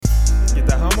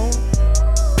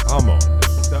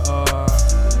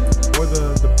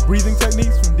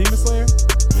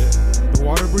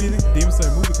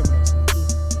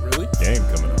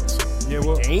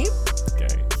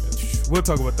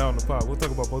talk about that on the pod. We'll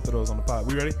talk about both of those on the pod.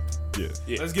 We ready?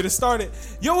 Yeah. Let's get it started.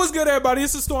 Yo, what's good, everybody?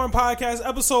 It's the Storm Podcast,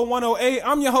 episode 108.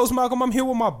 I'm your host, Malcolm. I'm here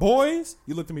with my boys.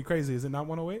 You looked at me crazy. Is it not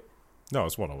 108? No,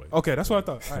 it's 108. Okay, that's what I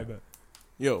thought. All right, bet.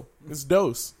 Yo, it's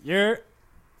Dose. Yeah.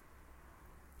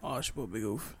 Oh, it's your boy Big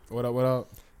Oof. What up, what up?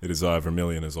 It is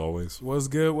Vermilion as always. What's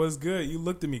good, what's good? You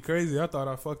looked at me crazy. I thought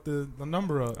I fucked the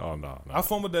number up. Oh, no. I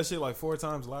fumbled that shit like 4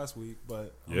 times last week,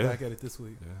 but I'm back at it this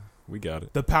week. Yeah, we got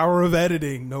it. The power of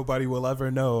editing, nobody will ever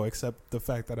know except the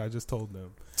fact that I just told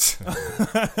them.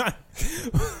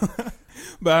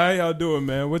 But how y'all doing,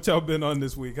 man? What y'all been on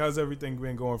this week? How's everything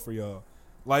been going for y'all?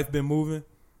 Life been moving?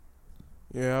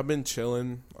 Yeah, I've been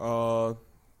chilling.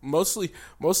 Mostly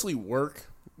work.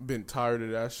 Been tired of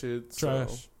that shit. Trash.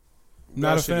 So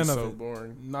Not a that shit fan is of so it.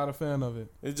 boring. Not a fan of it.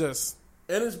 It just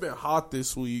and it's been hot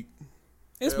this week.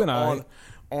 It's been alright.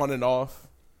 On and off.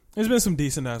 It's been some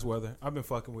decent ass weather. I've been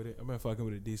fucking with it. I've been fucking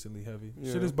with it decently heavy.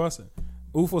 Yeah. Shit is busting.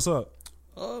 Oof, what's up?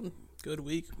 Good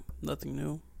week. Nothing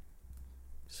new.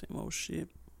 Same old shit.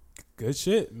 Good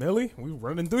shit, Millie. We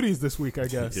running through these this week, I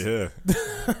guess. Yeah.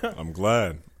 I'm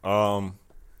glad. I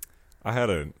had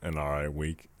an alright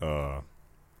week.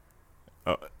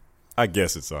 I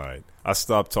guess it's alright. I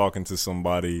stopped talking to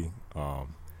somebody.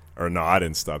 Or no, I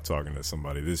didn't stop talking to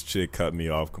somebody. This chick cut me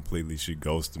off completely. She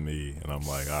ghosted me, and I'm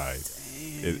like, all right.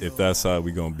 If that's how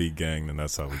we gonna be, gang, then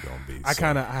that's how we gonna be. I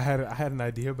had an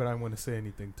idea, but I didn't want to say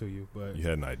anything to you. But You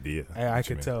had an idea. I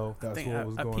could tell I that's think what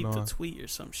was I going peeped on. a tweet or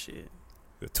some shit.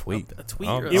 The tweet. A tweet.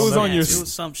 Oh, Or it was on your- It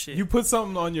was some shit. You put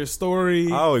something on your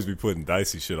story, I always be putting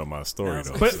dicey shit on my story,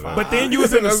 though. but then you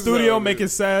was in the That's studio so making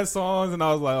sad songs, and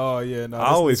I was like, oh yeah, no. I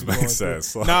always make sad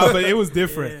songs. Nah, but it was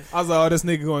different. Yeah. I was like, oh, this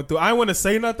nigga going through. I didn't want to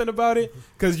say nothing about it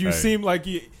because you Hey. seemed like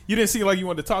you didn't seem like you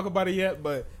wanted to talk about it yet,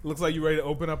 but it looks like you ready to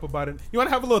open up about it. You want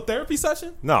to have a little therapy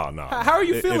session? No. How are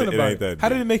you feeling about ain't it? that How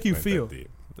did deep. it make you Ain't that feel?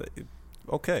 deep.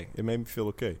 Okay, it made me feel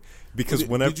okay because Did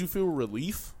whenever you feel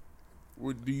relief?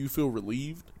 Or do you feel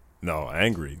relieved? no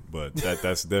angry, but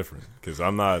that's different because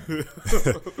I'm not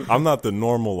the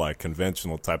normal like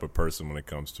conventional type of person when it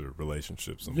comes to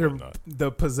relationships and You're whatnot. the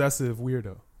possessive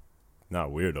weirdo. Not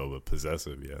weirdo, but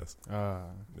possessive. Yes, yeah.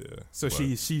 So but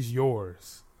she's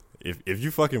yours. if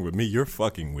you fucking with me, you're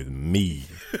fucking with me.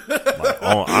 Like,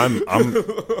 oh, I'm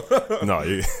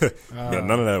no,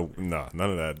 none of that. No, none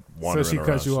of that. So Wandering she around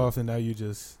cut you shit. off, and now you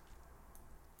just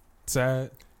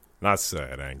sad. Not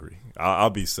sad, angry.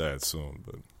 I'll be sad soon,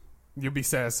 but You'll be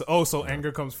sad. So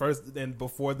anger comes first, and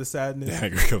before the sadness. the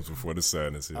anger comes before the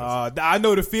sadness. Yes. I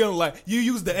know the feeling. Like you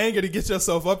use the anger to get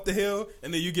yourself up the hill,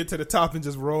 and then you get to the top and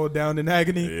just roll down in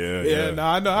agony. Yeah. No,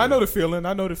 I know the feeling.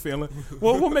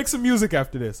 Well, we'll make some music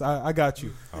after this. I got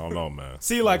you. I don't know, man.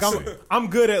 See, like We'll see. I'm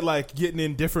good at like getting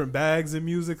in different bags in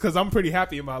music because I'm pretty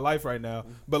happy in my life right now.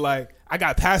 But like I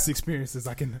got past experiences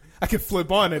I can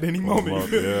flip on at any moment.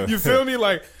 up, yeah. You feel me?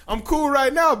 Like I'm cool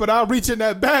right now, but I'll reach in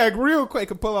that bag real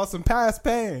quick and pull out some past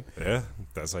pain. Yeah,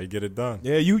 that's how you get it done.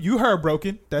 Yeah, you heard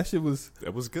broken. That shit was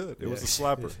It was good. It was a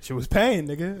slapper. Shit was pain,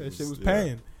 nigga. That shit was Yeah.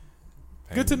 pain.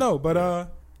 Good to know.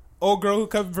 But old girl who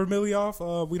cut Vermillion off,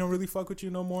 we don't really fuck with you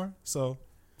no more. So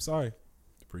sorry.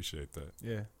 Appreciate that.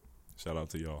 Yeah. Shout out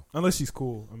to y'all. Unless she's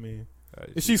cool. I mean,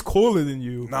 Hey, if she's cooler than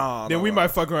you, Nah, then nah, we nah.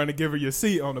 might fuck around and give her your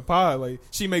seat on the pod. Like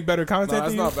she make better content Nah, that's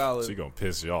than not you. valid. she gonna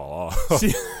piss y'all off.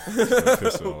 She-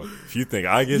 Piss y'all off. If you think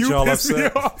I get You y'all piss me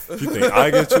upset, off. if you think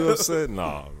I get you upset,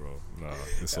 nah, bro. Nah,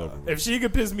 it's over with. If she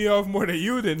could piss me off more than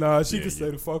you, then she Yeah, can stay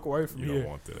yeah. the fuck away from You here. don't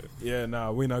want that. Yeah,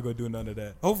 nah, we not gonna do none of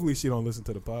that. Hopefully she don't listen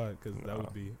to the pod because that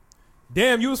would be.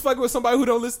 Damn, you was fucking with somebody who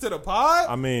don't listen to the pod?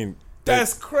 I mean,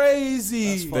 That's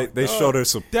crazy. they showed her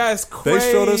some. That's crazy.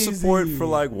 They showed her support for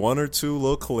like 1 or 2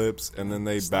 little clips, and then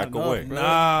they back not away. enough, bro.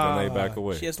 Nah. Then they back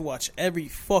away. She has to watch every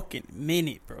fucking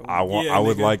minute, bro. I Yeah,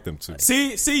 would nigga. like them to.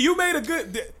 See, you made a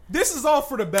good. This is all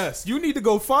for the best. You need to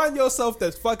go find yourself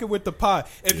that's fucking with the pod.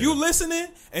 If you listening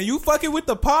and you fucking with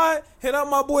the pod, hit up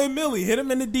my boy Millie. Hit him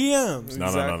in the DMs. No.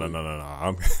 Exactly.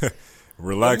 I'm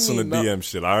relax on the What do you mean, DM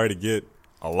shit. I already get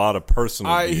a lot of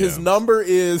personal. All right, his DMs. number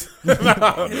is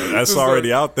That's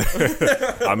already out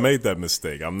there. I made that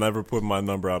mistake. I'm never putting my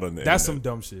number out on the That's some internet.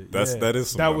 dumb shit. That is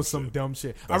some that dumb was some shit. dumb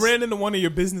shit. That's- I ran into one of your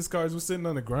business cards. Was sitting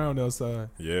on the ground outside.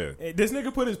 Yeah. Hey, this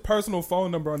nigga put his personal phone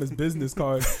number on his business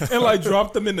card and like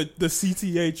dropped them in the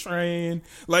CTA train.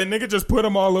 Like nigga just put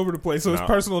them all over the place. So his Now-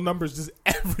 personal number's just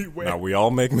everywhere. Now we all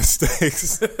make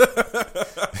mistakes.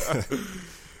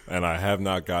 And I have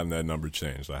not gotten that number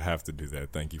changed. I have to do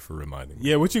that. Thank you for reminding me.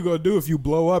 Yeah, what you gonna do if you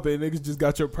blow up and niggas just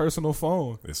got your personal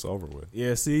phone? It's over with.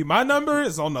 Yeah, see, my number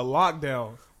is on the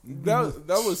lockdown.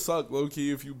 That would suck, low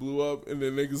key, if you blew up and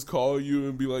then niggas call you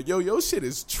and be like, "Yo, your shit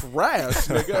is trash,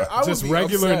 nigga." I would Just be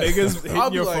regular upset. niggas hitting I'd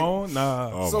be your like, phone.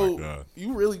 Nah. Oh so my god.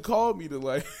 you really called me to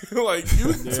like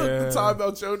you took the time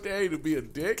out your day to be a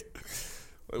dick.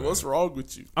 Like, what's wrong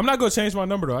with you? I'm not gonna change my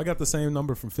number though. I got the same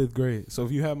number from 5th grade. So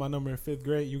if you have my number in 5th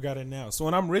grade, you got it now. So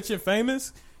when I'm rich and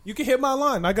famous, you can hit my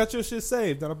line. I got your shit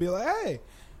saved, and I'll be like, "Hey,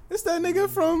 it's that nigga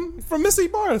from Missy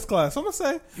Barnes class." I'm gonna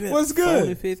say, You had "What's a phone in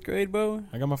good?" 5th grade, bro?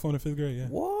 I got my phone in 5th grade. Yeah.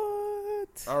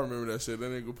 What? I remember that shit. That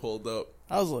nigga pulled up.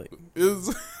 I was like, It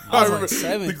was, I was remember like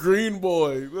 7. the green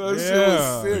boy. That shit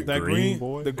was sick. That Green green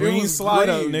boy? the It green was slide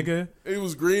up, green. nigga. It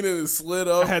was green and it slid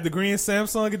I up. had the green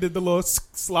Samsung and did the little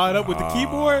slide up with the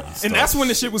keyboard, and that's when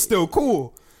the shit was still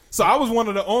cool. So I was one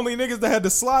of the only niggas that had to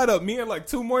slide up. Me and like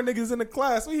 2 more niggas in the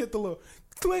class, we hit the little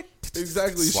click.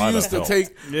 Exactly. Slide She used to up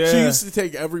take. Yeah. She used to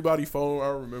take everybody's phone. I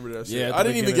remember that shit. Yeah, at the I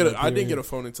didn't even beginning get. of the I didn't get period. a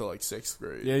phone until like 6th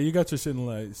grade. Yeah, you got your shit in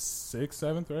like 6th,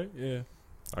 7th, right? Yeah.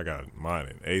 I got mine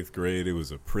in 8th grade. It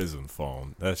was a prison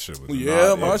phone. That shit was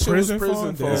Yeah, not my it. shit was Prison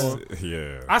prison phone? phone.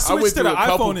 Yeah, I I switched went to through the a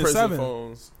couple iPhone in prison 7th.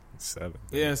 phones 7.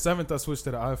 Yeah, in 7th I switched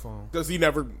to the iPhone. because he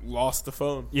never lost the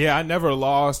phone. Yeah, I never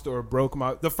lost or broke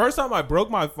my. The first time I broke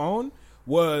my phone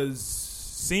was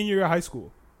senior year of high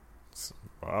school.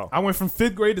 Wow. I went from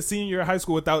 5th grade to senior year of high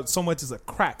school without so much as a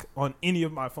crack on any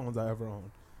of my phones I ever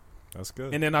owned. That's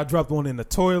good. And then I dropped one in the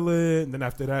toilet, and then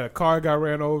after that, a car got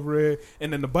ran over it,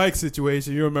 and then the bike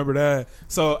situation. You remember that?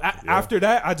 So after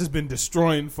that, I just been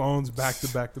destroying phones back to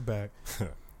back to back.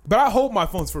 But I hold my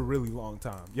phones for a really long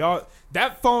time, y'all.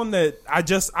 That phone that I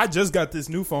just got this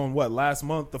new phone. What, last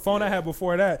month? The phone I had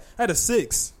before that I had a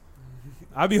 6.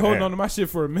 I be holding Damn. on to my shit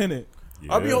for a minute.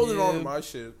 Yeah. I'll be holding on to Yeah. my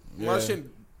shit. Yeah. My shit.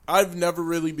 I've never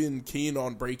really been keen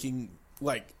on breaking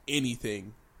like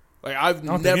anything. Like I've I don't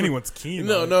never. think anyone's keen.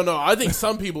 No, on no, no. I think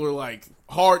some people are like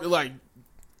hard. Like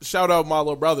shout out my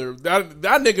little brother. That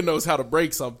nigga knows how to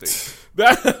break something.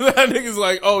 That nigga's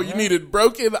like, oh, you need it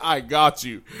broken? I got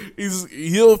you.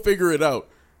 He'll figure it out.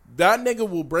 That nigga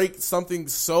will break something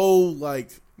so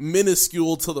like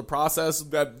minuscule to the process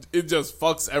that it just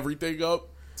fucks everything up.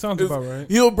 Sounds about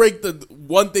right. He'll break the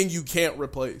one thing you can't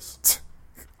replace.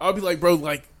 I'll be like, bro,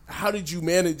 like, how did you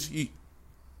manage?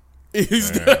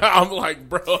 I'm like,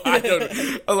 bro, I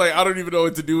don't even know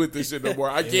what to do with this shit no more.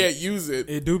 I can't use it.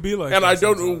 It do be like And that I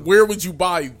don't know, sometimes. where would you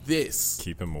buy this?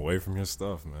 Keep him away from your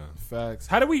stuff, man. Facts.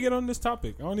 How did we get on this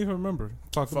topic? I don't even remember.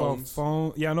 Talked about Phones.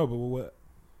 phone. Yeah, I know, but what?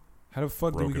 How the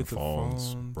fuck did we Broken get to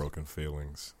phones, phones? broken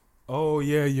feelings. Oh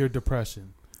yeah, your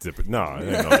depression. No,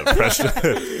 it ain't no depression.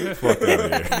 Fuck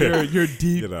out of here. Your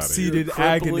deep Get outta here. seated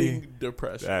agony. Crippling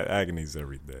depression. Agony's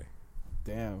every day.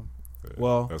 Damn. But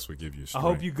Well, that's what gives you I strength.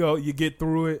 hope you get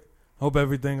through it. Hope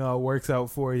everything works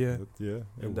out for you, Yeah, it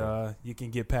and will. you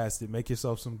can get past it. Make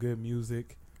yourself some good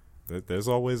music. There's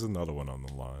always another one on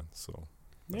the line. So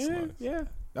that's Yeah, nice. yeah.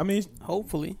 I mean,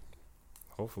 hopefully.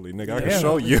 Hopefully, nigga, I Yeah. can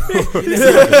show you.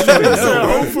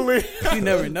 hopefully. You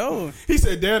never know. He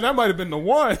said, "Damn, that might have been the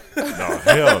one." No,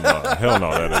 hell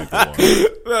no, that ain't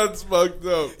the That's fucked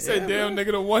up. He said, "Damn,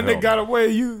 nigga, the one Hell that got away,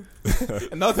 you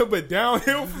nothing but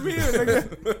downhill from here,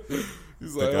 nigga."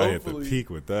 He's one. like, I hit the hopefully. peak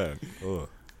with that. Ugh.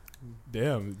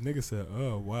 Damn, nigga said,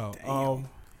 "Oh wow." Damn.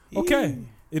 Okay,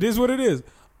 it is what it is.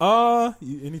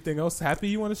 Anything else happy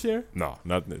you want to share? No,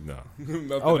 nothing. No,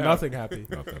 Nothing Oh, happened. nothing happy.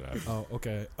 nothing happened. Oh,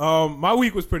 okay. My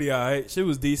week was pretty alright. Shit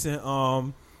was decent.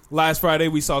 Last Friday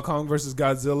we saw Kong versus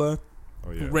Godzilla.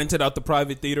 Oh yeah. Rented out the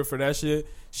private theater for that shit.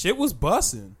 Shit was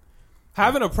bussin'.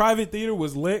 Having a private theater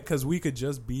was lit because we could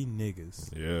just be niggas.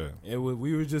 Yeah,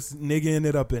 We were just niggaing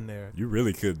it up in there. you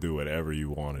really could do whatever you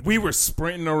wanted. We to were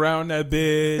sprinting around that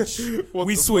bitch. What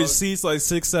We the switched fuck? seats like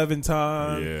 6-7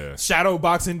 times. Yeah. Shadow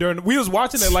boxing during. We was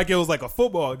watching it like it was like a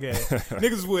football game.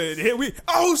 Niggas would hit.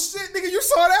 Oh shit, nigga, you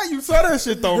saw that? You saw that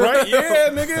shit though, right? Yeah,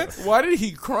 nigga. Why did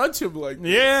he crunch him like that?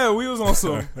 Yeah, we was on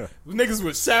some niggas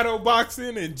with shadow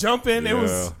boxing and jumping.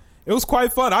 It was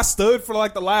quite fun. I stood for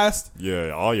like the last. Yeah,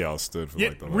 all y'all stood for Yeah,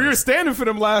 like the we were last. standing for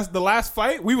the last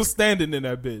fight. We was standing in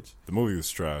that bitch. The movie was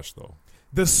trash though.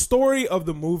 The story of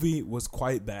the movie was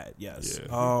quite bad. Yes.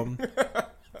 Yeah.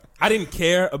 I didn't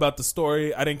care about the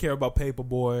story. I didn't care about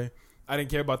Paperboy. I didn't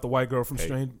care about the white girl from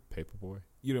Strange. Paperboy.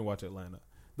 You didn't watch Atlanta.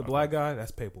 The black guy,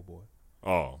 that's Paperboy.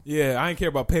 Oh, Yeah, I didn't care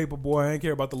about Paperboy. I didn't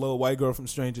care about the little white girl from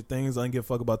Stranger Things. I didn't give a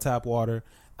fuck about Tap Water.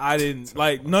 I didn't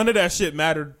like none of that shit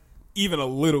mattered even a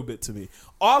little bit to me.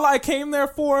 All I came there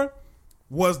for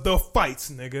was the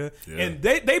fights, nigga. Yeah. And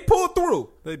they pulled through.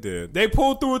 they did. They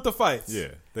pulled through with the fights. Yeah,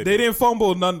 They did. didn't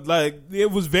fumble none. Like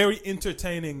it was very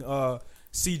entertaining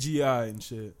CGI and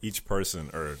shit. Each person,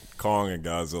 or Kong and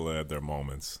Godzilla, had their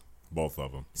moments. Both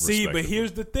of them. See, but respectively.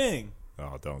 here's the thing.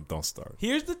 Oh, don't start.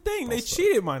 Here's the thing: they Don't start.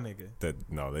 cheated, my nigga.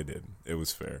 No, they didn't. It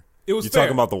was fair. It was You fair.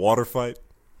 talking about the water fight?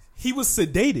 He was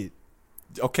sedated.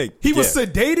 Okay, He was yeah.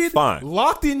 sedated, Fine.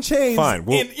 locked in chains, Fine.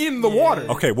 Well- in the water.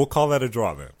 Okay, we'll call that a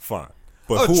draw then. Fine.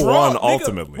 But A who draw, won nigga.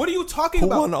 ultimately? What are you talking Who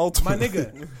about, won ultimately? my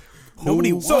nigga?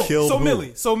 Nobody So killed who?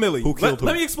 Millie. Who killed who?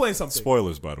 Let me explain something.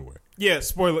 Spoilers, by the way. Yeah,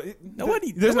 spoiler.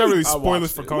 Nobody- There's not nobody- really I spoilers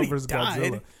watched for it. Kong Nobody versus died.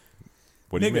 Godzilla.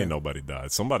 What do you Nigga. mean nobody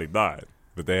died? Somebody died,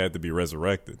 but they had to be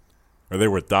resurrected. Or they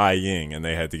were dying and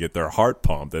they had to get their heart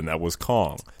pumped, and that was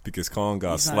Kong. Because Kong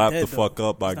got He's not slapped dead, the fuck though.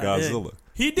 up by He's not dead. Godzilla.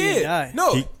 He He did. didn't die.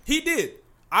 No, he did.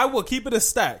 I will keep it a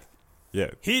stack.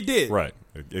 Yeah. He did. Right.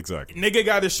 Exactly. Nigga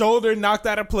got his shoulder knocked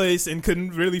out of place and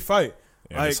couldn't really fight.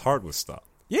 And Like, his heart was stopped.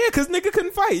 yeah, because nigga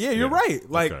couldn't fight. Yeah, you're Yeah. right.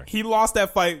 Like, Okay. he lost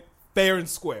that fight fair and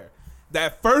square.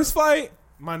 That first fight,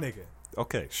 my nigga.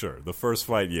 Okay, sure. The first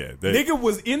fight, yeah. They, Nigga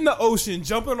was in the ocean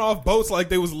jumping off boats like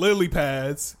they was lily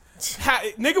pads.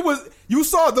 Nigga was, you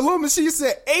saw the little machine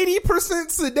said 80%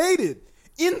 sedated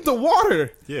in the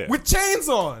water Yeah. with chains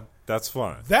on. that's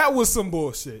fine. That was some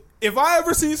bullshit. If I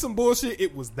ever seen some bullshit,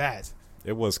 it was that.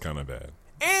 It was kind of bad.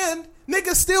 And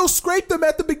nigga still scraped them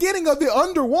at the beginning of the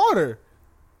underwater.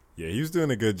 Yeah, he was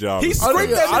doing a good job. He's of-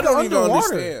 scraped that I nigga don't even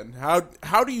underwater. understand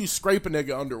how do you scrape a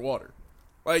nigga underwater?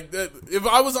 Like that, if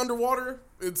I was underwater,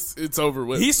 it's over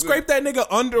with. He scraped that nigga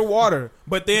underwater,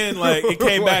 but then like it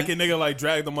came back and nigga like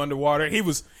dragged him underwater. He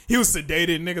was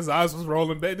sedated. Nigga's eyes was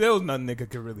rolling back. There was nothing nigga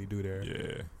could really do there.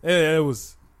 Yeah. It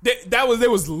was there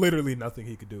was literally nothing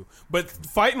he could do. But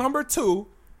fight number 2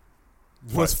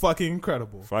 was fucking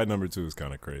incredible. Fight number 2 is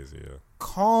kind of crazy, yeah.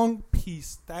 Kong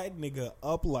pieced that nigga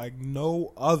up like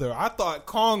no other. I thought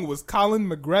Kong was Colin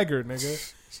McGregor,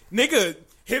 nigga. Nigga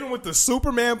hit him with the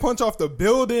Superman punch off the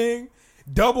building,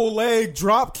 double leg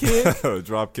drop kick.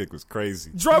 Drop kick was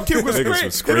crazy. Drop kick was Niggas great.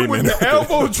 was Hit him with screaming. the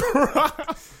elbow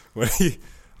drop. When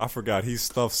I forgot he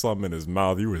stuffed something in his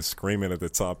mouth. You were screaming at the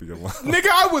top of your lungs. Nigga,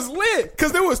 I was lit.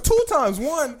 Because there was 2 times.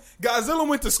 One, Godzilla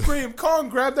went to scream. Kong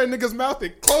grabbed that nigga's mouth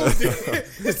and closed it.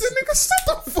 He said, nigga,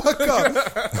 shut the fuck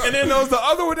up. And then there was the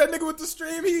other one, that nigga with the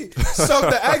stream. He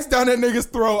shoved the axe down that nigga's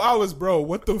throat. I was, bro,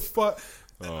 what the fuck?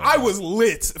 I was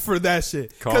lit for that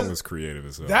shit. Kong 'Cause was creative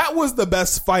as hell. that was the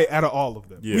best fight out of all of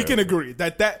them. We Yeah. can agree.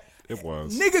 That It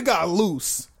was. nigga got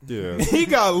loose. Yeah. He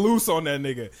got loose on that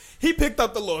nigga. He picked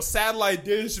up the little satellite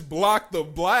dish, blocked the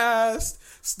blast,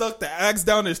 stuck the axe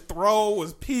down his throat,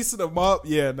 was piecing him up.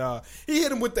 Yeah, nah. He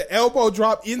hit him with the elbow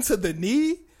drop into the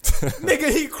knee.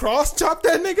 Nigga, he cross chopped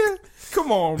that nigga.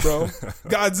 Come on, bro.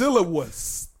 Godzilla was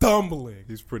stumbling.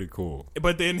 He's pretty cool.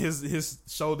 But then his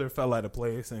shoulder fell out of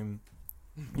place and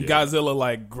Yeah. Godzilla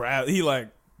like grabbed, he like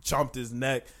chomped his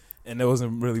neck and there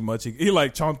wasn't really much. He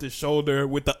like chomped his shoulder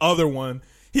with the other one.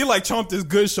 He like chomped his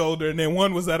good shoulder and then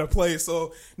one was out of place.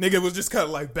 So nigga was just kind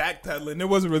of like backpedaling. There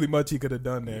wasn't really much he could have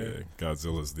done Yeah. there.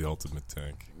 Godzilla's the ultimate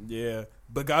tank. Yeah.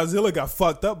 But Godzilla got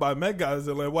fucked up by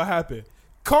Mechagodzilla. And what happened?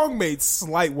 Kong made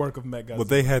slight work of Mechagodzilla. Well,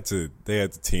 they had to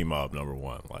team up. Number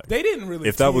one, like They didn't really.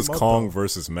 if that team was up, Kong though.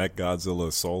 versus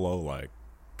Mechagodzilla solo, like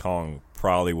Kong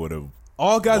probably would have.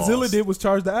 All Godzilla lost. did was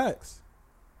charge the axe.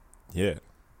 Yeah.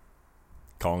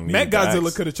 Kong needed the Mechagodzilla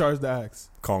axe. could have charged the axe.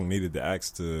 Kong needed the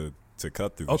axe to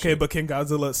cut through. The Okay, shit. but can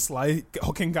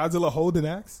Godzilla hold an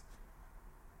axe?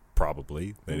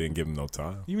 probably they didn't give him no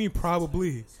time. You mean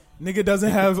probably? Nigga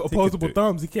doesn't have opposable do-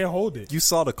 thumbs. He can't hold it. You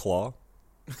saw the claw.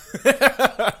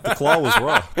 The claw was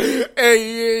raw. Hey,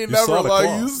 you ain't You saw never the like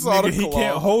claw. you saw Nigga, the he claw.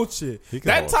 can't hold shit. He can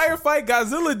That hold entire shit. fight,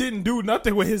 Godzilla didn't do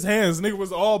nothing with his hands. Nigga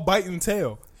was all biting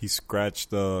tail. He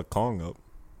scratched Kong up.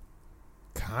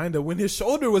 Kinda when his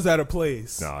shoulder was out of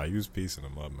place. Nah, he was piecing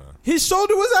him up, man. His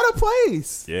shoulder was out of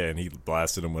place. Yeah, and he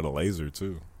blasted him with a laser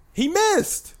too. He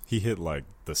missed. He hit like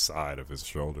the side of his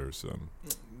shoulder or something.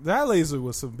 That laser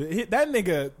was some bit. That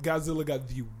nigga Godzilla got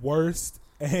the worst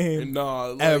aim. Nah,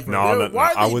 like, Ever. No, dude, no,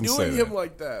 why I are they wouldn't doing say him that.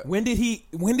 like that? When did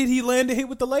he land a hit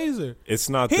with the laser? It's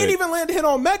not He that didn't even land a hit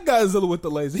on Mechagodzilla with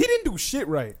the laser. He didn't do shit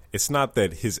right. it's not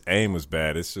that his aim was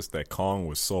bad. It's just that Kong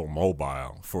was so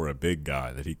mobile for a big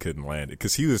guy that he couldn't land it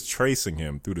because he was tracing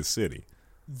him through the city.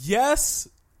 Yes.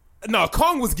 No,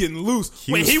 Kong was getting loose.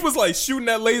 He was like shooting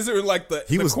that laser in like the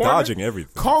He the was corner. dodging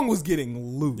everything. Kong was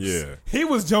getting loose. Yeah. He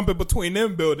was jumping between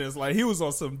them buildings like he was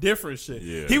on some different shit.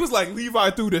 Yeah. He was like Levi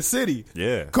through the city.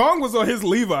 Yeah. Kong was on his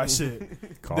Levi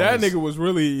shit. Kong That was- nigga was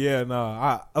really okay. I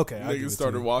give it Niggas to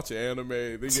started you. watching anime.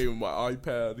 They gave him my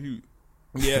iPad.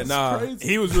 Yeah, nah. crazy.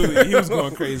 He was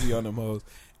going crazy on them hoes.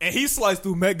 And he sliced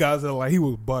through Mechagodzilla like he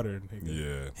was buttered. Nigga.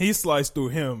 Yeah. He sliced through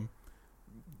him.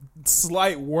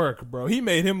 Slight work, bro. He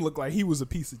made him look like he was a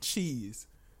piece of cheese.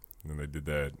 And they did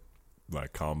that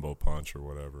like combo punch or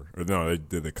whatever. Or no, they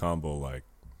did the combo like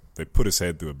they put his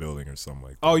head through a building or something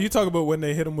like that. Oh, you talk about when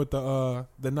they hit him with the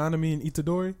Nanami and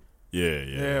Itadori?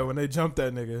 Yeah. When they jumped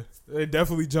that nigga. They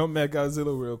definitely jumped Matt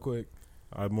Godzilla real quick.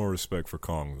 I have more respect for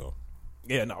Kong though.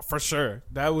 Yeah, no, for sure.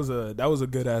 That was a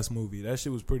good ass movie. That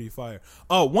shit was pretty fire.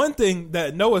 Oh, one thing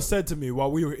that Noah said to me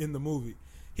while we were in the movie,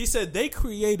 he said they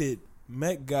created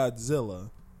Mech Godzilla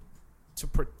to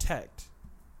protect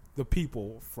the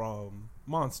people from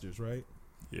monsters, right?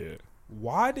 Yeah.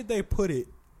 Why did they put it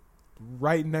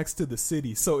right next to the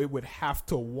city so it would have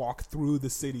to walk through the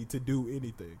city to do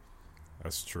anything?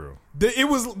 That's true. It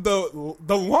was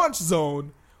the launch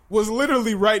zone was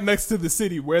literally right next to the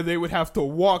city where they would have to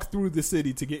walk through the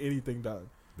city to get anything done.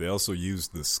 They also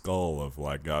used the skull of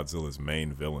like Godzilla's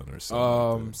main villain or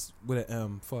something. Like that. With an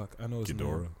M. Fuck, I know his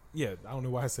Ghidorah. name. Yeah, I don't know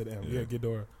why I said M. Yeah,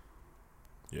 Ghidorah.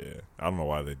 Yeah, I don't know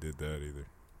why they did that either.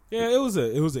 Yeah, it was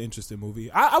an interesting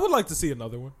movie. I would like to see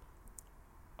another one.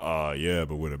 Yeah,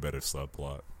 but with a better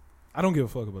subplot. I don't give a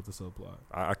fuck about the subplot.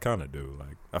 I kind of do.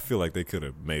 Like, I feel like they could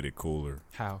have made it cooler.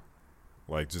 How?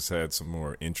 Like, just had some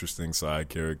more interesting side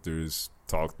characters.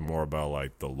 Talked more about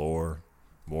like the lore.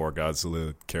 More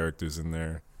Godzilla characters in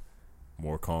there.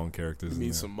 More Kong characters.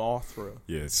 Need some Mothra.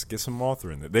 Yeah, get some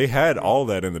Mothra in there. They had all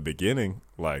that in the beginning,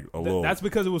 like a little. That's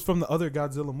because it was from the other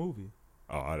Godzilla movie.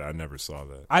 Oh, I never saw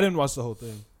that. I didn't watch the whole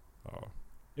thing. Oh,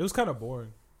 It was kind of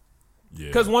boring. yeah.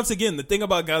 Because once again, the thing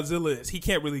about Godzilla is he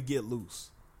can't really get loose.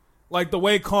 Like the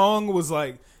way Kong was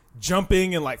like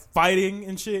jumping and like fighting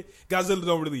and shit, Godzilla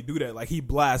don't really do that. Like he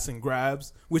blasts and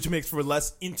grabs, which makes for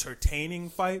less entertaining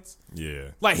fights. Yeah.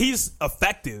 Like he's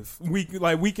effective. We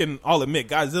can all admit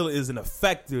Godzilla is an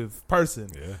effective person.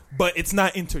 Yeah. But it's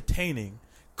not entertaining.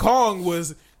 Kong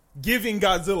was giving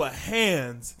Godzilla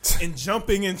hands and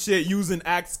jumping and shit, using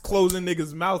axe, closing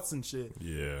niggas' mouths and shit.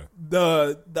 Yeah.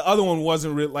 The other one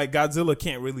wasn't really like Godzilla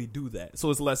can't really do that, so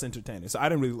it's less entertaining. So I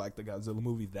didn't really like the Godzilla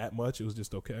movie that much. It was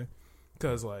just okay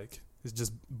because like it's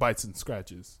just bites and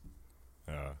scratches.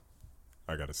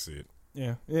 I gotta see it.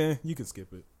 Yeah, you can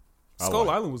skip it. I Skull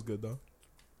like- Island was good though.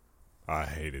 I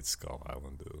hated Skull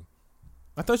Island, dude.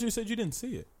 I thought you said you didn't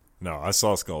see it. No, I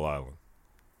saw Skull Island.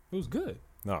 It was good.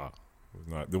 Nah, it was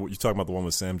not. You talking about the one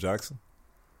with Sam Jackson?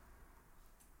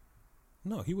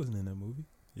 No, he wasn't in that movie.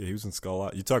 Yeah, he was in Skull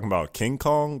Island. You talking about King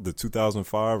Kong, the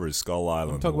 2005, or Skull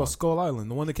Island? I'm talking the about one? Skull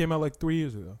Island, the one that came out like 3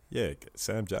 years ago. Yeah,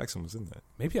 Sam Jackson was in that.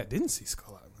 Maybe I didn't see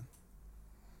Skull Island.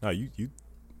 No, you.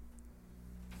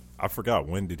 I forgot,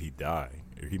 when did he die?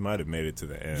 He might have made it to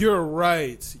the end. You're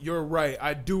right.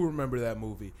 I do remember that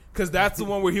movie because that's the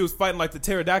one where he was fighting like the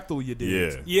pterodactyl. You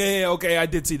did. Yeah. Okay, I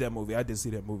did see that movie.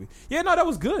 Yeah, no, that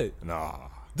was good. Nah,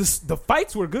 The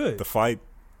fights were good. the fight.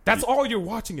 That's all you're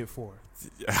watching it for.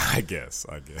 I guess.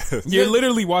 You're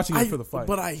literally watching it for the fight.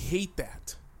 But I hate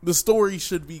that. The story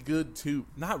should be good too.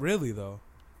 Not really though.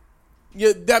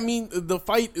 Yeah, that means the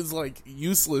fight is like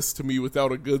useless to me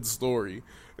without a good story.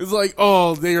 It's like,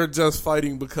 oh, they are just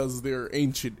fighting because they're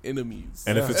ancient enemies.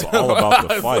 And if it's all about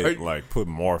the It's fight, like- like put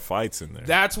more fights in there.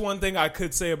 That's one thing I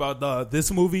could say about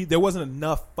this movie. There wasn't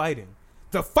enough fighting.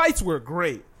 The fights were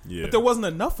great, Yeah. but there wasn't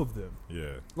enough of them.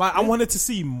 Yeah, Like I wanted to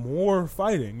see more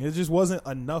fighting. It just wasn't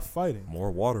enough fighting. more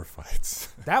water fights.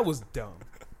 That was dumb.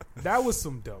 That was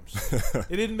some dumb shit.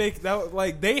 It didn't make that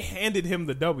like they handed him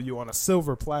the W on a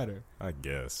silver platter. I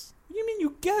guess. What do you mean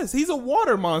you guess? He's a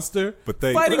water monster But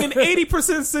they- fighting an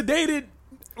 80% sedated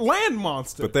land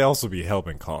monster. But they also be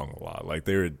helping Kong a lot. Like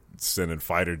they were sending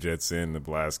fighter jets in to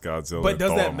blast Godzilla. But and does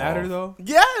throw that him matter off. though?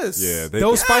 yes, Yeah, they-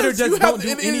 Those fighter you jets have- don't do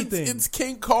it is- anything. It's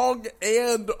King Kong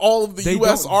and all of the They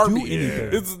U.S. don't Army. do anything.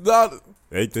 It's not.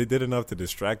 They did enough to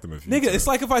distract them. Nigga, it's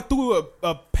like if I threw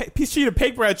a sheet of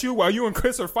paper at you while you and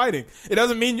Chris are fighting. It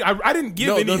doesn't mean I didn't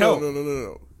give any help.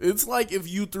 No. It's like if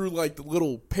you threw like the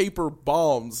little paper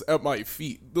bombs at my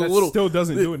feet. The That little still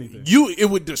doesn't do anything. It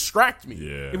would distract me.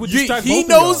 Yeah. It would He distract both of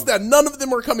knows y'all. that none of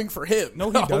them are coming for him.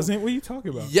 No, he doesn't. What are you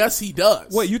talking about? Yes, he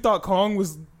does. What, you thought Kong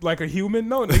was like a human?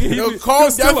 No, nigga, he, No, he Kong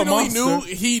was still a definitely knew.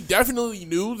 monster. He definitely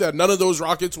knew that none of those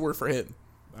rockets were for him.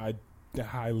 I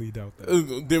highly doubt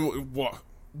that. Then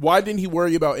why didn't he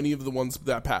worry about any of the ones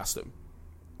that passed him?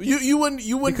 You wouldn't Because be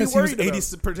he was worried about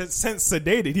 80%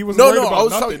 sedated. He was No, worried no, about I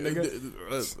was nothing, talking.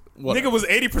 nigga. What? Nigga was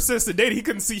 80% sedated. He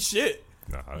couldn't see shit.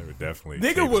 Nah, they were definitely.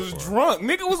 Nigga capable was for it. drunk.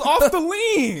 Nigga was off the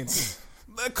lean.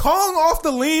 The Kong off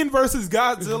the lean versus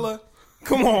Godzilla.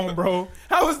 Come on, bro.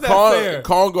 How is that fair?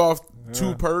 Kong off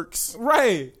 2 perks.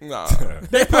 Right. Nah.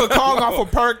 They put Kong off a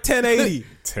perk 1080.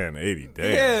 1080.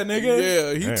 Damn. Yeah, nigga.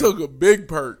 Yeah, he Damn. took a big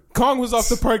perk. Kong was off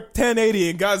the perk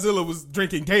 1080 and Godzilla was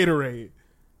drinking Gatorade.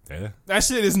 Yeah. That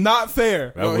shit is not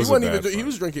fair. That No, he was wasn't a even. bad He fight.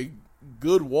 was drinking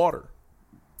good water.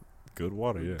 Good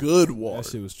water. Yeah. Good water. That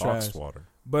shit was Boxed trash. water.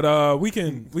 But we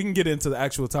can get into the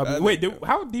actual topic. That Wait, nigga.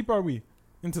 how deep are we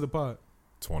into the pod?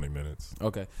 20 minutes.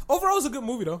 Okay. Overall, it's a good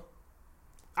movie though.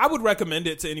 I would recommend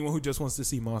it to anyone who just wants to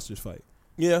see monsters fight.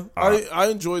 Yeah, I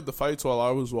enjoyed the fights while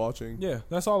I was watching. Yeah,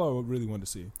 that's all I would really want to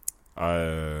see.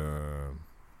 I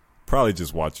probably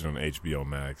just watch it on HBO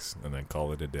Max and then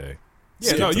call it a day. Yeah,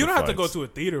 Skip no, to you the don't have to go fights. to a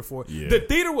theater for it. Yeah. The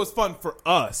theater was fun for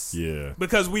us. Yeah.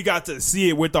 Because we got to see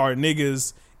it with our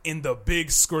niggas in the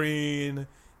big screen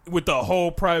with the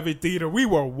whole private theater. We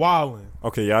were wilding.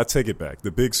 Okay, yeah, I take it back. The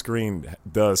big screen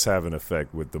does have an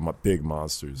effect with the big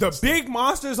monsters. The and stuff. big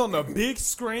monsters on the big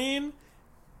screen.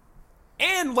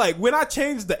 And like when I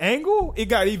changed the angle, it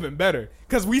got even better.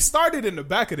 Cause we started in the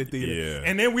back of the theater. Yeah.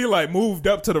 And then we like moved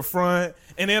up to the front.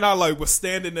 And then I like was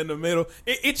standing in the middle.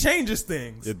 It changes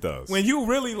things. It does. When you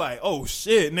really like, oh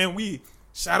shit. And then we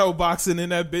shadow boxing in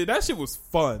that bit. That shit was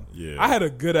fun. Yeah. I had a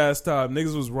good ass time.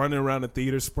 Niggas was running around the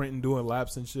theater, sprinting, doing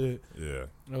laps and shit. Yeah.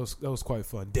 That was quite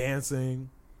fun. Dancing.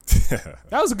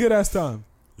 That was a good ass time.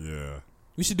 Yeah.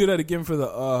 We should do that again for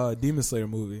the Demon Slayer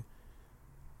movie.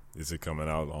 Is it coming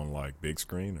out on like big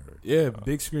screen or? Yeah,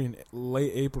 big screen,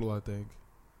 late April, I think.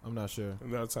 I'm not sure.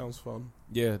 And that sounds fun.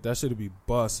 Yeah, that should be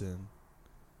bussing.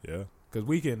 Yeah. Cause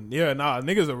we can,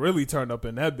 niggas are really turned up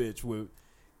in that bitch with,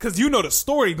 cause you know the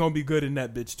story gonna be good in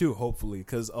that bitch too, hopefully.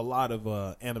 Cause a lot of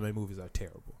anime movies are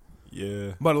terrible,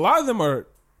 Yeah. but a lot of them are,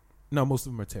 no, most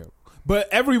of them are terrible. But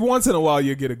every once in a while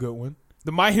you get a good one.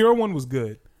 The My Hero one was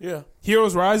good. Yeah.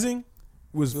 Heroes Rising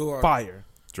was fire.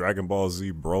 Dragon Ball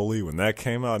Z Broly, when that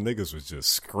came out, niggas was just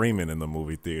screaming in the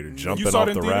movie theater, jumping saw off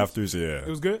it in the theaters? rafters. Yeah. It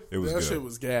was good. It was That good. shit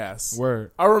was gas.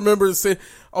 Word. I remember saying,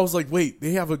 I was like, wait,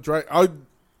 they have a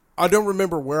I don't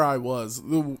remember where I was.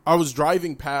 I was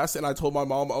driving past and I told my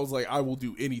mom, I was like, I will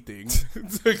do anything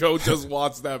to go just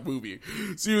watch that movie.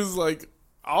 She was like,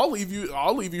 I'll leave you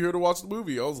here to watch the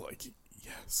movie. I was like,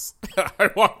 yes. I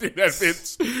walked in that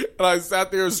bitch and I sat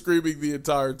there screaming the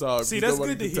entire time. See, because that's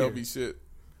nobody good to could tell hear. me shit.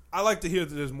 I like to hear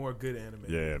that there's more good anime.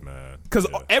 Yeah, man. Because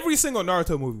Yeah. every single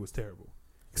Naruto movie was terrible.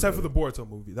 Except for the Boruto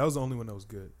movie. That was the only one that was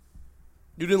good.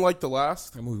 You didn't like the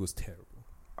last? That movie was terrible.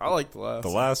 I liked the last. The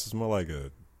last is more like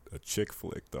a chick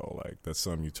flick though. Like that's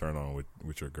something you turn on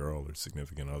with your girl or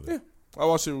significant other. Yeah. I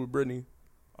watched it with Brittany.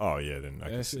 Oh yeah, then I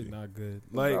can That see. shit not good.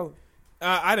 Like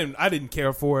I didn't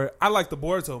care for it. I liked the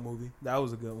Boruto movie. That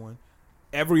was a good one.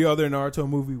 Every other Naruto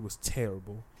movie was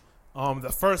terrible. The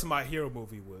first My Hero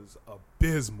movie was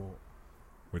abysmal.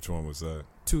 Which one was that?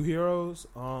 Two Heroes.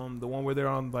 The one where they're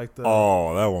on like the.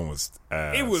 Oh, that one was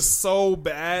ass. It was so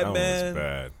bad, that man. one was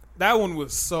bad. That one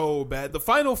was so bad. The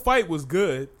final fight was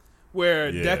good, where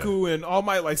Yeah. Deku and All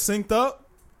Might like synced up.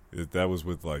 That was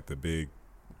with like the big.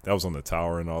 That was on the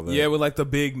tower and all that. Yeah, with like the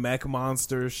big mech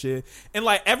monster shit, and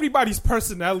like everybody's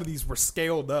personalities were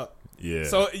scaled up. Yeah.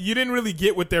 So you didn't really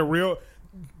get what their real.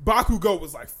 Bakugo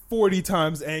was like 40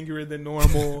 times angrier than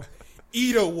normal.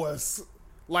 Ida was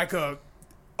like a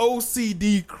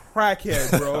OCD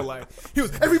crackhead, bro. Like he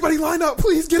was, everybody line up,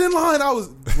 please get in line. I was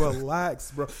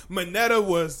relaxed, bro. Mineta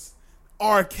was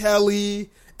R. Kelly.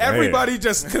 Everybody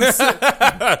just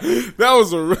That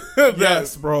was a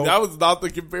Yes, bro. That was not the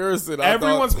comparison.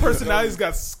 everyone's personalities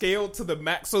got scaled to the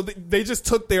max. So they just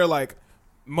took their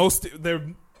their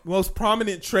most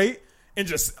prominent trait and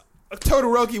just.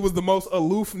 Todoroki was the most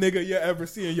aloof nigga you ever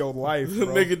see in your life, The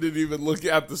bro. nigga didn't even look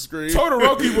at the screen.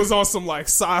 Todoroki was on some like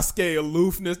Sasuke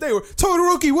aloofness. They were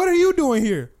Todoroki, what are you doing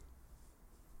here?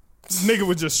 Nigga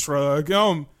would just shrug.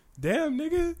 Damn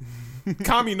nigga.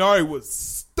 Kaminari was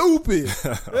stupid.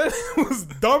 It was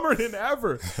dumber than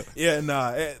ever.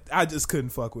 Yeah, I just couldn't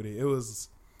fuck with it.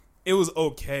 It was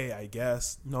okay, I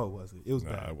guess. No, it wasn't. It was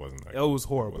Nah, bad. it wasn't. That It was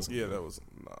horrible. Yeah, that was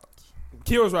not.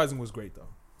 Heroes Rising was great though.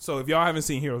 So if y'all haven't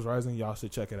seen Heroes Rising, y'all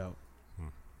should check it out.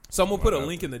 Someone put a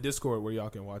link in the Discord where y'all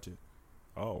can watch it.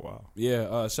 Oh wow.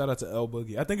 Yeah, shout out to L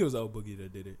Boogie. I think it was L Boogie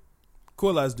that did it.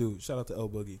 Cool ass dude. Shout out to L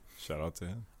Boogie. Shout out to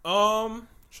him.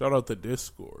 Shout out to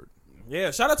Discord.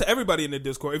 Yeah, shout out to everybody in the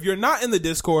Discord. If you're not in the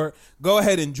Discord, go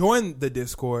ahead and join the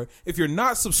Discord. If you're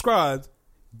not subscribed,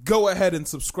 go ahead and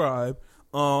subscribe.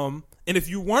 And if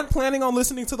you weren't planning on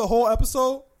listening to the whole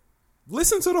episode,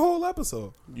 listen to the whole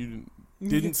episode. You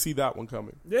didn't see that one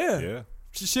coming. Yeah. Yeah.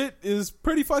 Shit is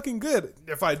pretty fucking good,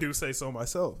 if I do say so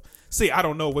myself. See, I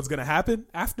don't know what's gonna happen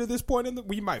after this point.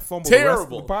 We might fumble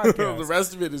Terrible. the rest of the podcast. The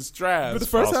rest of it is trash. But the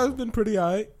first half possible. has been pretty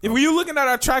alright. If you're looking at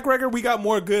our track record, we got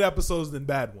more good episodes than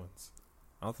bad ones.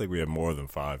 I don't think we have more than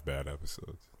 5 bad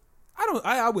episodes.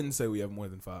 I wouldn't say we have more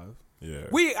than 5. Yeah.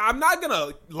 I'm not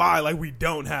gonna lie, like we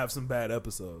don't have some bad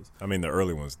episodes. I mean, the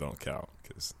early ones don't count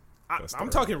because. I'm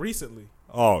talking recently.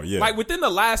 Oh yeah. Like within the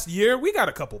last year, we got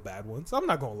a couple bad ones. I'm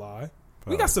not gonna lie.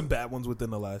 We got some bad ones within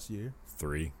the last year.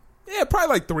 3. Yeah, probably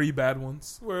like 3 bad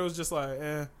ones where it was just like,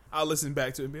 I'll listen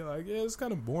back to it and be like, yeah, it's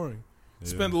kind of boring. Yeah.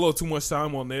 Spend a little too much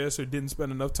time on this or didn't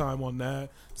spend enough time on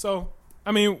that. So,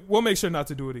 I mean, we'll make sure not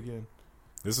to do it again.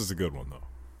 This is a good one, though.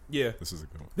 Yeah. This is a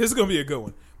good one. This is going to be a good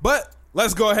one. But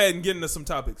let's go ahead and get into some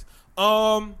topics.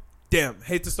 Damn,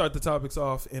 hate to start the topics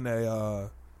off in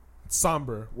a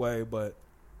somber way, but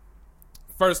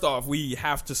first off, we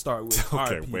have to start with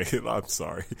Okay, RIP. wait. I'm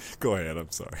sorry. Go ahead.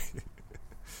 I'm sorry.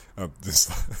 I'm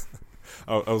just.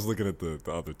 I was looking at the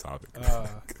other topic.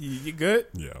 You good?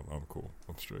 Yeah, I'm cool.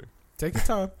 I'm straight. Take your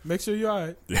time. Make sure you're all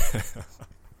right. Yeah.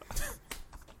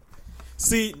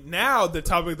 See, now the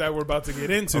topic that we're about to get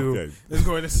into Okay. is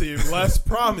going to seem less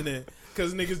prominent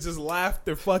because niggas just laughed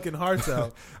their fucking hearts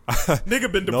out.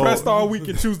 Nigga been depressed all week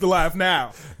and choose to laugh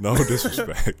now. No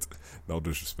disrespect. No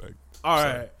disrespect. All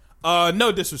Sorry. right.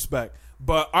 No disrespect.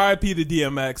 But RIP to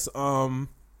DMX,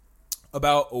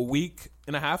 about a week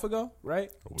and a half ago,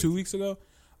 right? 2 weeks ago.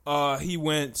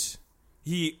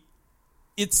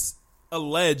 It's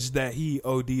alleged that he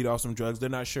OD'd off some drugs. They're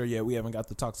not sure yet. We haven't got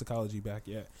the toxicology back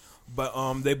yet. But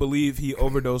they believe he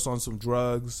overdosed on some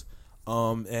drugs,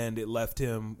 and it left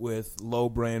him with low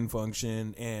brain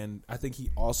function, and I think he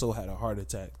also had a heart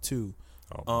attack too.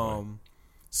 Oh, boy.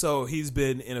 So he's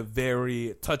been in a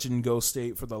very touch and go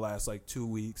state for the last like 2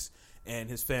 weeks, and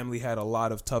his family had a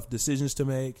lot of tough decisions to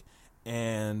make.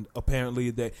 And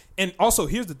apparently and also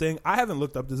here's the thing, I haven't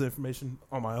looked up this information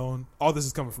on my own. All this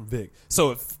is coming from Vic.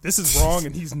 So if this is wrong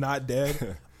and he's not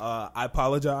dead, I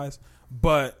apologize.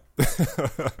 But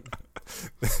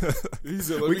He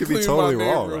said, We could be totally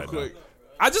wrong real right quick.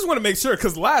 I just want to make sure,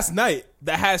 because last night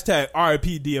the hashtag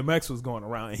RIP DMX was going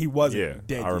around and he wasn't Yeah,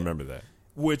 dead I yet. remember that.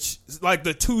 Which, like,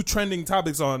 the 2 trending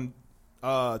topics on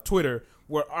Twitter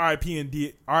were RIP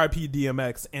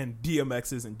DMX and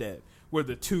DMX isn't dead. Were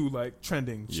the 2 like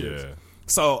trending shits. Yeah.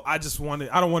 So I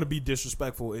don't want to be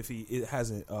disrespectful if he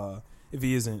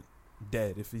isn't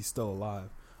dead, if he's still alive.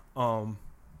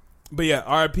 But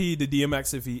yeah, RIP to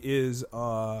DMX if he is.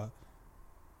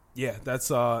 Yeah,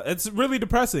 it's really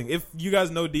depressing. If you guys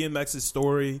know DMX's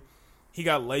story, he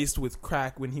got laced with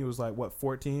crack when he was like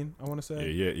 14, I want to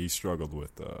say. Yeah, he struggled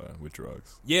with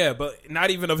drugs. Yeah, but not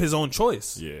even of his own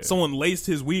choice. Yeah. Someone laced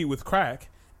his weed with crack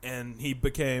and he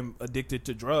became addicted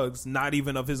to drugs, not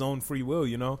even of his own free will,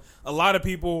 you know? A lot of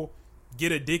people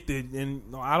get addicted,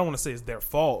 and I don't want to say it's their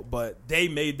fault, but they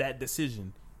made that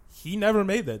decision. He never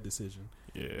made that decision.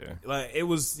 Yeah. Like, it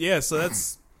was, so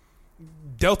that's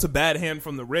dealt a bad hand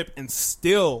from the rip and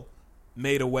still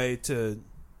made a way to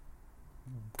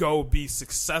go be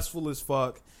successful as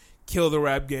fuck, kill the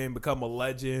rap game, become a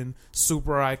legend,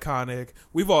 super iconic.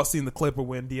 We've all seen the clip of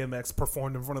when DMX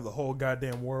performed in front of the whole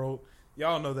goddamn world.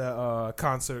 Y'all know that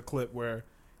concert clip where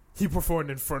he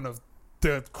performed in front of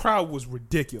the crowd was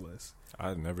ridiculous.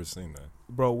 I've never seen that.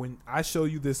 Bro, when I show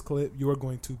you this clip, you are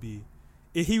going to be...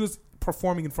 He was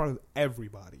performing in front of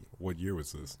everybody. What year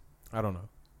was this? I don't know.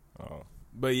 Oh.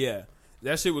 But yeah,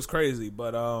 that shit was crazy.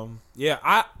 But yeah,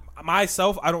 I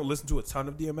don't listen to a ton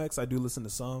of DMX. I do listen to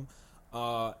some.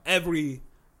 Every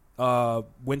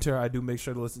winter, I do make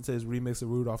sure to listen to his remix of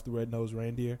Rudolph the Red-Nosed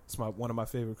Reindeer. It's one of my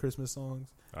favorite Christmas songs.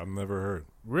 I've never heard.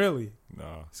 Really?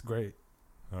 No. It's great.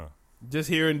 Huh. Just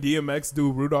hearing DMX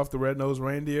do Rudolph the Red-Nosed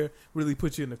Reindeer really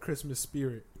puts you in the Christmas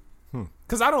spirit.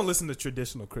 Because I don't listen to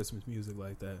traditional Christmas music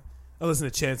like that. I listen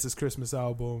to Chance's Christmas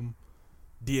album,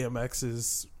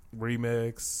 DMX's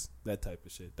remix, that type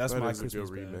of shit. That's That my is a Christmas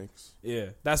good bag. remix. Yeah,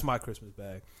 that's my Christmas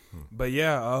bag. But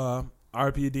yeah,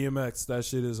 RP DMX, that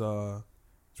shit is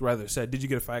it's rather sad. Did you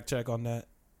get a fact check on that?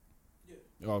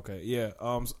 Yeah. Okay, yeah.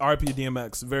 RP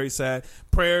DMX, very sad.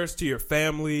 Prayers to your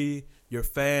family, your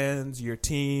fans, your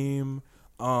team.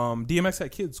 DMX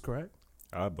had kids, correct?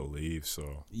 I believe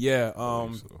so. Yeah,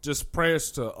 believe so. Just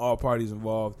prayers to all parties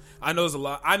involved. I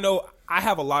know I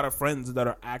have a lot of friends that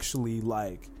are actually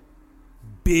like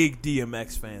big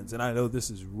DMX fans, and I know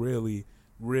this is really,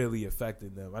 really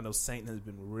affecting them. I know Saint has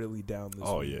been really down this week.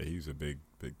 Oh, yeah, he's a big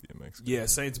DMX guy. Yeah,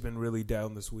 Saint's been really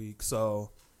down this week.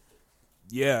 So,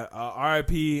 yeah,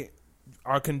 RIP,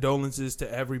 our condolences to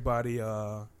everybody.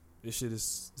 This shit it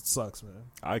sucks, man.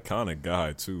 Iconic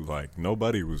guy, too. Like,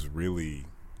 nobody was really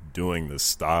doing the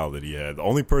style that he had. The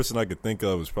only person I could think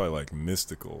of was probably, like,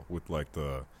 Mystical with, like,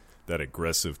 that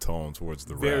aggressive tone towards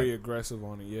the Very rap. aggressive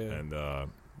on it, yeah.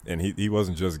 And he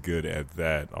wasn't just good at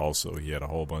that. Also, he had a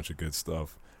whole bunch of good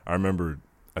stuff. I remember,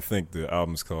 I think the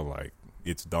album's called like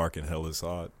 "It's Dark and Hell Is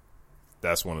Hot."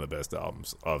 That's one of the best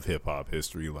albums of hip hop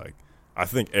history. Like, I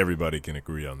think everybody can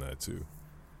agree on that too.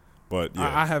 But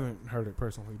yeah, I haven't heard it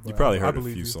personally. But you probably I heard a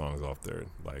believe few you. songs off there,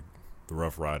 like The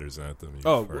Rough Riders anthem. You've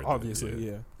Oh, heard that, obviously,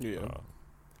 yeah.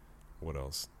 What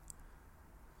else?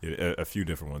 Yeah, a few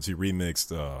different ones. He remixed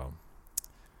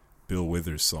Bill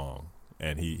Withers' song,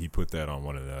 and he put that on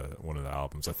one of the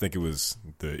albums. I think it was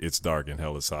the "It's Dark and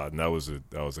Hell Is Hot," and that was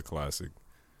a classic.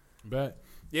 Bet.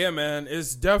 Yeah, man,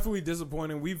 it's definitely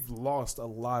disappointing. We've lost a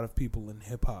lot of people in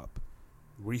hip hop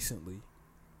recently,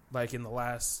 like in the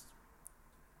last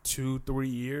 2-3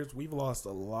 years. We've lost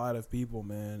a lot of people,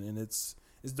 man, and it's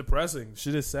depressing.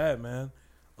 Shit is sad, man.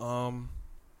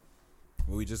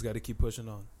 We just got to keep pushing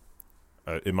on.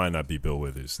 It might not be Bill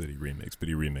Withers that he remixed, but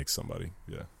he remixed somebody.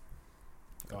 Yeah.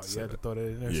 Oh, you had to throw that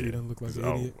in there so you didn't look like an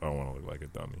 'cause idiot. I don't want to look like a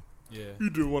dummy. Yeah. You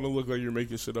do want to look like you're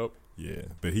making shit up. Yeah,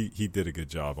 but he did a good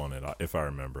job on it. If I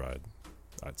remember,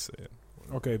 I'd say it.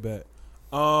 Okay, bet.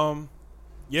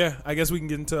 Yeah, I guess we can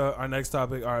get into our next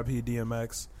topic, RIP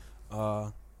DMX.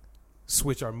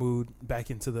 Switch our mood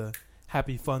back into the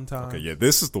happy fun time. Okay, yeah,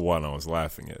 this is the one I was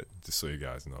laughing at, just so you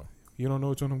guys know. You don't know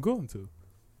which one I'm going to.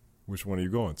 Which one are you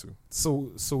going to?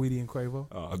 So Saweetie and Quavo?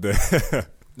 Oh,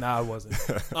 Nah, I wasn't.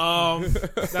 That's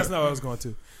not what I was going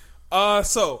to.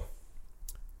 So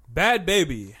Bad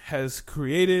Baby has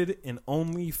created an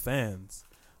OnlyFans.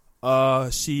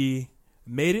 She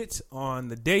made it on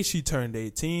the day she turned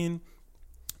 18,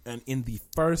 and in the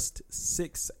first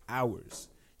 6 hours,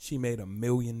 she made $1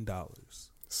 million.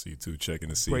 C2 checking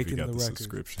to see Breaking if you got the the record.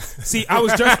 subscription. See, I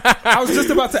was just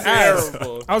about to ask.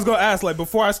 Terrible. I was going to ask, like,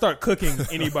 before I start cooking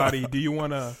anybody, do you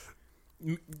want to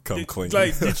Come clean.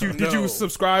 Like, did you No.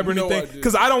 subscribe or No, I anything? didn't.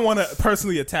 Because I don't want to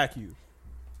personally attack you.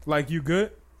 Like, you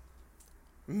good?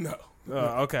 No.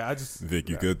 Okay, I just Vic,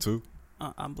 you good too?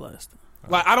 I'm blessed.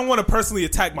 like I don't want to personally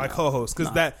attack my co-host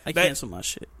because Nah, I that cancel my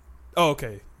shit. oh,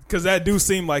 okay, because that do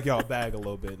seem like y'all bag a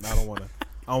little bit, and I don't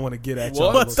want to get at What?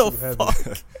 y'all. What a little the too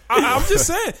heavy. I'm just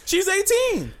saying, she's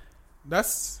 18.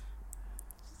 That's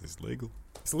It's legal.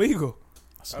 it's legal.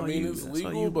 I mean, it's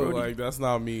legal, but like that's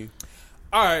not me.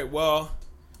 All right, well,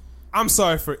 I'm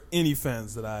sorry for any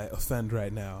fans that I offend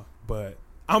right now, but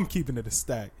I'm keeping it a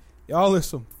stack. Y'all are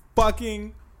some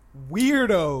fucking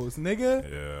weirdos,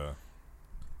 nigga. Yeah.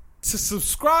 To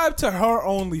subscribe to her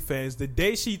OnlyFans the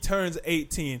day she turns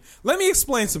 18, let me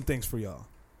explain some things for y'all.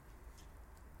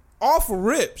 Off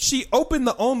rip, she opened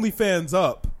the OnlyFans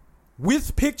up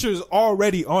with pictures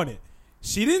already on it.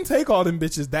 She didn't take all them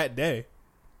bitches that day.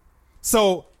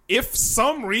 So if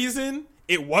some reason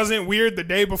it wasn't weird the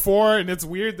day before and it's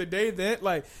weird the day that,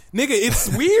 like, nigga, it's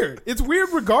weird. It's weird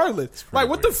regardless. Like,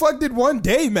 what the fuck did one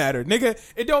day matter? Nigga,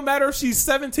 it don't matter if she's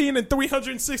 17 and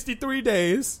 363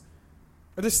 days.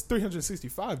 Or there's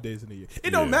 365 days in a year. It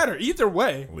don't Yeah. matter. Either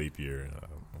way. Leap year.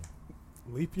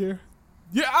 Leap year?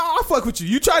 Yeah, I'll fuck with you.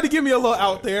 You tried to give me a little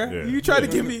out there. Yeah. You tried to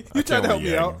give me, you tried to help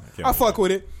me out. I'll fuck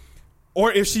with it.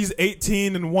 Or if she's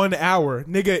 18 in 1 hour,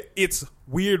 nigga, it's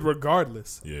weird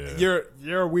regardless. Yeah. You're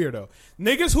a weirdo.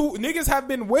 Niggas have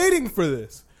been waiting for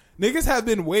this. Niggas have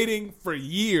been waiting for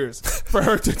years for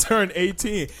her to turn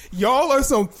 18. Y'all are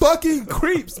some fucking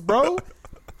creeps, bro.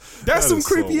 That's That some is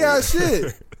so creepy ass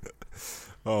shit.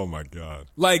 Oh my god.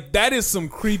 Like, that is some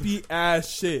creepy ass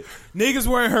shit. Niggas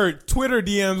were in her Twitter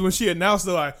DMs when she announced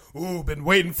it, like, ooh, been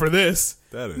waiting for this.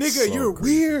 That is Nigga, so you're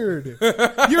creepy. weird.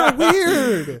 You're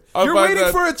weird. I You're find waiting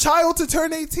that- for a child to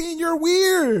turn 18. You're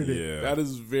weird. Yeah. That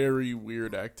is very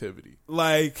weird activity.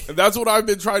 Like, And that's what I've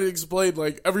been trying to explain.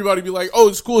 Like, everybody be like, oh,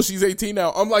 it's cool, she's 18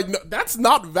 now. I'm like, no, that's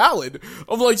not valid.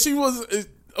 I'm like, she was,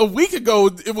 a week ago,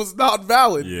 it was not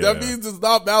valid. Yeah. That means it's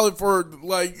not valid for,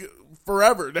 like,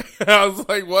 forever. I was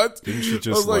like, what? Didn't she I just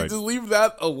was like, like just leave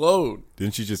that alone.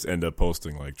 didn't she just end up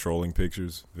posting like trolling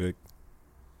pictures, Vic?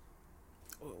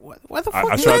 Why the I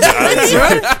fuck? tried to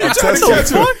I'm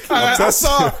testing you. I'm I testing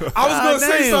saw, you. I was going to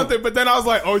say damn. something, but then I was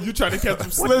like, oh, you trying to catch him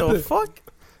What the slipping. fuck?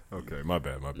 Okay, my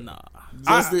bad. Nah.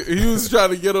 He was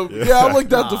trying to get him. Yeah, I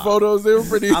looked at the photos. They were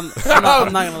pretty. I'm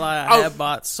not gonna lie. I have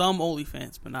bought some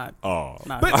OnlyFans, but not. Oh.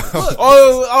 not But look,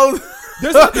 Oh,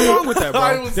 there's nothing wrong with that,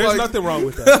 I bro. was There's like- nothing wrong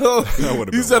with that. That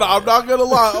would've he been said, wild. I'm not going to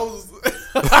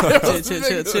lie.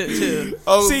 chill.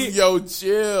 I was, See, yo,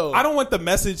 chill. I don't want the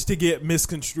message to get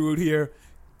misconstrued here.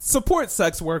 Support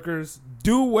sex workers.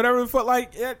 Do whatever the fuck.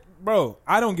 Like, bro,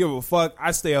 I don't give a fuck.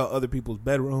 I stay out other people's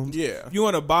bedrooms. Yeah. If you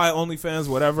want to buy OnlyFans,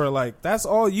 whatever, like, that's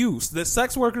all you. The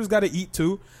sex workers got to eat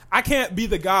too. I can't be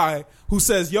the guy who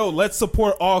says, yo, let's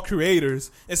support all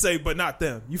creators and say, but not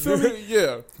them. You feel me?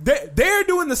 Yeah. They're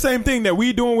doing the same thing that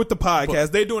we doing with the podcast.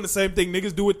 They're doing the same thing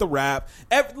niggas do with the rap.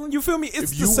 You feel me? It's If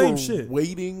the you same were shit.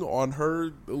 waiting on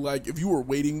her, like if you were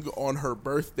waiting on her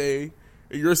birthday,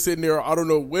 and you're sitting there, I don't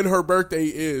know when her birthday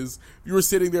is. You were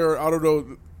sitting there, I don't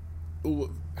know,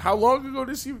 How long ago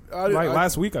did she?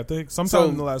 Last week, I think. Sometime So,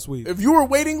 in the last week. If you were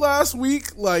waiting last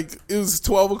week, like it was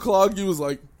 12 o'clock, you was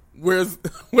like, "Where's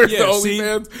Yeah, the see?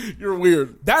 OnlyFans?" You're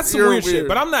weird. That's some You're weird shit.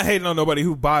 But I'm not hating on nobody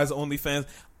who buys OnlyFans.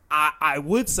 I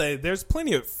would say there's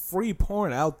plenty of free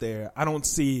porn out there. I don't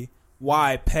see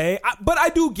why pay, but I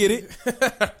do get it.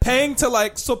 Paying to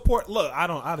like support. Look,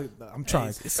 I'm trying.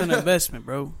 It's an investment,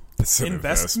 bro. It's an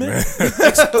Investment?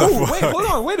 investment. Ooh, wait, hold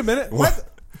on. Wait a minute. What?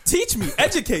 Teach me.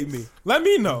 Educate me. Let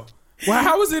me know. Well,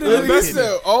 how is it an He investment?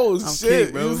 said, "Oh I'm shit!"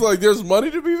 kidding, bro. He was like, "There's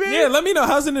money to be made." Yeah, let me know.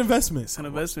 How's an investment? It's an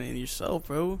investment in yourself,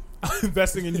 bro.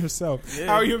 Investing in yourself. Yeah.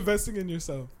 How are you investing in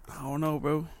yourself? I don't know,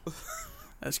 bro.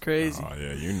 That's crazy. Oh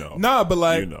yeah, you know. Nah, but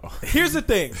like, You know. here's the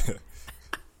thing.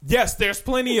 Yes, there's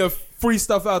plenty of free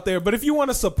stuff out there, but if you want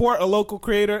to support a local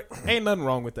creator, ain't nothing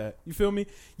wrong with that. You feel me?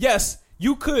 Yes,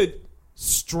 you could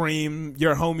stream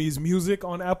your homie's music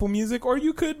on Apple Music, or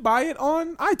you could buy it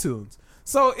on iTunes.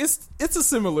 So it's a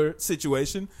similar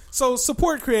situation. So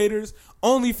support creators.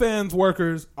 OnlyFans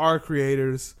workers are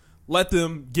creators. Let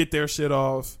them get their shit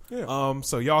off. Yeah.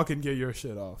 So y'all can get your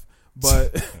shit off.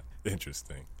 But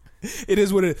Interesting. it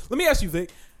is what it is. Let me ask you,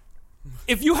 Vic.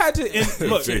 If you had to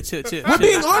look, Chill. we're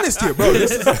being honest here, bro.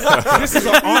 This is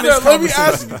an honest Let me conversation.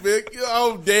 ask you, Vic.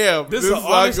 Oh damn! This is an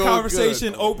not honest going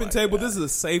conversation, good. open table. This is a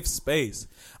safe space.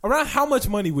 Around how much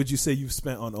money would you say you've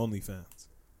spent on OnlyFans?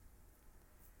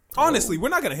 Honestly, we're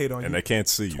not gonna hate on And you. they can't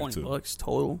see you $20 too.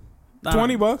 total. Not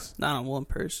 $20? Not on one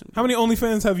person. How many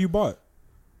OnlyFans have you bought?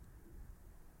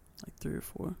 Like 3 or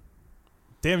 4.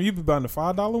 Damn, you been buying the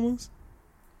 $5 ones?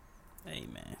 Hey,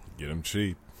 man. Get them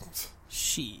cheap.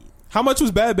 Shit. How much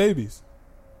was Bad Babies?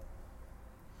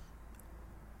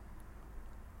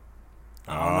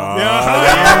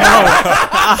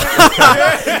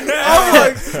 I'm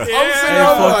like,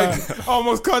 I'm saying,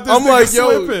 Almost caught this I'm nigga like,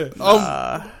 yo, slipping.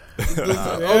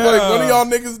 I'm like, one of y'all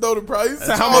niggas know the price.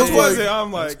 So how much crazy. was it?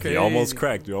 I'm like, You almost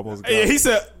cracked. You almost got yeah, it. he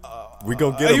said, We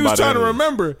go get him. he was by trying the to end of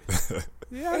remember.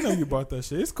 Yeah, I know you bought that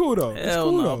shit. It's cool though. It's Hell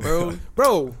cool no, though. bro.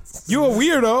 Bro, you a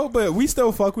weirdo, but we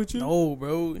still fuck with you. No,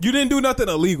 bro. You didn't do nothing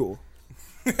illegal.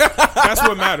 That's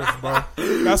what matters, bro.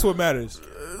 That's what matters.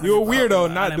 You a weirdo,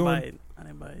 I not didn't doing. buy it. I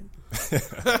didn't buy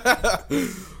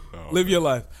it. Live your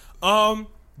life.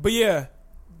 But yeah,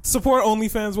 support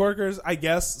OnlyFans workers. I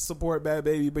guess support Bad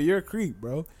Baby, but you're a creep,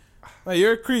 bro. Like,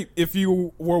 you're a creep if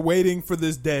you were waiting for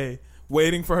this day,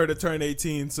 waiting for her to turn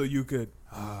 18 so you could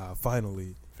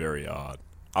finally. Very odd.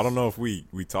 I don't know if we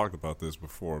talked about this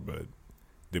before, but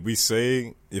did we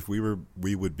say if we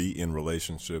would be in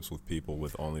relationships with people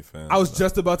with OnlyFans? I was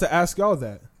just about to ask y'all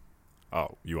that. Oh,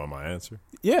 you want my answer?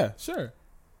 Yeah, sure.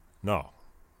 No,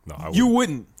 I You wouldn't.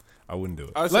 wouldn't. I wouldn't do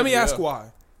it I said, Let me yeah. ask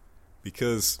why.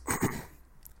 because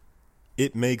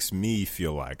it makes me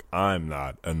feel like I'm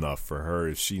not enough for her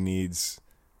if she needs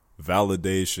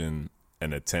validation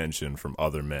and attention from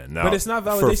other men. Now, But it's not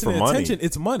validation for and money, attention.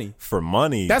 It's money. For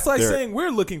money, That's like there- saying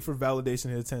we're looking for validation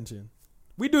and attention.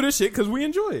 We do this shit because we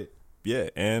enjoy it. yeah,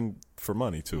 and for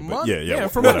money too. But Money? yeah,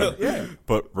 for whatever. money. Yeah.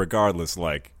 But regardless,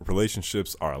 like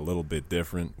relationships are a little bit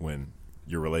different when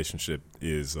your relationship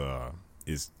is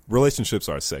relationships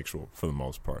are sexual for the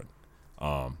most part,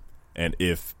 and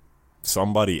if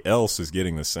somebody else is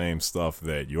getting the same stuff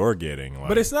that you're getting, like,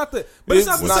 But it's not the. But it's, It's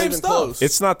not the not same even stuff. close.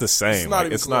 it's not the same. It's not Like,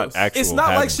 even it's not close. actual. It's not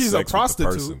like having she's a sex with the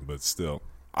prostitute. person, but still,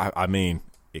 I mean,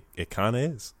 it kind of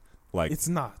is. Like It's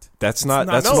not. that's not.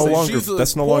 not. That's No, no longer. she's a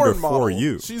That's no longer porn for model.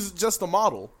 you. She's just a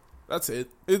model. That's it.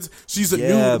 She's a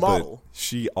Yeah, nude but model.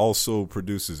 she also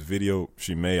produces video.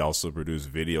 She may also produce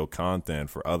video content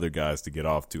for other guys to get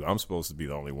off to. I'm supposed to be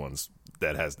the only ones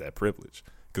that has that privilege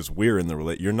because we're in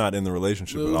the You're not in the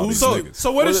relationship with all these So, niggas.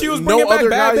 so what if Well, she was no bringing back other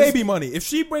Bad guys- Baby money? If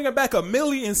she bringing back $1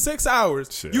 million in 6 hours,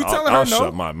 Shit, you telling I'll her no?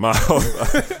 shut my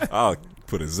mouth. I'll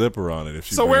put a zipper on it if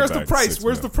she. So bring it where's the back price? 6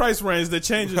 Where's the million. price range that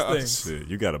changes things? Shit,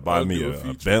 you got to buy I'll me do a a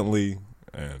feature. Bentley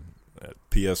and a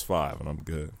PS5, and I'm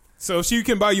good. So if she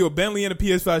can buy you a Bentley and a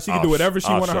PS5, she can I'll do whatever she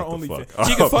I'll want on her shut the OnlyFans. fuck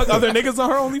She can up. fuck other niggas on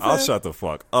her OnlyFans. I'll shut the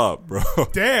fuck up, bro.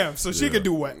 Damn, so she Yeah. can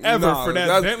do whatever Nah, for that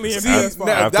that- Bentley and see, PS5.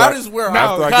 now, After that I- is where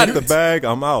Now, After I I cut get the it. bag,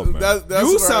 I'm out, man. That's you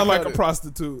where sound I like cut a it.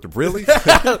 prostitute. Really? Yeah,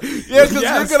 because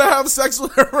Yes. you're gonna have sex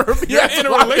with her. You're in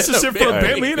a relationship for a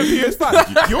Bentley and a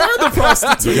PS5. You're the You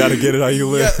prostitute. got to get it how you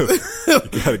live. You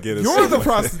got to get it. You're the somewhere.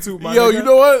 prostitute, my Yo, nigga. you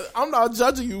know what? I'm not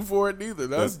judging you for it neither.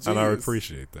 That's and I genius.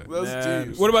 appreciate that. That's Nah.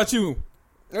 genius. What about you?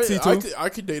 Hey, T2? I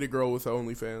could date a girl with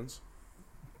OnlyFans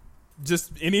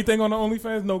Just anything on the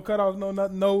OnlyFans? No cutoffs, no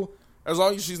nothing, no. as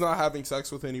long as she's not having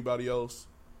sex with anybody else.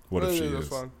 What if she that's is?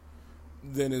 fine.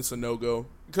 Then it's a no go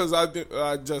because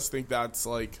I just think that's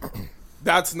like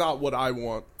that's not what I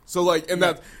want. So like, and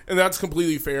that's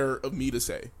completely fair of me to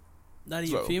say. Not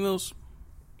even So- females.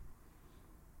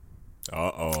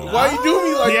 Why you do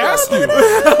me like He that? asked you.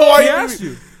 Why He you asked do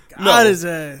me? you. God his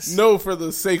ass. No, for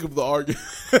the sake of the argument.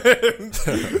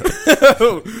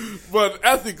 But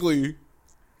ethically,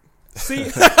 See,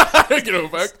 get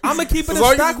it back. I'm gonna keep it As a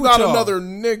long as stack it's with not y'all. another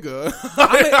nigga.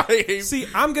 I hate- See,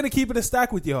 I'm gonna keep it a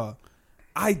stack with y'all.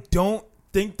 I don't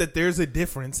think that there's a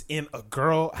difference in a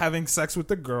girl having sex with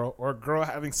a girl or a girl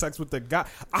having sex with a guy.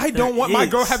 I don't want my is.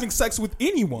 girl having sex with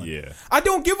anyone. Yeah. I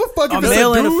don't give a fuck A if it's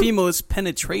male a and a dude. female is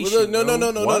penetration. No.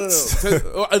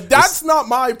 What? That's not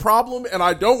my problem, and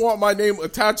I don't want my name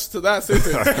attached to that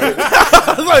sentence.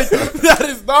 Like, that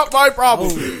is not my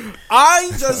problem.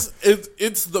 I just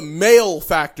it's the male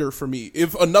factor for me.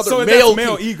 If another So that's male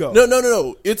male can, ego.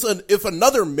 No. If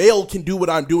another male can do what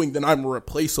I'm doing, then I'm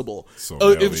replaceable. So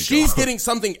male If ego. she's getting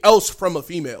something else from a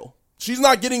female, she's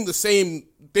not getting the same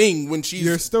thing when she's.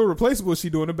 You're still replaceable.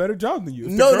 She's doing a better job than you.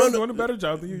 If No, the girl's no. doing a better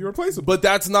job than you. You're replaceable. But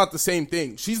that's not the same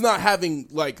thing. She's not having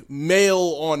like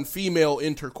male on female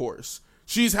intercourse.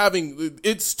 She's having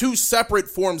it's two separate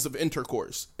forms of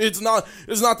intercourse. It's not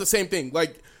the same thing.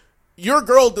 Like your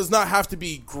girl does not have to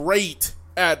be great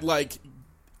at like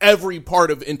every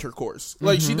part of intercourse.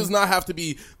 Like she does not have to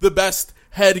be the best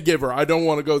head giver. I don't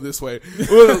want to go this way.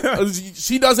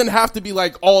 She doesn't have to be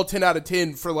like all 10 out of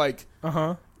 10 for like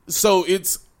So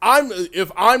if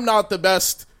I'm not the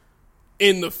best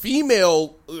in the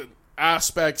female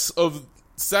aspects of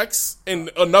sex and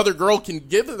another girl can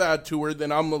give that to her,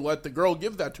 then I'm gonna let the girl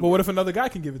give that to But her. what if another guy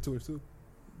can give it to her too?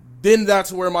 Then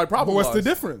that's where my But problem what's the lies.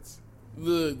 difference?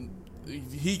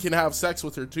 He can have sex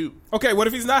with her too. Okay, what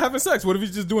if he's not having sex? What if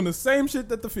he's just doing the same shit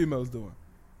that the female's doing?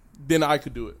 Then I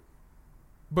could do it.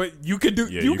 But you could do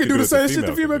Yeah, you you could could do do the what the same shit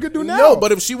the female female could could do now. No,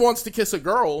 but if she wants to kiss a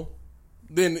girl,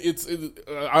 then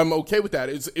I'm okay with that.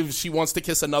 If she wants to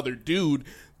kiss another dude,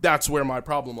 that's where my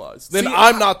problem lies. Then See,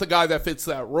 I'm not the guy that fits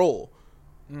that role.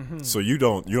 So you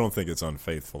don't think it's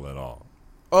unfaithful at all?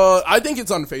 I think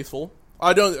it's unfaithful.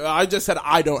 I just said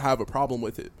I don't have a problem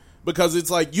with it because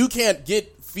it's like you can't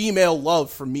get female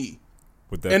love from me.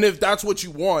 With that, And if that's what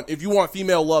you want, if you want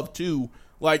female love too,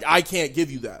 like I can't give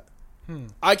you that.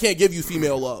 I can't give you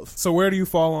female love. So where do you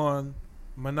fall on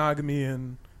monogamy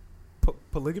and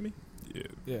polygamy?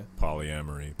 Yeah.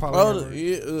 polyamory.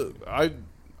 Polyamory.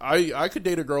 I could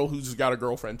date a girl who's got a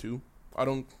girlfriend too.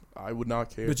 I would not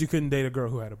care. But you couldn't date a girl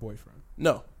who had a boyfriend.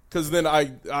 No, because then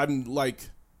I'm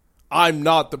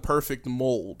not the perfect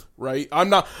mold, right? I'm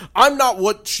not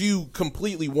what you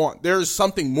completely want. There's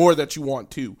something more that you want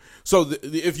too. So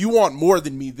if you want more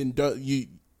than me, then you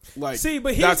like See,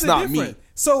 but here's that's the not difference. me.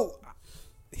 So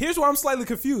here's where I'm slightly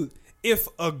confused. If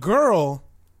a girl,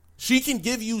 She can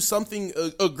give you something.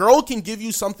 A girl can give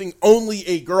you something only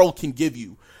a girl can give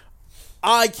you.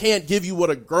 I can't give you what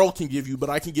a girl can give you, but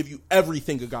I can give you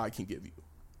everything a guy can give you.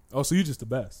 oh, so you're just the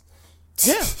best.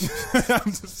 Yeah.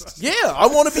 Yeah, I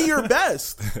want to be your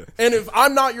best. And if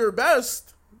I'm not your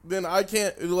best, then I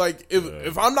can't, like,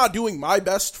 if I'm not doing my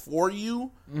best for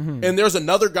you, and there's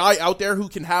another guy out there who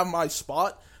can have my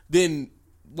spot, then,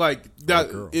 like, that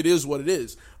it is what it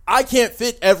is. I can't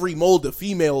fit every mold a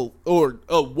female or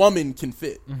a woman can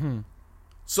fit.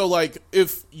 So, like,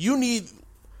 if you need,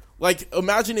 like,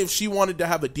 imagine if she wanted to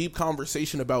have a deep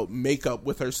conversation about makeup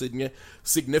with her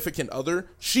significant other,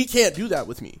 she can't do that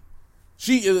with me.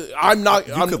 I'm not.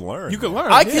 You I'm, could learn. You can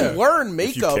learn. I yeah. can learn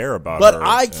makeup, care about but her,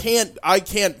 I yeah.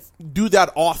 can't do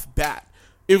that off bat.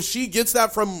 If she gets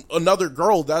that from another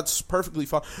girl, that's perfectly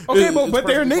fine. Okay, It's but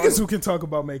there are perfectly niggas fine. who can talk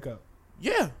about makeup.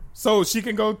 Yeah, So she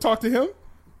can go talk to him.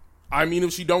 I mean,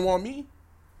 if she don't want me,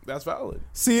 that's valid.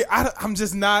 See, I'm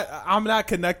just not. I'm not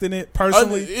connecting it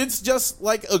personally. It's just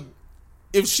like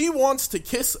if she wants to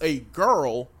kiss a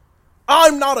girl,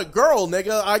 I'm not a girl,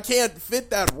 nigga. I can't fit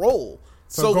that role.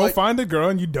 so go like, find a girl,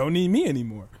 and you don't need me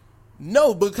anymore.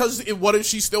 No, because what if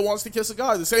she still wants to kiss a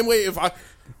guy? The same way if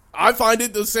I find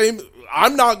it the same.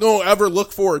 I'm not going to ever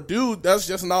look for a dude. That's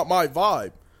just not my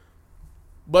vibe.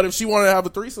 But if she wanted to have a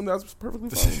threesome, that's perfectly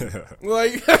fine.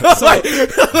 Like,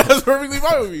 that's perfectly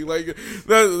fine with me. Like,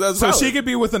 that's So valid. she could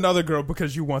be with another girl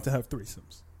because you want to have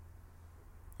threesomes.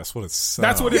 That's what it sounds.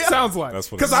 That's what it Yeah. sounds like. That's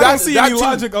what Because it I don't sounds- see that any too.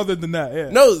 logic other than that. Yeah.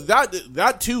 No,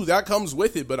 that too, that comes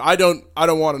with it. But I don't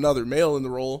want another male in the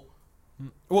role.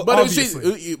 Well, But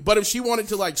obviously. if she wanted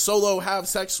to like solo have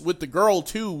sex with the girl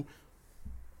too,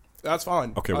 that's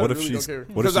fine. Okay, I what if really she's- don't care.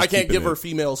 what if because I she's can't keeping give her it-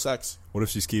 female sex. What if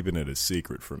she's keeping it a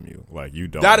secret from you? Like you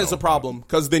don't. That know is a about problem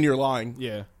because then you're lying.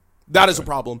 yeah. That is a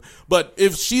problem. But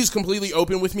if she's completely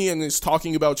open with me and is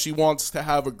talking about she wants to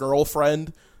have a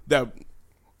girlfriend,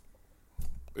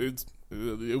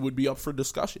 it would be up for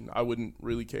discussion. I wouldn't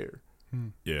really care.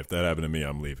 Yeah, if that happened to me,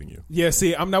 I'm leaving you. Yeah,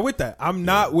 see, I'm not with that. I'm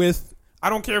not with. I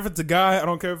don't care if it's a guy. I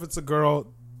don't care if it's a girl.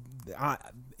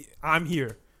 I'm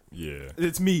here. Yeah.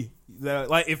 It's me.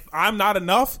 Like, if I'm not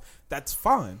enough, that's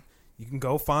fine. You can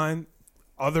go find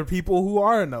other people who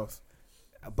are enough.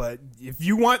 But if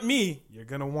you want me, you're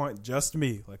gonna want just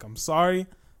me. Like, I'm sorry,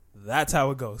 that's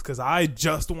how it goes. Because I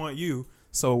just want you.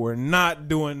 So we're not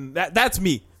doing that. That's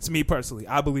me. It's me personally.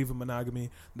 I believe in monogamy.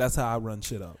 That's how I run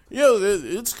shit up. Yeah,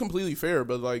 it's completely fair,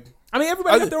 but like, I mean,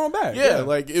 everybody got their own bag. yeah,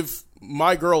 like if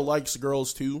my girl likes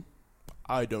girls too,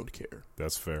 I don't care.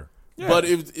 That's fair. Yeah. But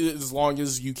if as long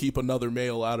as you keep another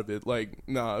male out of it, like,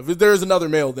 nah, if there's another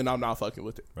male, then I'm not fucking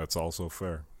with it. That's also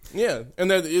fair. Yeah, and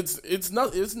then it's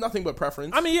nothing but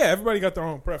preference. I mean, yeah, everybody got their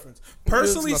own preference.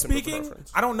 Personally It's nothing but speaking,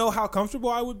 preference. I don't know how comfortable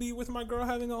I would be with my girl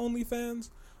having an OnlyFans.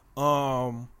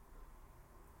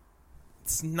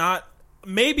 It's not,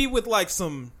 maybe with like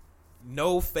some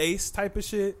no face type of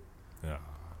shit. Yeah.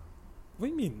 What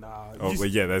do you mean, nah? Oh, You- well,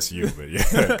 yeah, that's you. But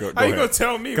yeah, go how you ahead. gonna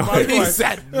tell me? Go Mike? ahead. he Like,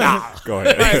 said, nah. Go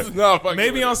ahead. No, fucking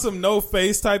maybe with on it. some no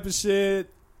face type of shit,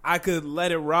 I could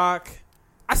let it rock.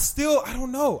 I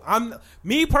don't know.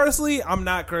 Me personally, I'm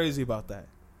not crazy about that.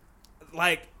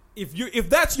 Like, if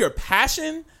that's your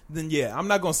passion, then yeah, I'm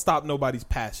not gonna stop nobody's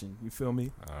passion. You feel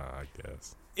me? I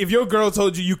guess. If your girl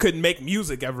told you couldn't make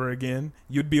music ever again,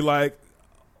 you'd be like,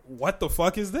 what the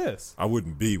fuck is this? I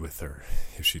wouldn't be with her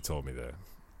if she told me that.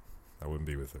 I wouldn't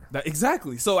be with her.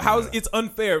 Exactly. So it's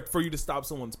unfair for you to stop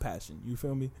someone's passion. You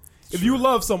feel me? If Sure. you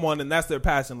love someone and that's their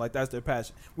passion, like that's their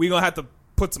passion, we're going to have to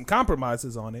put some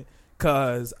compromises on it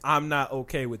because I'm not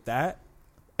okay with that.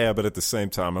 Yeah, but at the same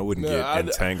time, I wouldn't No, get I'd-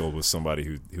 entangled with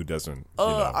somebody who doesn't, you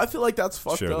know, I feel like that's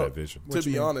fucked share up. that vision. To What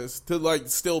you be mean? honest, to like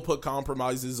still put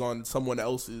compromises on someone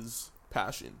else's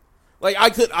passion. Like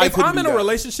If I'm in a relationship,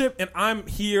 relationship and I'm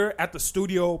here at the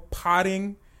studio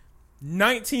potting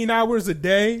 19 hours a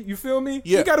day, you feel me?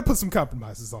 Yeah. You got to put some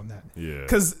compromises on that. Yeah.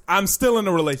 Because I'm still in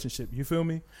a relationship. You feel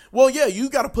me? well, yeah, you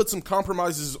got to put some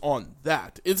compromises on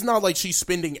that. It's not like she's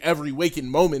spending every waking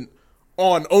moment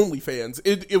on OnlyFans.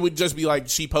 It would just be like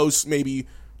she posts maybe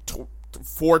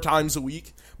 4 times a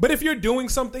week. But if you're doing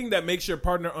something that makes your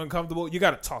partner uncomfortable, you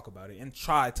got to talk about it and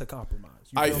try to compromise.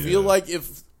 You I feel me? feel like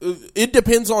if it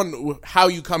depends on how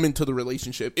you come into the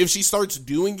relationship. If she starts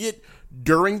doing it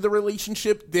during the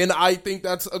relationship, then I think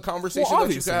that's a conversation Well,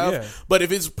 that you can obviously, have. yeah. But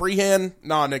if it's pre-hand,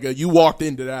 nah, nigga, you walked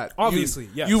into that. Obviously,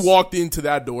 yes. You walked into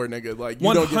that door, nigga. Like,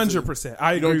 you don't get to- 100%.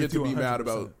 I You agree don't get with to you be mad 100%.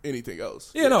 about anything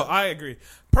else. Yeah, no, I agree.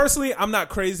 Personally, I'm not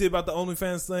crazy about the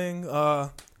OnlyFans thing.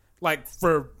 Like,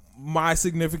 for my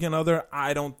significant other,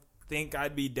 I don't think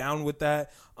I'd be down with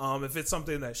that. If it's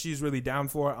something that she's really down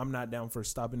for, I'm not down for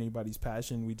stopping anybody's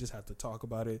passion. We just have to talk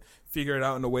about it, figure it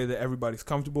out in a way that everybody's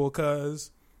comfortable, because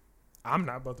I'm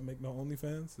not about to make no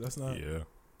OnlyFans. That's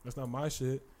not my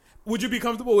shit. Would you be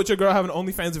comfortable with your girl having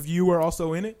OnlyFans if you were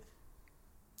also in it?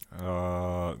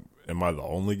 Am I the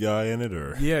only guy in it,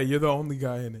 or Yeah, you're the only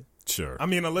guy in it. sure? I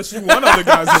mean, unless you want other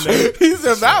guys in there. He's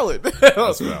invalid.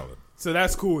 That's valid. So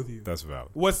that's cool with you. That's valid.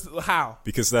 How?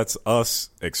 Because that's us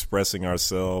expressing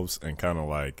ourselves and kind of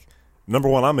like, number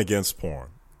one, I'm against porn,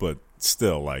 but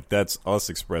still, like, that's us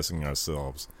expressing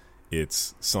ourselves.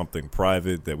 It's something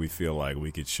private that we feel like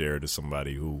we could share to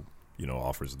somebody who, you know,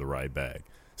 offers the right bag.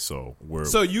 So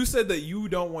So you said that you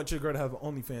don't want your girl to have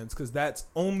OnlyFans because that's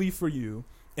only for you,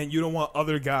 and you don't want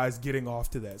other guys getting off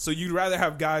to that. So you'd rather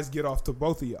have guys get off to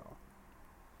both of y'all.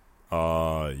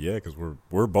 yeah, because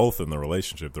we're both in the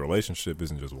relationship. The relationship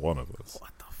isn't just one of us.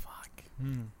 What the fuck?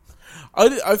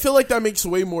 I feel like that makes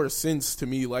way more sense to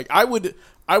me. Like, I would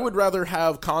rather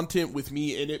have content with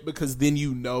me in it because then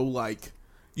like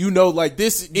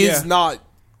this is not,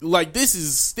 like, this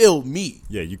is still me.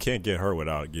 Yeah, you can't get her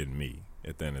without getting me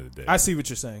at the end of the day. I see what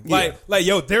you're saying. Yeah. Like,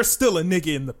 yo, there's still a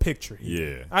nigga in the picture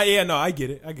here. Yeah. I get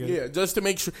it. I get it. Yeah, just to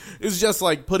make sure. It's just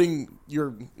like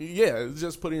it's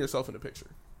just putting yourself in the picture.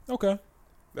 Okay.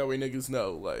 That way niggas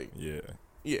know, like, Yeah.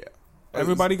 yeah.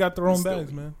 Everybody got their own Still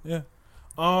bags, me. man. Yeah.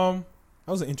 That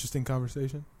was an interesting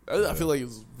conversation. I feel like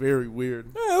it's very weird.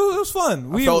 Yeah, it was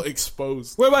fun. I felt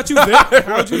exposed. What about you, Vic?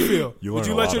 How'd you feel? You Would learn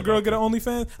you a let lot your girl about get an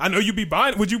OnlyFans? I know you be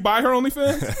buying. Would you buy her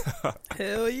OnlyFans?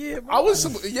 Hell yeah, bro. I was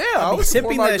support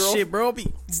tipping my that girl. shit, bro. Be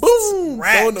Boom, throwing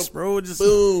racks, the- bro. Just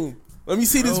boom. Let me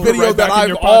see this Throw it video right that back in I've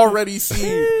your pocket. already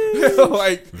seen.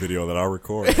 Like, Video that I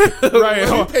record. Right. Let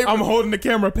me pay I'm for- holding the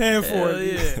camera, paying for hell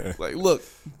it. yeah. like, look,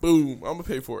 boom. I'm gonna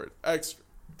pay for it extra.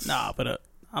 Nah, but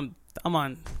I'm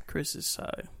on Chris's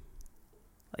side.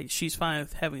 Like, she's fine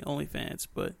with having OnlyFans,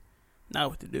 but not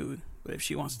with the dude. But if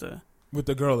she wants to, With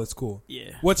the girl, it's cool.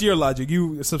 yeah, What's your logic?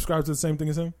 You subscribe to the same thing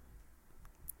as him?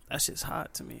 that's just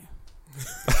hot to me.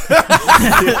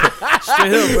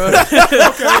 Straight up, bro.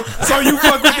 Okay, so you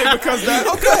fuck with it because that.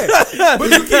 Okay, but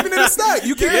you keeping it a stack.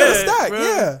 You keeping it a stack. bro.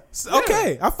 Yeah.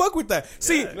 Okay, I fuck with that.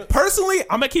 See, personally,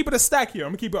 I'm gonna keep it a stack here. I'm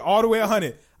gonna keep it all the way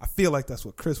 100. I feel like that's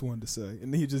what Chris wanted to say,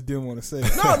 and he just didn't want to say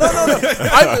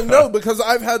it. No, because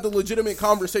I've had the legitimate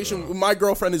conversation. My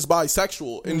girlfriend is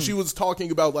bisexual, and she was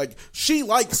talking about, like, she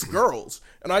likes girls.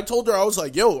 And I told her, I was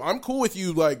like, yo, I'm cool with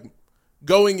you, like,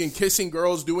 going and kissing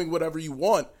girls, doing whatever you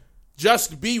want.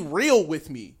 Just be real with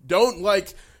me. Don't,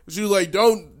 like,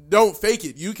 don't fake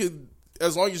it. You can,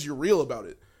 as long as you're real about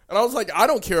it. And I was like, I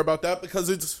don't care about that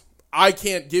because I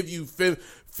can't give you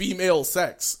female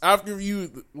sex. After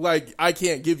you, like, I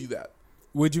can't give you that.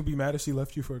 Would you be mad if she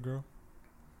left you for a girl?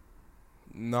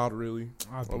 Not really.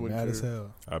 I'd be I wouldn't mad as care.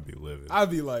 hell. I'd be livid. I'd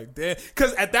be like, damn.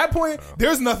 Because at that point,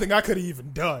 there's nothing I could have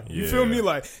even done. You feel Yeah. me?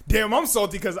 Like, damn, I'm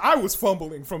salty because I was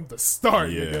fumbling from the start.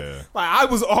 Yeah. Nigga.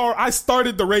 Like, I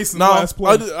started the race in No, last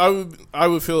place.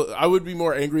 I would be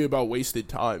more angry about wasted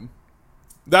time.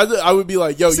 That I would be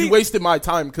like, yo, See- you wasted my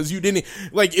time because you didn't,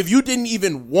 like, if you didn't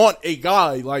even want a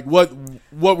guy, like, what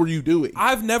were you doing?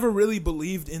 I've never really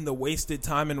believed in the wasted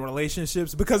time in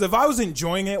relationships because if I was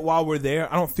enjoying it while we're there,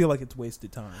 I don't feel like it's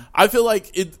wasted time. I feel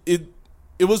like it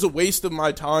was a waste of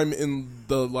my time in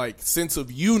the, like, sense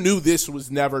of you knew this was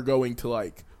never going to,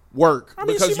 like, work I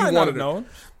mean, because she you might not wanted have it. known.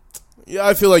 Yeah,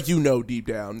 I feel like you know deep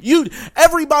down.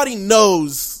 Everybody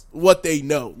knows what they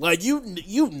know. Like, you know.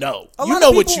 You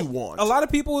know what you want. A lot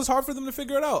of people, it's hard for them to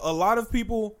figure it out. A lot of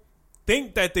people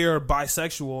think that they're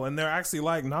bisexual and they're actually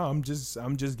like, nah, I'm just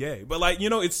gay. But, like,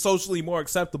 you know, it's socially more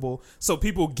acceptable. So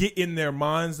people get in their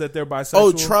minds that they're bisexual.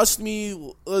 Oh, trust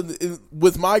me,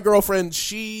 with my girlfriend,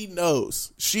 she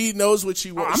knows. She knows what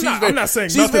she wants. I'm not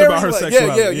saying nothing about her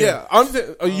sexuality.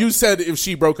 Yeah. You said if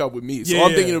she broke up with me, so Yeah,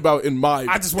 I'm yeah. thinking about in my.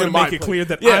 I just want to in my make it place. clear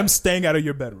that Yeah. I'm staying out of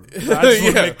your bedroom. I just want to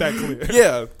Yeah. make that clear.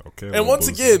 Yeah. Okay, And well, once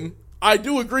Boosie. again, I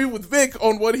do agree with Vic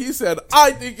on what he said.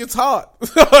 I think it's hot.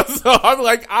 So I'm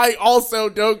like, I also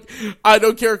don't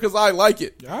care because I like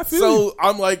it. Yeah, I feel so you.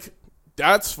 I'm like,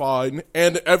 that's fine.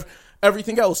 And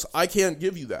everything else, I can't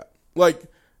give you that. Like,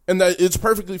 and that it's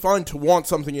perfectly fine to want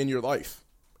something in your life.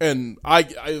 And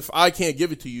if I can't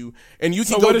give it to you, and you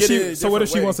can So go what if get it in a she? So what if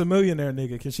she different wants way. a millionaire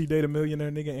nigga? Can she date a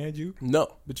millionaire nigga and you? No.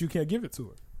 But you can't give it to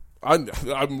her.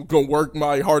 I'm gonna work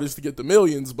my hardest to get the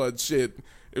millions, but shit,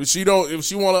 if she want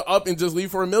to up and just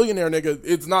leave for a millionaire nigga,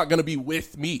 it's not gonna be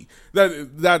with me.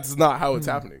 That's not how it's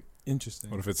happening. Interesting.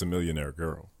 What if it's a millionaire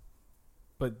girl?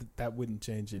 But that wouldn't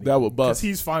change anything. That would bust. Because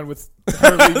he's fine with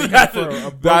her leaving him for a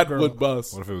broke That girl. would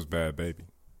bust. What if it was Bad Baby?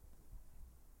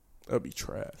 That'd be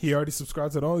trash. He already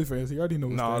subscribed to the OnlyFans. He already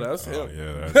knows. Nah, that. that's Oh him.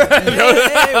 yeah,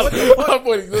 that, I'm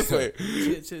pointing this way.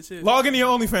 Shit. Log into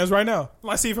your OnlyFans right now.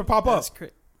 Let's see if it pop up. That's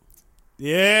crazy.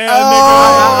 Yeah,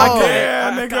 Oh. nigga.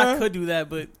 Yeah, nigga. I could do that,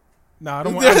 but Nah, I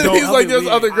don't want. I He's don't, like, be there's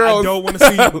weird. other I girls. don't want to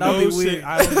see no be shit. weird.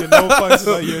 I don't get no fucks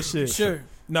about your shit. sure.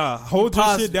 Nah, hold your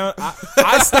Positive. shit down.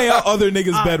 I stay out other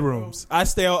niggas' bedrooms. I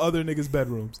stay out other niggas'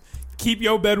 bedrooms. Keep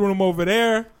your bedroom over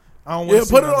there. I don't want Yeah, to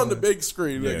see put it none on of the that. big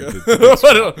screen, Yeah, nigga. the big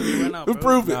Put it Why not, bro?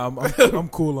 Prove it. Nah, I'm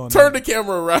cool on Turn that. the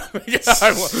camera around.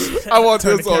 I want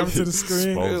Turn the this on. camera to the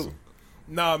screen. Expose 'em.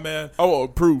 Nah, man. I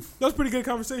want proof. That was a pretty good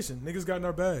conversation. Niggas got in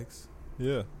our bags.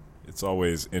 Yeah, it's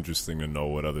always interesting to know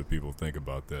what other people think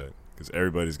about that because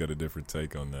everybody's got a different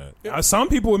take on that. Some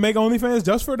people would make OnlyFans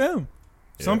just for them.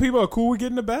 Some Yeah. people are cool with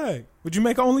getting the bag. Would you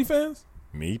make OnlyFans?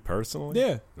 Me personally,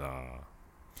 Yeah. nah.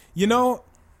 You know,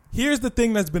 here's the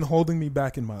thing that's been holding me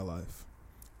back in my life.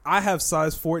 I have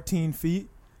size 14 feet,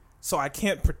 so I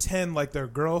can't pretend like they're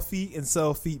girl feet and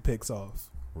sell feet pics off.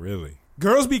 Really?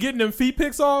 Girls be getting them feet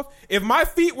pics off. If my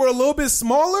feet were a little bit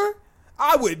smaller,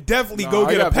 I would definitely go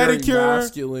I get a got very pedicure.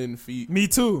 masculine feet. Me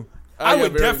too. I I got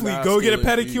would very definitely go get a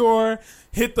masculine feet. pedicure,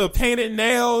 hit the painted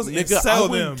nails, and Nigga, I sell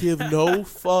wouldn't them. give no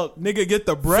fuck. Nigga, get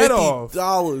the bread off.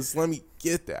 $50. Let me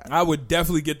get that. I would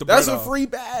definitely get the bread That's a off. free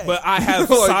bag. But I have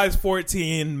Like, size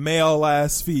 14 male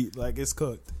ass feet. Like, it's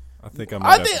cooked. I think I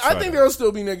might have to try I think that. there'll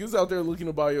still be niggas out there looking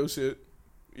to buy your shit.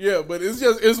 Yeah, but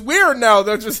it's weird now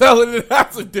that you're selling it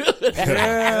as a dude.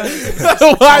 Yeah.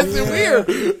 Why is it weird?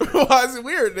 Why is it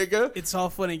weird, nigga? It's all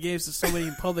fun and games to somebody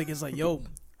in public. It's like, yo,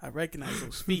 I recognize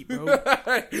those feet, bro.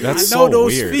 That's I know so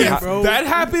those weird. feet, I- bro. That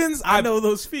happens. I know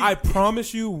those feet. I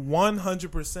promise you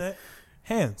 100%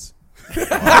 hands.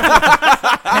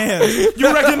 Hands.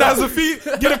 You recognize the feet?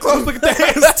 Get a close look at the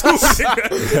hands too.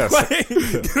 Nigga. Yes. Like,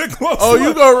 get a close Oh, you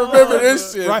look. gonna remember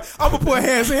this shit? Right? I'm gonna put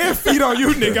hands and feet on you,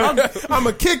 nigga. I'm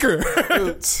a kicker.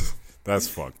 That's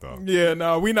fucked up. Yeah,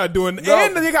 no, we not doing. No,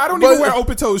 and nigga, I don't but- even wear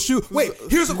open toed shoes. Wait,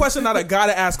 here's a question that I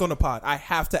gotta ask on the pod. I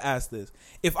have to ask this.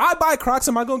 If I buy Crocs,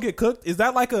 am I gonna get cooked? Is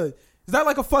that like a Is that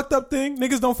like a fucked up thing?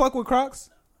 Niggas don't fuck with Crocs?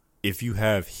 If you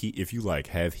have heat, if you like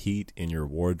have heat in your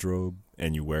wardrobe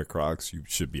and you wear Crocs, you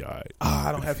should be alright.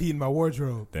 I don't have heat in my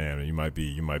wardrobe. Damn, you might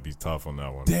be tough on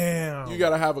that one. Damn. You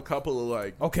gotta have a couple of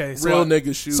like Okay, real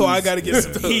nigga shoes. So I gotta get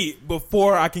some heat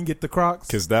before I can get the Crocs.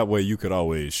 Because that way you could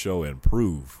always show and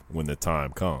prove when the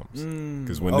time comes.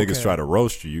 Because when okay. niggas try to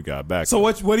roast you, you got back. So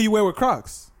what do you wear with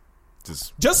Crocs?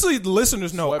 Just Just so the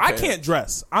listeners know, I Sweatpants. can't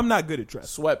dress. I'm not good at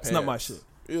dress. Sweatpants. It's not my shit.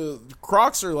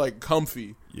 Crocs are like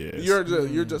comfy. Yes.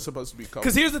 You're just supposed to be comfy.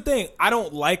 Because here's the thing, I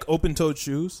don't like open-toed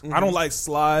shoes. I don't like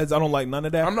slides. I don't like none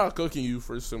of that. I'm not cooking you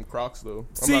for some Crocs though.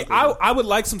 See, I would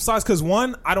like some socks because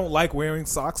one, I don't like wearing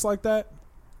socks like that.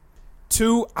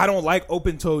 Two, I don't like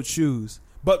open-toed shoes.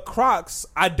 But Crocs,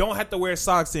 I don't have to wear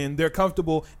socks in. They're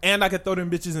comfortable, and I can throw them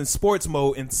bitches in sports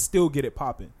mode and still get it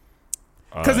popping.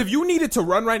 Because if you needed to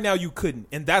run right now, you couldn't.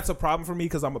 And that's a problem for me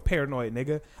because I'm a paranoid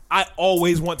nigga. I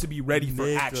always want to be ready for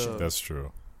action. that's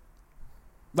true.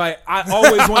 Like, I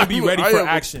always want to be ready for am a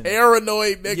action.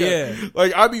 paranoid nigga. Yeah.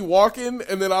 Like I be walking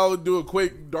and then I'll do a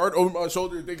quick dart over my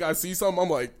shoulder and think I see something. I'm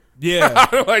like, Yeah.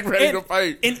 I'm like ready to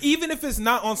fight. And even if it's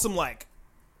not on some like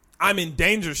I'm in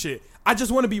danger shit, I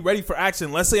just want to be ready for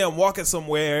action. Let's say I'm walking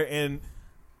somewhere and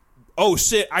oh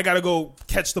shit, I gotta go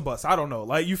catch the bus. I don't know.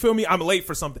 Like, you feel me? I'm late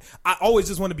for something. I always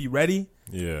just want to be ready.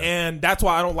 Yeah. And that's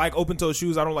why I don't like open toe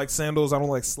shoes. I don't like sandals. I don't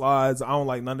like slides. I don't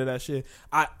like none of that shit.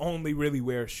 I only really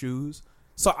wear shoes.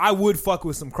 So I would fuck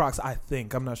with some Crocs, I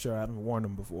think. I'm not sure. I haven't worn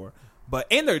them before.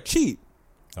 And they're cheap.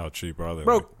 How cheap are they?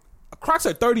 Bro, Crocs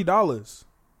are $30.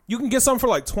 You can get some for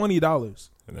like $20.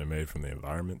 And they're made from the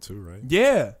environment too, right?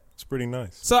 Yeah. It's pretty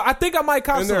nice. So I think I might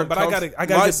cop And they're some, but I gotta my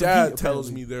get some dad heat, tells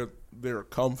apparently. me they're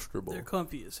comfortable. They're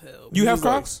comfy as hell. You have He's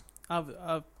like- Crocs?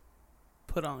 I've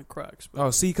put on Crocs, bro.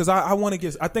 Oh, see, because I want to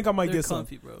get. I think I might They're get some.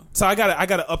 comfy, bro. So I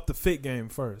gotta up the fit game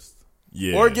first.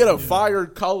 Yeah. Or get a yeah. fire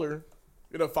color.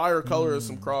 Get a fire color of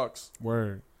some Crocs.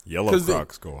 Word. Yellow 'Cause they-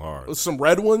 Crocs go hard. Some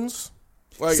red ones.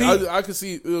 Like See- I could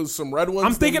see some red ones.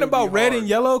 I'm thinking Them would about be red hard. and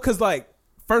yellow because, like,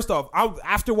 first off,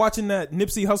 after watching that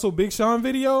Nipsey Hussle Big Sean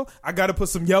video, I gotta put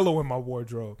some yellow in my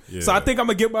wardrobe. Yeah. So I think I'm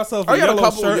gonna get myself a I got a yellow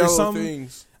couple shirt of or yellow something.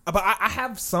 things. But I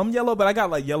have some yellow, but I got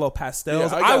like yellow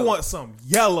pastels. Yeah, I want some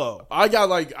yellow. I got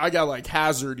like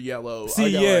hazard yellow. See,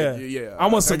 I got yeah. yeah. I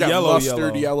want some got yellow,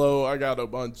 mustard yellow. I got a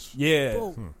bunch. Yeah.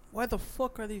 Bro, why the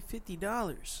fuck are they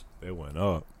 $50? They went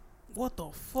up. What the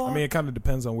fuck? I mean, it kind of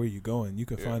depends on where you're going. You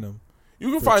can find them. You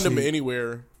can For find them cheap.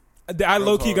 anywhere. I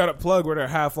low key hard. got a plug where they're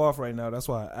half off right now. That's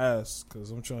why I asked,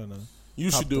 because I'm trying to. You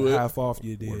cop should do the it. half off.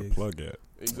 You Where the dig? plug at?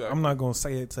 Exactly. I'm not gonna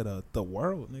say it to the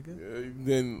world, nigga.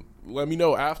 Then let me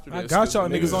know after this. I got y'all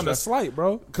niggas on the slight,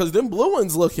 bro. Because them blue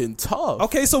ones looking tough.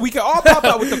 Okay, so we can all pop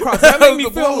out with the Crocs. That make me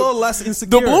The feel a blue- little less The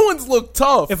insecure. blue ones look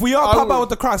tough. If we all I pop would- out with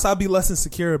the Crocs, I'll be less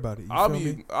insecure about it. You I'll feel be.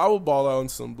 me? I will ball out in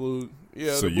some blue.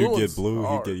 Yeah. So the blue you get ones blue,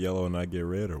 are- he get yellow, and I get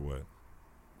red, or what?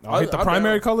 I'll hit the I'm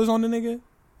primary down. colors on the nigga.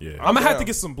 Yeah. I'm gonna have to down.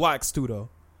 get some blacks too, though.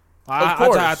 Of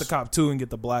course. I have to cop two and get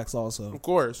the blacks also. Of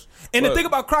course. And the But- thing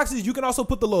about Crocs is you can also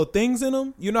put the little things in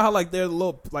them. You know how like they're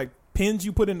little like pins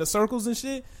you put in the circles and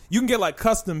shit. You can get like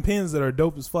custom pins that are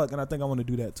dope as fuck, and I think I want to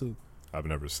do that too. I've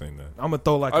never seen that. I'm gonna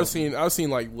throw like I've seen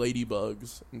like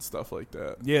ladybugs and stuff like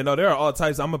that. Yeah, no, there are all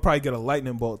types. I'm gonna probably get a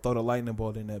lightning bolt. Throw the lightning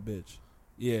bolt in that bitch.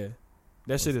 Yeah,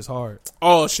 that shit is hard.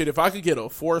 Oh shit! If I could get a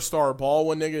 4-star ball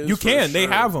one nigga, You can. They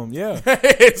have them. Yeah.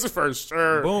 It's for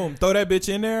sure. Boom. Throw that bitch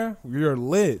in there. You're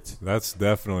lit. That's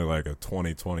definitely like a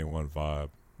 2021 vibe.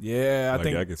 Yeah, I Like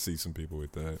think. I could see some people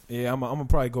with that. Yeah, I'm gonna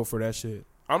probably go for that shit.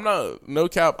 I'm not no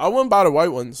cap. I wouldn't buy the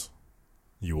white ones.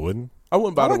 You wouldn't? I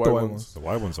wouldn't buy I the like white the white ones. ones. The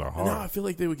white ones are hard. No, I feel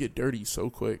like they would get dirty so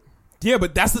quick. Yeah,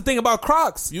 but that's the thing about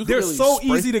Crocs. You can They're really so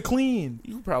spray- easy to clean.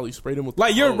 You could probably spray them with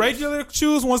Like the your hose. regular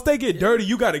shoes, once they get dirty,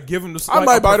 you got to give them to I like,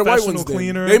 might a buy the white professional ones. Then.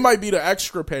 cleaner. They might be the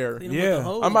extra pair. Clean 'em with Yeah. the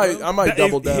hose, I might bro.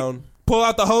 double That- down. Pull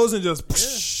out the hose and just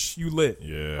psh, you lit.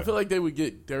 Yeah. I feel like they would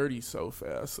get dirty so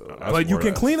fast. So that's But you more can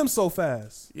or less. clean them so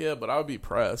fast. Yeah, but I would be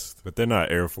pressed. But they're not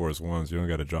Air Force Ones. You don't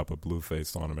got to drop a blue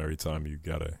face on them every time you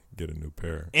got to get a new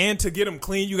pair. And to get them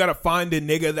clean, you got to find a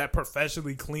nigga that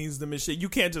professionally cleans them and shit. You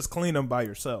can't just clean them by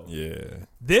yourself. Yeah.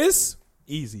 This,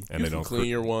 easy. And You they can don't clean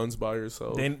your ones by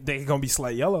yourself. They going to be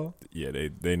slight yellow. Yeah,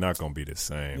 they not going to be the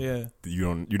same. Yeah.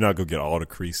 You're not going to get all the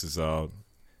creases out.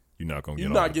 You're not going to get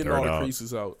You're all not the getting dirt all the out.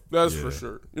 creases out. That's for Yeah.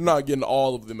 sure. You're not getting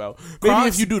all of them out. Maybe Crocs-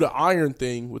 if you do the iron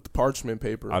thing with the parchment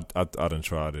paper, I done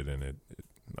tried it and it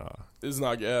nah. it's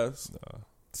not gas.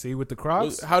 See, with the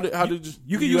Crocs, How did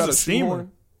you can use got a steamer.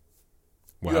 shoehorn?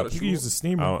 Well, gotta you can use the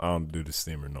steamer. I don't do the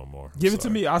steamer no more. Give it to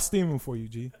Sorry. me. I'll steam them for you,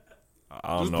 G. I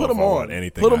don't Just know put if them I on. want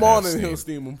anything. Put them I have on, and steamed. he'll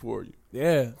steam them for you.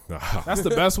 Yeah, Nah. that's the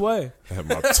best way. I have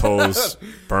my toes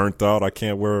burnt out. I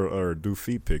can't wear or do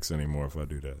feet pics anymore if I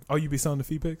do that. Oh, you be selling the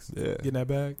feet pics? Yeah. Getting that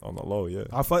bag? On the low, yeah.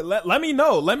 Let me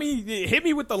know. Hit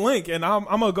me with the link, and I'm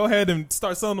gonna go ahead and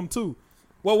start selling them too.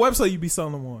 What website you be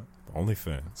selling them on?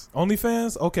 OnlyFans.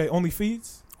 OnlyFans? Okay,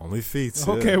 OnlyFeeds? Only feet.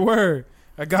 Yeah. Okay, word.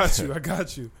 I got you.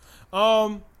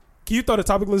 Can you throw the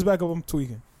topic list back up? I'm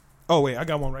tweaking. Oh wait, I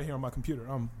got one right here on my computer.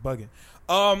 I'm bugging.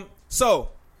 So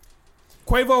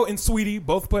Quavo and Sweetie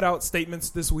both put out statements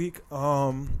this week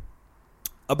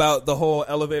about the whole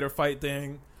elevator fight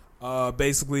thing.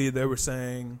 Basically, they were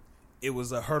saying it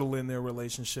was a hurdle in their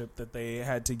relationship that they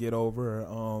had to get over,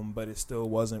 but it still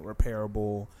wasn't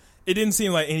repairable. It didn't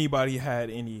seem like anybody had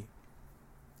any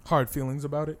hard feelings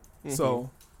about it. Mm-hmm. So,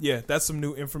 yeah, that's some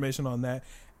new information on that.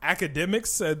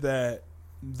 Academics said that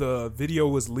the video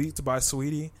was leaked by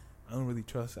Sweetie. I don't really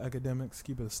trust academics.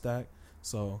 Keep it a stack.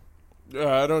 So,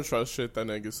 I don't trust shit that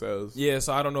nigga says. yeah,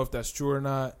 so I don't know if that's true or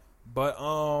not. But,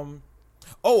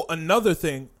 another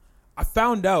thing. I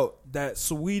found out that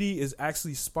Sweetie is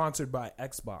actually sponsored by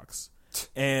Xbox.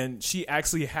 And she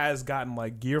actually has gotten,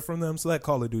 like, gear from them. So that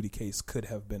Call of Duty case could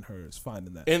have been hers,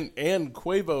 finding that. And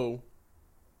Quavo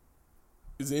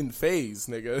is in Phase,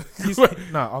 nigga.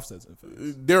 Offset's in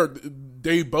Phase.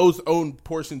 They both own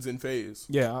portions in Phase.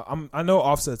 Yeah, I know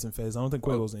Offset's in Phase. I don't think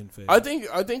Quavo's in Phase. I think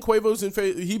Quavo's in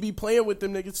Phase. He be playing with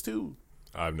them niggas too.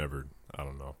 I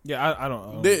don't know. Yeah, I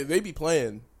don't. They be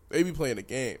playing. They be playing a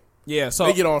game. Yeah, so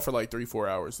They get on for like 3-4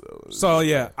 hours though. So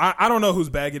yeah, I don't know whose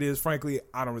bag it is. Frankly,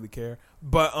 I don't really care.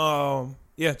 But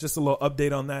yeah, just a little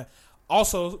update on that.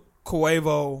 Also,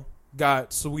 Quavo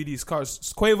got Sweetie's car.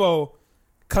 Quavo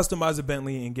customized a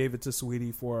Bentley and gave it to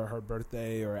Sweetie for her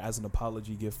birthday or as an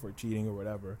apology gift for cheating or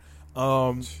whatever.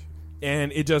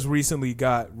 And it just recently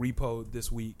got repoed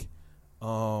this week.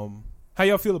 How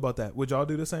y'all feel about that? Would y'all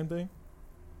do the same thing?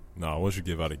 No, once you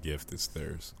give out a gift, it's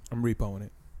theirs. I'm repoing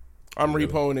it. I'm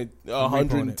repoing it I'm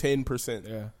repoing it. 110%.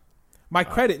 Yeah. My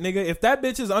credit, nigga. If that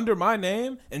bitch is under my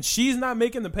name and she's not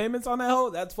making the payments on that hoe,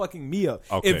 that's fucking me up.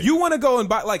 Okay. If you want to go and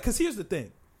buy, like, because here's the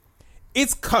thing.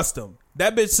 It's custom.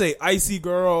 That bitch say Icy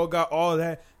Girl, got all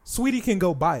that. Sweetie can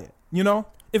go buy it, you know?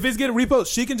 If it's getting repoed,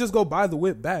 she can just go buy the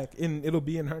whip back and it'll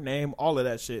be in her name, all of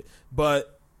that shit.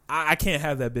 But I can't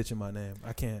have that bitch in my name.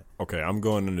 I can't. Okay, I'm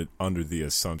going under the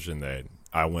assumption that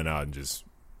I went out and just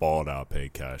balled out,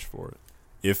 paid cash for it.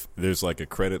 If there's like a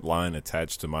credit line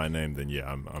attached to my name, then yeah,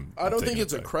 I'm I don't think taking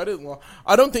it's it a back. credit line.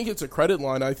 I don't think it's a credit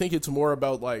line. I think it's more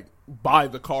about like buy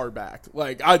the car back.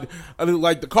 Like I mean,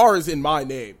 like the car is in my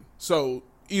name, so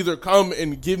either come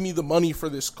and give me the money for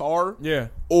this car, Yeah.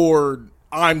 or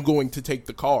I'm going to take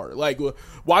the car. Like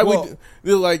why would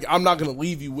like I'm not going to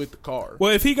leave you with the car?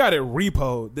 Well, if he got it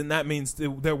repoed, then that means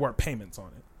there weren't payments on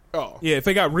it. Oh Yeah, if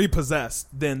it got repossessed,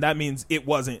 then that means it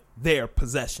wasn't their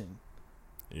possession.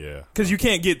 Yeah, Because you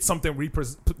can't get something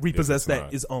repossessed that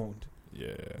not. is owned.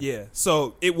 yeah. Yeah,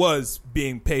 so it was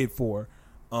being paid for.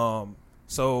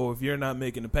 So if you're not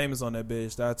making the payments on that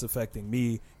bitch, that's affecting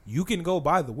me. You can go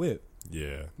buy the whip.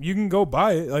 Yeah. You can go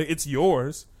buy it. Like, it's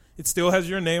yours. It still has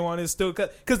your name on it. It's still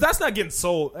because that's not getting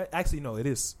sold. Actually, no, it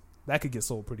is. That could get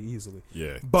sold pretty easily.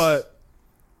 Yeah. But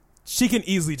she can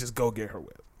easily just go get her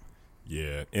whip.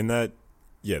 Yeah, and that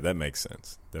makes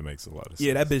sense. That makes a lot of sense.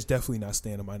 Yeah, that bitch definitely not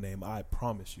staying in my name. I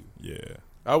promise you. Yeah.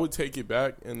 I would take it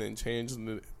back and then change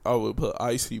the. I would put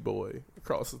Icy Boy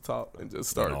across the top and just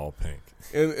start And all pink.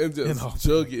 and And all just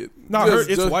jug it. No, Just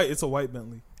it's jug- white. It's a white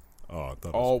Bentley. Oh, I thought it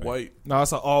was all pink. white. No,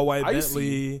 it's an all white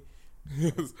Icy.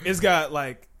 Bentley. It's got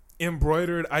like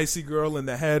embroidered Icy Girl in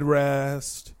the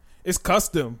headrest. It's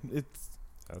custom.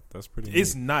 That's pretty.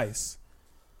 It's neat. nice.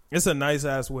 It's a nice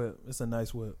ass whip. It's a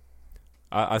nice whip.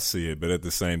 I see it, but at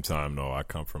the same time, no, I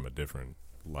come from a different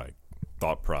like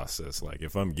thought process. Like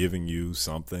if I'm giving you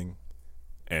something,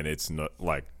 and it's not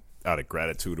like out of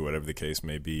gratitude or whatever the case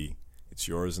may be, it's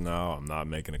yours now. I'm not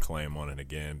making a claim on it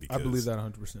again because I believe that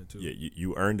 100% too. Yeah,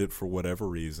 you earned it for whatever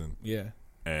reason, Yeah.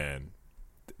 and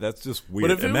that's just weird.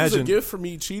 But if it Imagine was a gift for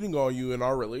me cheating on you and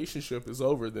our relationship is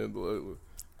over, then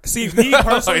See, me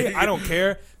personally, I don't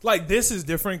care. Like, this is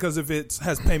different because if it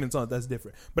has payments on it, that's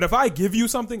different. But if I give you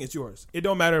something, it's yours. It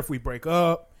don't matter if we break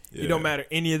up. It don't Yeah. matter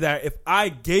any of that. If I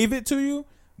gave it to you,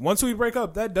 once we break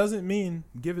up, that doesn't mean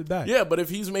give it back. yeah. But if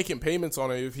he's making payments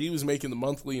on it, if he was making the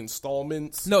monthly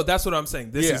installments, No, that's what I'm saying.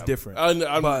 This yeah, is different.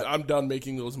 I'm But- done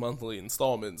making those monthly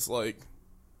installments. Like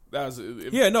that's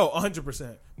Yeah, no,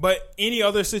 100%. But any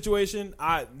other situation,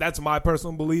 that's my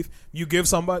personal belief. You give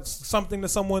something to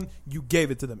someone, you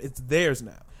gave it to them. It's theirs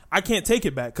now. I can't take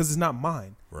it back because it's not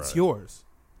mine. It's Right. yours.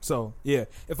 So yeah,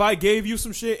 if I gave you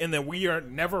some shit and then we are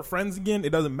never friends again, it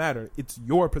doesn't matter. It's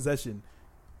your possession.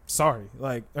 Sorry,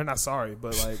 like, or not sorry,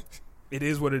 but like, it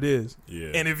is what it is. Yeah.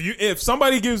 And if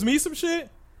somebody gives me some shit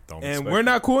Don't and expect we're it.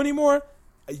 not cool anymore,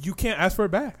 you can't ask for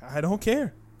it back. I don't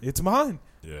care. It's mine.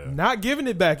 Yeah. Not giving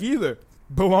it back either.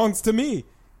 Belongs to me.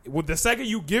 Well, the second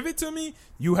you give it to me,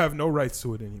 you have no rights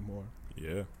to it anymore.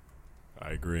 Yeah.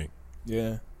 I agree.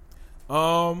 Yeah.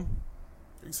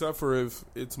 Except for if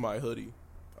it's my hoodie,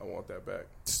 I want that back.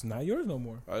 It's not yours no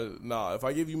more. Nah, if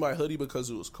I give you my hoodie because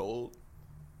it was cold,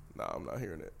 nah, I'm not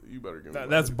hearing it. You better give me. my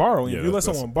That's hoodie. borrowing. Yeah, if you let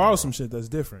that's someone borrow some shit, that's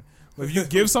different. But if you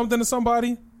give something to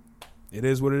somebody, it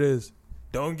is what it is.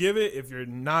 Don't give it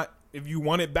if you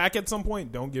want it back at some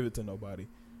point. Don't give it to nobody.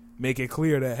 Make it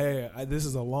clear that hey, this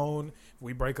is a loan. If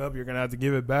we break up, you're gonna have to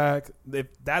give it back. If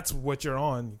that's what you're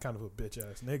on, you're kind of a bitch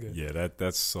ass nigga. Yeah,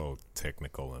 that's so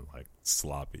technical and like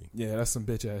sloppy. Yeah, that's some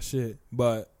bitch ass shit.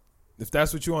 But if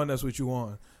that's what you want, that's what you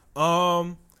want.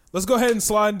 Let's go ahead and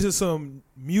slide into some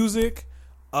music.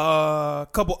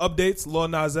 Couple updates. Lil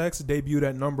Nas X debuted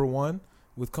at #1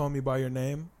 with "Call Me by Your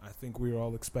Name." I think we were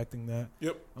all expecting that.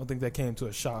 Yep. I don't think that came to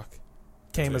a shock.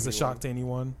 Came as a shock to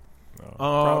anyone. No.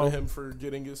 Proud of him for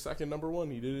getting his second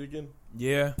 #1. He did it again.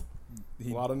 Yeah. A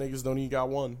lot of niggas don't even got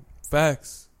one.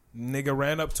 Facts. Nigga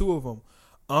ran up 2 of them.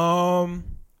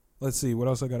 Let's see what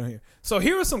else I got on here. So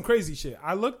here was some crazy shit.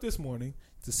 I looked this morning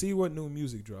to see what new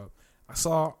music dropped. I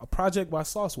saw a project by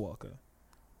Sauce Walker,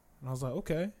 and I was like,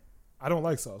 okay. I don't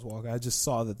like Sauce Walker. I just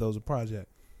saw that there was a project.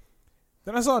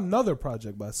 Then I saw another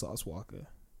project by Sauce Walker,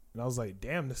 and I was like,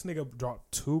 damn, this nigga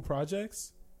dropped 2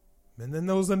 projects, and then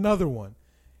there was another one.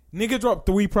 Nigga dropped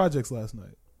 3 projects last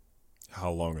night. How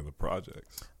long are the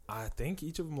projects? I think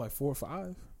each of them like 4 or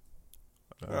 5.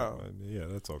 Oh. Yeah,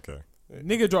 that's okay.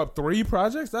 Nigga dropped 3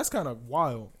 projects? That's kind of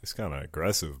wild. It's kind of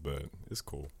aggressive, but it's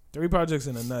cool. 3 projects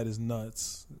in a night is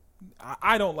nuts.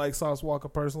 I don't like Sauce Walker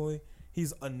personally.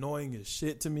 He's annoying as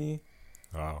shit to me.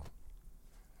 Wow.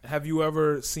 Have you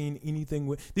ever seen anything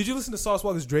with... Did you listen to Sauce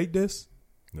Walker's Drake diss?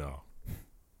 No.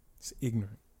 It's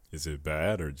ignorant. Is it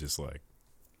bad or just like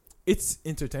It's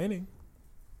entertaining.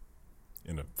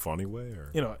 in a funny way or?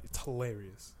 You know, it's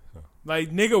hilarious. Huh. Like,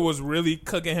 nigga was really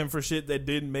cooking him for shit that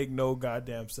didn't make no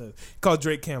goddamn sense. He called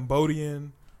Drake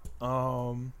Cambodian.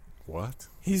 What?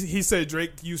 He said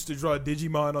Drake used to draw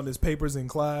Digimon on his papers in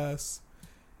class.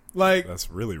 Like, That's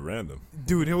really random.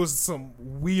 dude, it was some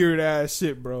weird ass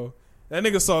shit, bro. That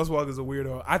nigga Sauce Walker's a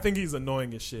weirdo. I think he's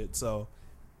annoying as shit. So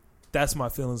that's my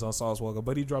feelings on Sauce Walker.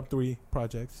 But he dropped 3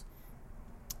 projects.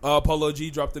 Polo G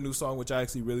dropped a new song, which I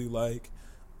actually really like.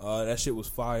 That shit was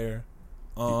fire.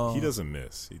 He doesn't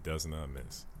miss. He does not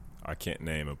miss. I can't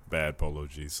name a bad Polo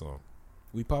G song.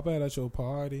 We pop out at your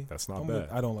party. That's not I'm bad.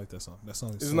 with- I don't like that song. That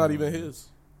song is It's so not even annoying. his.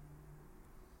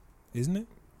 Isn't it?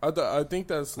 I think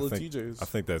that's Lil I think- TJ's. I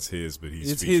think that's his, but he's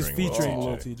It's his featuring featuring Lil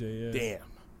Lil TJ. TJ. Yeah. Damn.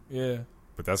 Yeah.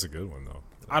 But that's a good one though.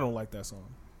 I don't like that song.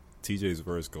 TJ's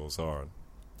verse goes hard.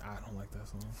 I don't like that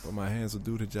song. But my hands will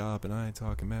do the job, and I ain't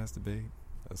talking masturbate.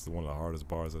 That's one of the hardest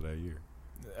bars of that year.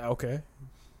 Okay.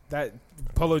 That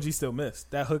Polo G still missed.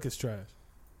 That hook is trash.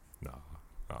 Nah,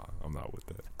 I'm not with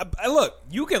that. Look,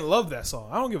 you can love that song.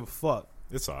 I don't give a fuck.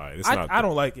 It's alright. It's I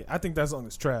don't like it. I think that song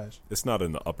is trash. It's not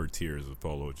in the upper tiers of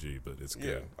Polo G, but it's Yeah,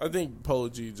 good. I think Polo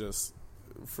G just,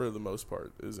 for the most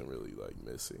part, isn't really like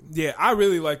missing. Yeah, I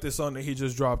really like this song that he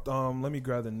just dropped. Let me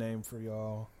grab the name for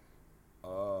y'all.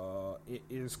 It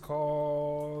is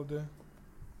called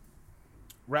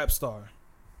Rap Star.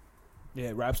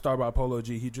 Yeah, Rap Star by Polo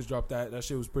G. He just dropped that. That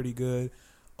shit was pretty good.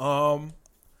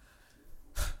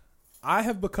 I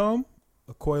have become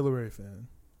a Coi Leray fan.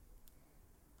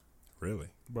 Really?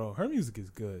 Bro, her music is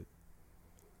good.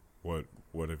 What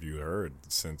have you heard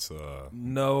since?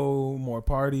 No More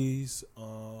Parties,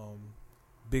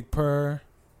 Big Purr,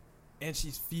 and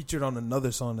she's featured on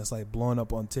another song that's like blowing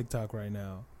up on TikTok right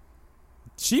now.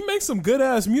 She makes some good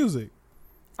ass music.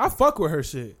 I fuck with her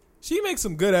shit. She makes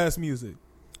some good ass music.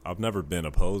 I've never been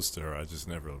opposed to her. I just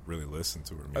never really listened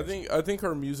to her music. I think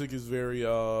her music is very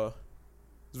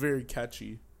it's very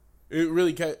catchy. It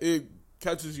really it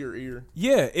catches your ear.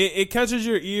 Yeah, it catches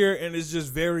your ear and it's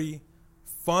just very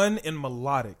fun and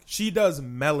melodic. She does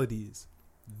melodies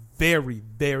very,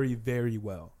 very, very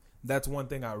well. That's one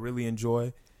thing I really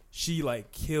enjoy. She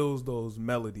like kills those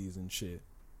melodies and shit.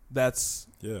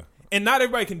 Yeah. And not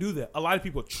everybody can do that. A lot of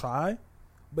people try,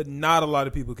 but not a lot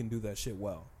of people can do that shit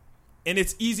well. And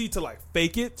it's easy to like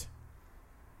fake it,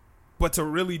 but to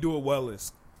really do it well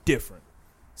is different.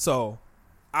 So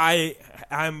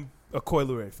I'm a Coi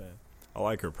Leray fan. I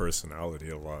like her personality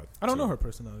a lot. I don't too. know her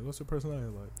personality. What's her personality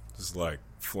like? Just like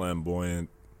flamboyant,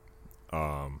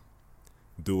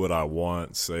 do what I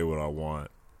want, say what I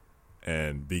want,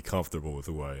 and be comfortable with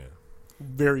who I am.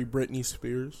 Very Britney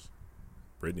Spears.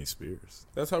 Britney Spears.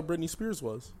 That's how Britney Spears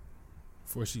was.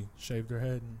 Before she shaved her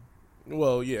head.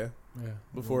 Well, yeah. Yeah.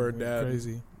 Before her Went dad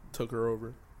crazy. took her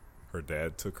over. Her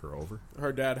dad took her over.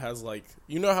 Her dad has like,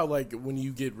 you know how like when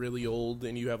you get really old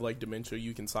and you have like dementia,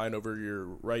 you can sign over your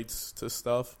rights to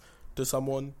stuff to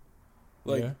someone.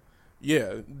 Like,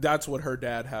 yeah, that's what her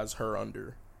dad has her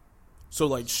under. So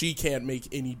like she can't make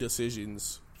any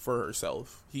decisions for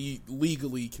herself. He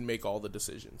legally can make all the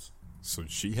decisions. So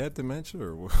she had dementia,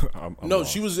 or what? I'm No,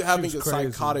 lost. she was having was a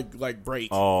crazy. psychotic like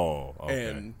break, Oh, okay.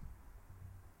 and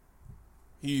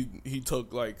he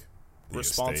took like The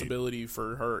responsibility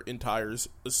for her entire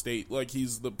estate. Like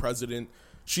he's the president.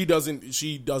 She doesn't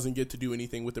get to do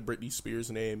anything with the Britney Spears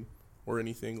name or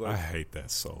anything. I Like hate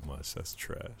that so much. That's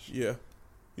trash. yeah,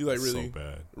 he like That's really so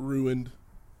bad. ruined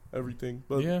everything.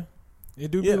 But Yeah. It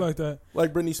do Yeah. be like that.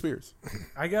 like Britney Spears.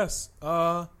 I guess.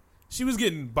 She was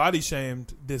getting body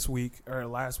shamed this week or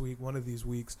last week, one of these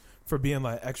weeks, for being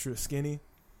like extra skinny.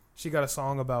 She got a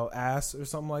song about ass or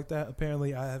something like that.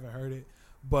 Apparently, I haven't heard it,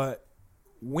 but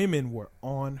women were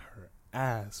on her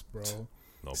ass, bro.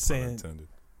 No Saying- pun intended.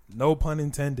 No pun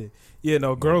intended. Yeah,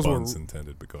 no, girls no were. buns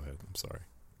intended, but go ahead. I'm sorry.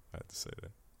 I had to say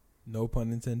that. No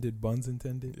pun intended. Buns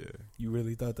intended. Yeah. You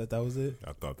really thought that was it?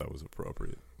 I thought that was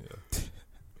appropriate. Yeah.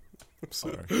 I'm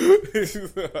sorry. I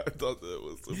thought that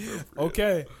was appropriate.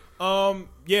 Okay.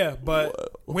 Yeah,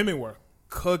 but women were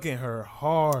cooking her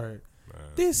hard. Man.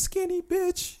 This skinny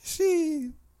bitch,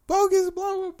 she bogus,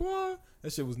 blah blah blah.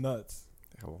 That shit was nuts.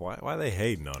 Why they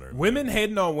hating on her? Women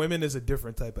hating on women is a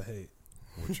different type of hate.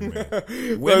 What you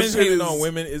mean? Women shit hating is- on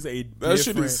women is a That shit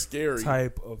different is scary.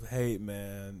 type of hate,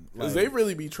 man. Because Like, they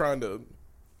really be trying to.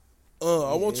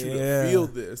 I want you Yeah. to feel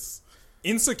this.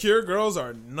 insecure girls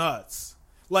are nuts.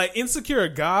 Like insecure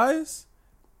guys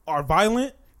are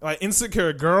violent. Like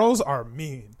insecure girls are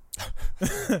mean.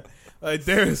 Like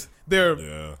they're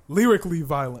Yeah. lyrically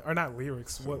violent, or not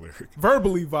lyrics, what Lyric.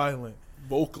 verbally violent,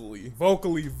 Vocally.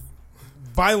 vocally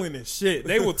violent as shit.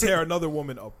 They will tear another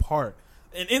woman apart.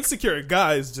 An insecure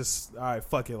guy is just, all right,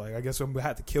 fuck it. Like, I guess I'm gonna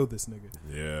have to kill this nigga.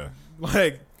 Yeah.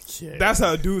 Like, Yeah. that's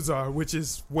how dudes are, which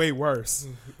is way worse.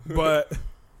 But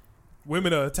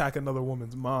women will attack another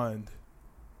woman's mind.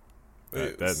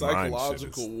 That mind shit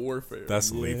Psychological is- warfare.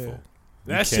 That's Yeah. lethal.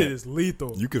 That You shit can't- is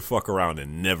lethal. You could fuck around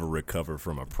and never recover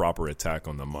from a proper attack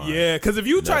on the mind. Yeah, because if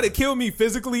you try to Never. kill me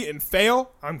physically and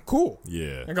fail, I'm cool.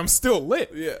 Yeah. Like, I'm still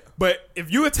lit. Yeah. But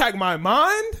if you attack my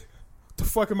mind, what the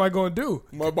fuck am I going to do?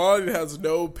 My body has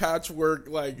no patchwork.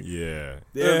 Like, Yeah.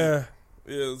 Yeah.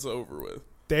 it's over with.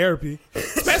 Therapy.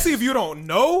 Especially if you don't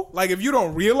know. Like, if you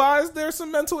don't realize there's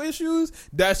some mental issues,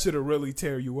 that shit'll really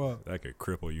tear you up. That could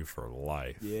cripple you for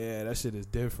life. Yeah, that shit is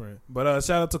different. But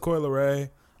shout out to Coi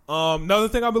Leray. Another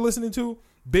thing I've been listening to,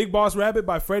 Big Boss Rabbit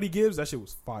by Freddie Gibbs. That shit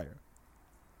was fire.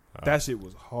 That shit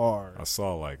was hard. I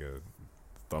saw like a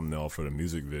thumbnail for the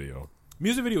music video.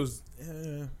 Music video was,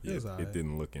 it Yeah, was it alright.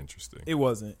 didn't look interesting. It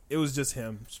wasn't. It was just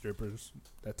him, strippers,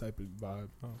 that type of vibe.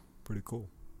 Pretty cool.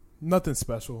 Nothing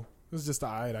special. It was just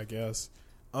alright, I guess.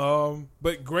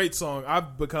 But great song.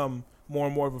 I've become more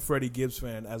and more of a Freddie Gibbs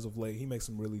fan as of late. He makes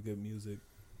some really good music.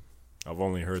 I've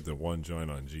only heard the one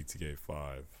joint on GTA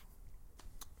 5.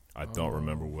 I don't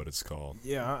remember what it's called.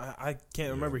 Yeah, I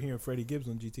can't remember hearing Freddie Gibbs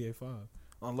on GTA 5.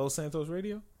 On Los Santos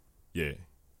Radio? Yeah.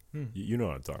 You know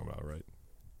what I'm talking about, right?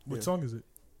 What Yeah. song is it?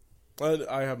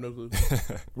 I have no clue.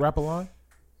 Rap a line?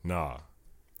 Nah.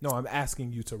 No, I'm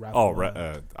asking you to rap Oh, a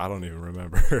line. I don't even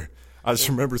remember. I just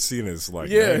remember seeing his like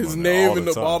Yeah, name his on there name all in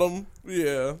the time. bottom.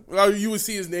 Yeah. You would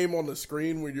see his name on the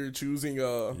screen when you're choosing.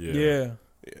 Yeah.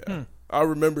 Yeah. I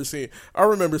remember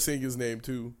seeing his name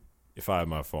too. If I had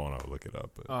my phone, I would look it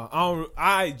up. But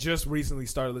I just recently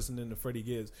started listening to Freddie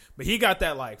Gibbs, but he got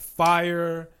that like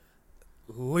fire,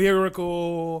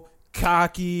 lyrical,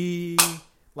 cocky,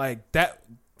 like that.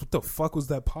 What the fuck was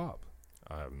that pop?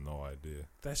 I have no idea.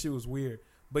 That shit was weird.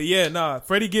 But yeah,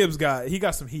 Freddie Gibbs got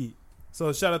some heat.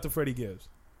 So shout out to Freddie Gibbs.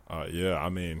 Yeah, I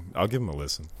mean, I'll give him a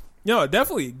listen. No,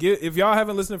 definitely. If y'all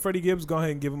haven't listened to Freddie Gibbs, go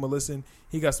ahead and give him a listen.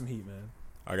 He got some heat, man.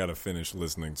 I gotta finish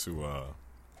listening to.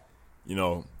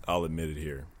 I'll admit it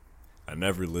here. I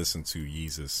never listened to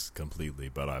Yeezus completely,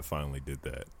 but I finally did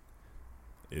that.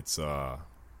 It's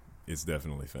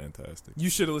definitely fantastic. You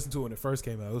should have listened to it when it first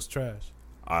came out. It was trash.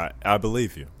 I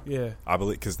believe you. Yeah. I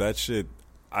believe because that shit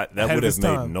that Ahead of would his have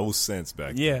made time. no sense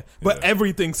back Yeah. then. But Yeah.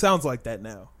 everything sounds like that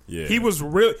now. Yeah. He was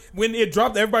real when it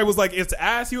dropped. Everybody was like, "It's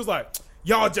ass." He was like,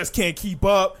 "Y'all just can't keep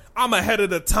up. I'm ahead of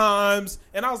the times."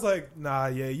 And I was like, "Nah,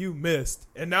 yeah, you missed."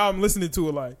 And now I'm listening to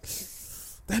it like,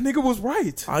 That nigga was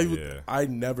right. I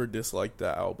never disliked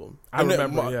that album. I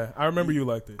remember you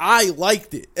liked it. I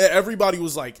liked it. Everybody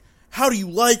was like, how do you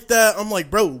like that? I'm like,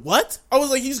 bro, what? I was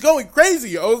like, he's going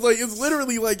crazy. I was like, it's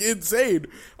literally like insane.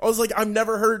 I was like, I've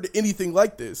never heard anything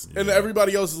like this. And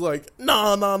everybody else is like,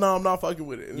 nah, I'm not fucking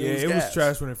with it. And it was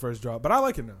trash when it first dropped, but I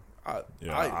like it now.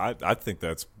 I think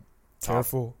that's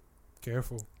Careful.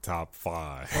 top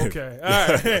 5. Okay, all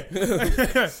right.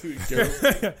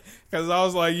 Because I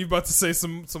was like, you about to say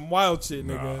some wild shit,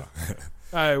 nigga. Nah. All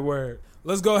right, word.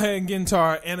 Let's go ahead and get into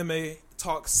our anime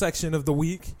talk section of the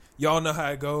week. Y'all know how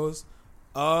it goes.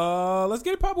 Let's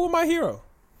get it poppin' with My Hero.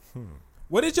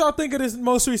 What did y'all think of this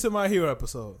most recent My Hero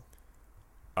episode?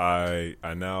 I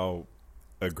now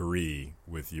agree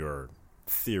with your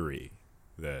theory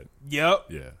that Yep.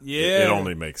 it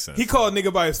only makes sense. He called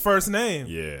nigga by his first name.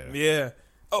 Yeah.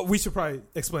 Oh, we should probably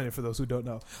explain it for those who don't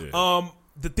know. Yeah.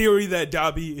 The theory that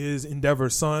Dabi is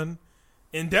Endeavor's son.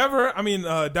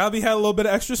 Dabi had a little bit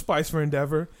of extra spice for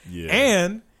Endeavor. Yeah.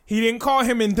 And he didn't call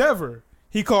him Endeavor.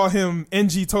 He called him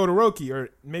NG Todoroki, or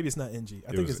maybe it's not NG.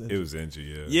 I think it's NG. It was NG,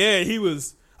 yeah. Yeah, he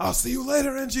was, I'll see you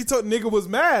later, NG Nigga was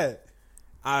mad.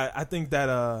 I think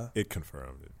that it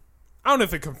confirmed it. I don't know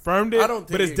if it confirmed it, I don't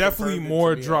think but it's it definitely confirmed it more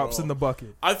to me at drops all. in the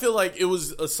bucket. I feel like it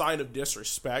was a sign of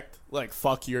disrespect. Like,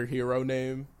 fuck your hero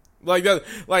name. Like that.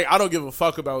 Like, I don't give a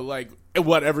fuck about like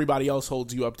what everybody else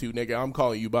holds you up to, nigga. I'm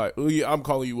calling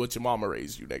you what your mama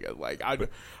raised you, nigga. Like, I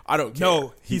don't care.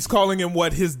 No, he's calling him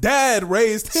what his dad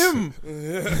raised him.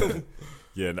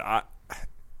 Yeah, and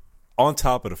on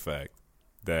top of the fact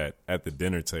that at the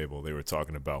dinner table they were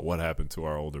talking about what happened to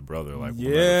our older brother. Like, we'll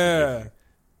never forgive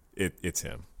you. It's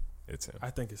him. It's him. I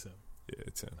think it's him. Yeah,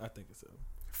 it's him. I think it's him.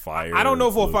 Fire. I don't know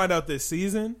if we'll find out this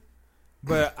season,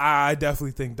 but I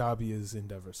definitely think Dabi is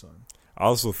Endeavor's son. I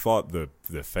also thought the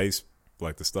face,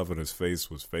 like the stuff on his face,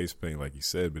 was face paint, like you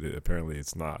said, but apparently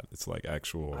it's not. It's like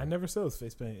actual. I never saw his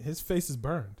face paint. His face is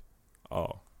burned.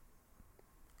 Oh.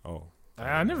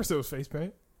 I never saw his face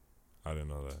paint. I didn't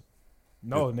know that.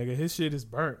 No, nigga, his shit is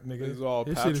burnt, nigga. It's all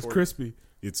his shit is patchwork. crispy.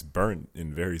 It's burnt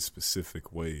in very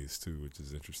specific ways too, which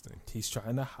is interesting. He's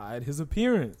trying to hide his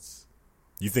appearance.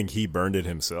 You think he burned it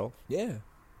himself? Yeah.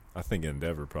 I think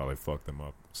Endeavor probably fucked him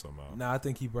up somehow. Nah, I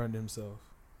think he burned himself.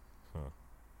 Huh.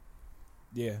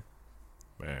 Yeah.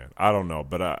 Man, I don't know,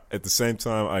 but at the same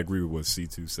time, I agree with what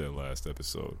C2 said last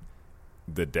episode.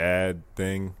 The dad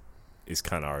thing is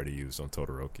kind of already used on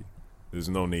Todoroki. There's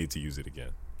no need to use it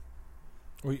again.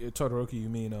 Wait, Todoroki, you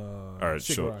mean All right,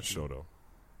 Shigaraki. Shoto.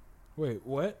 Wait,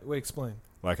 what? Wait, explain.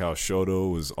 Like how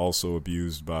Shoto was also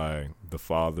abused by the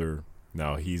father.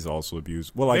 Now he's also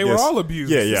abused. Well, They were all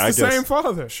abused. Yeah, It's I the guess. same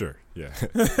father. Sure, yeah.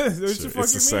 What Sure. you It's fucking the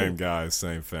same mean? guy,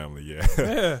 same family. Yeah.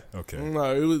 Yeah. Okay.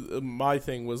 No, it was my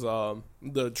thing was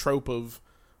the trope of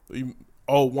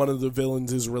one of the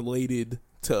villains is related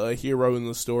to a hero in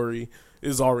the story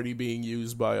is already being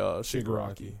used by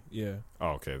Shigaraki. Yeah. Oh,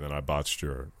 okay, then I botched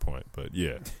your point, but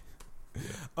yeah.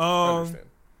 I understand.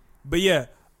 But yeah,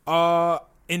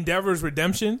 Endeavor's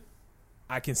redemption,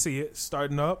 I can see it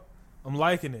starting up. I'm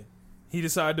liking it. He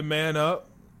decided to man up.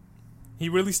 He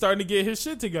really starting to get his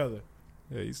shit together.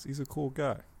 Yeah, he's a cool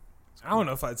guy. I don't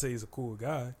know if I'd say he's a cool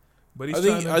guy, but he's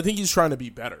I think he's trying to be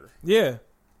better. yeah.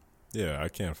 Yeah, I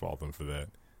can't fault him for that.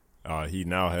 He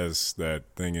now has that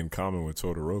thing in common with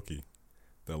Todoroki,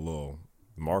 that little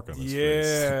mark on his face.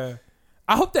 Yeah.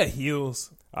 I hope that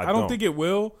heals. I don't don't. think it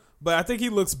will, but I think he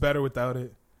looks better without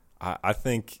it. I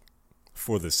think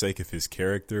for the sake of his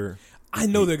character, I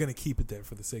know they're going to keep it there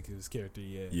for the sake of his character,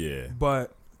 yeah.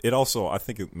 But It also, I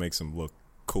think it makes him look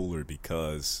cooler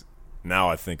because now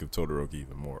I think of Todoroki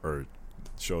even more, or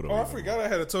Shoto. I even forgot more. I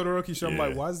had a Todoroki show. I'm Yeah.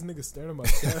 like, why is this nigga staring at my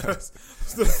chest?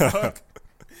 What the fuck?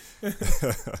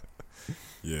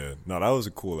 Yeah, no, that was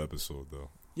a cool episode though.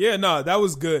 Yeah, no, that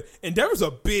was good. Endeavor's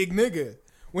a big nigga.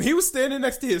 When he was standing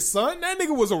next to his son, that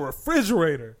nigga was a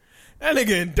refrigerator. That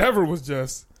nigga Endeavor was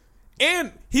just...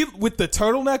 And he, with the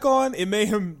turtleneck on, it made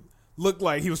him look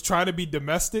like he was trying to be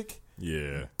domestic.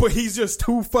 Yeah, But he's just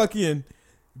too fucking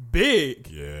big.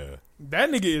 yeah. That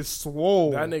nigga is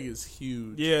swole. That nigga is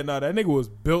huge. Yeah, no, that nigga was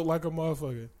built like a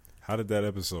motherfucker. How did that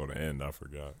episode end? I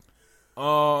forgot.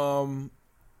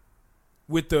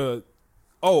 With the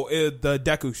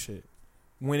Deku shit.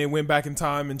 When it went back in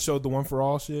time and showed the One for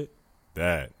All shit.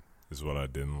 That is what I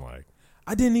didn't like.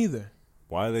 I didn't either.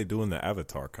 Why are they doing the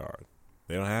avatar card?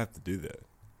 They don't have to do that.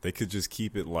 They could just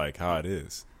keep it like how it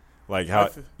is. Like how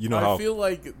I feel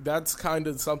like that's kind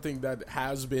of something that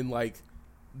has been like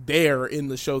there in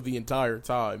the show the entire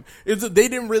time.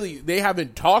 They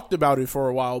haven't talked about it for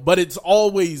a while, but it's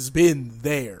always been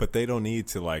there. But they don't need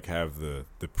to like have the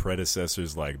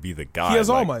predecessors like be the guy. He has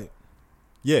like, All Might.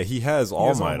 Yeah, he has All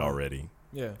has All Might Might. already.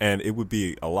 Yeah. And it would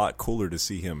be a lot cooler to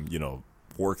see him,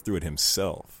 work through it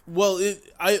himself. Well,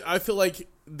 I feel like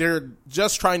they're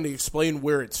just trying to explain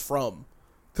where it's from,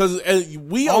 because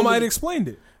All Might explained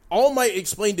it. All Might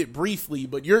explained it briefly,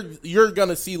 but you're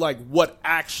gonna see like what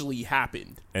actually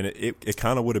happened. And it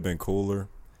kind of would have been cooler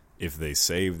if they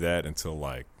saved that until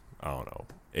like, I don't know,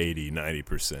 80,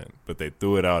 90%, but they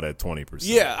threw it out at 20%.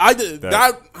 Yeah, I did that.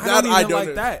 I don't even like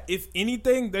know. that. If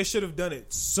anything, they should have done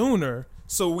it sooner,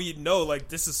 so we know like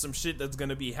this is some shit that's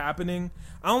gonna be happening.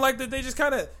 I don't like that they just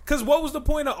kind of, because what was the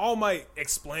point of All Might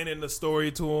explaining the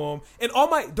story to him? And All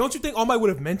Might, don't you think All Might would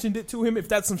have mentioned it to him if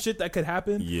that's some shit that could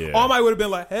happen? Yeah. All Might would have been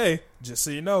like, hey, just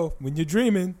so you know, when you're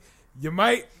dreaming, you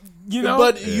might,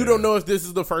 But you don't know if this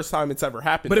is the first time it's ever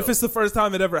happened. But though. if it's the first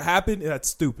time it ever happened, that's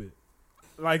stupid.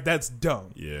 Like, that's dumb.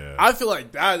 Yeah. I feel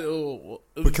like that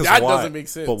Because that why- doesn't make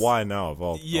sense. But why now of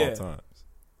all Yeah. times?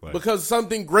 Like, Because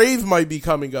something grave might be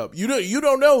coming up. You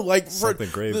don't know. Like something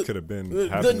grave could have been the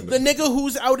happening. nigga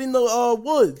who's out in the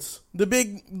woods, the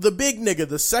big nigga,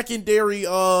 the secondary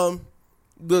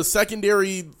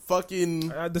fucking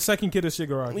The second kid of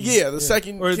Shigaraki. yeah, the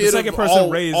second or kid the second of person all,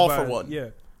 raised all by for one.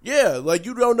 Yeah. Like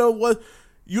you don't know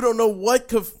what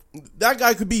could that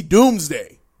guy could be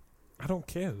Doomsday. I don't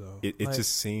care though. It Like,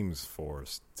 just seems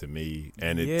forced to me,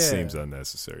 and it Yeah. seems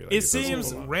unnecessary. Like, it doesn't seems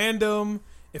belong. random.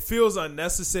 It feels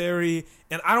unnecessary,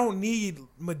 and I don't need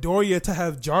Midoriya to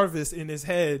have Jarvis in his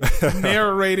head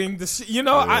narrating the shit.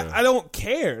 Yeah. I don't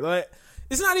care. Like,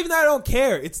 it's not even that I don't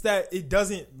care. It's that it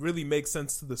doesn't really make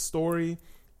sense to the story.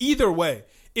 Either way,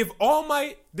 if All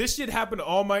Might, this shit happened to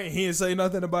All Might and he didn't say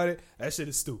nothing about it, that shit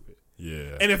is stupid.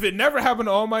 Yeah. And if it never happened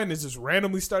to All Might and it just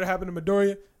randomly started happening to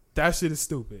Midoriya, that shit is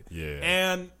stupid. Yeah.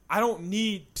 And I don't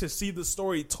need to see the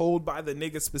story told by the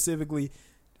nigga specifically.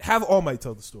 Have All Might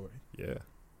tell the story. Yeah.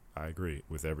 I agree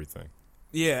with everything.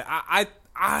 Yeah, I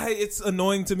it's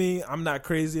annoying to me. I'm not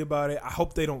crazy about it. I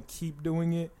hope they don't keep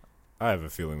doing it. I have a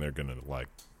feeling they're gonna like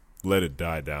let it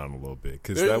die down a little bit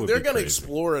because that They're would they're be gonna crazy.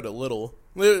 explore it a little.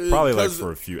 Probably like 'Cause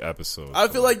for a few episodes. I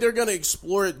feel like they're gonna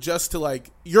explore it just to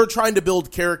like you're trying to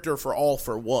build character for All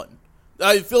for One.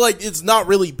 I feel like it's not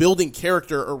really building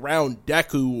character around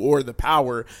Deku or the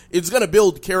power. It's gonna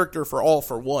build character for All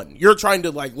for One. You're trying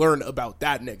to like learn about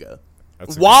that nigga.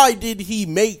 That's a Why did he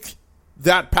make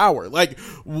that power? Like,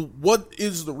 what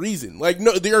is the reason? Like,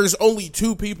 no, there's only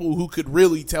two people who could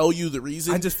really tell you the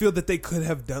reason. I just feel that they could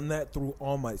have done that through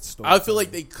All Might's story. I feel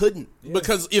like they couldn't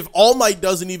because if All Might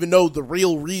doesn't even know the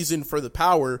real reason for the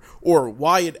power or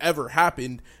why it ever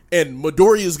happened, and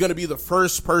Midoriya is going to be the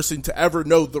first person to ever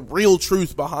know the real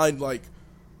truth behind like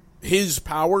his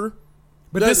power.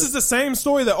 But this is the same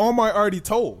story that All Might already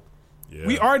told. Yeah.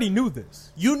 We already knew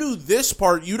this. You knew this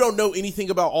part. You don't know anything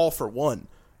about All for One.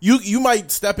 You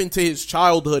might step into his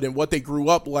childhood and what they grew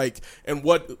up like, and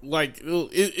what like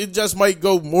it just might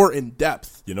go more in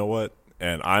depth. You know what?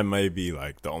 And I may be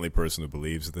like the only person who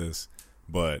believes this,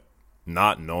 but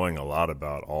not knowing a lot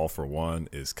about All for One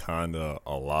is kind of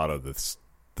a lot of the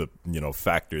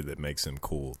factor that makes him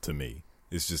cool to me.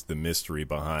 It's just the mystery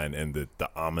behind and the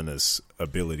ominous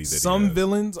ability that Some he has.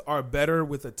 villains are better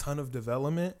with a ton of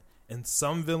development, and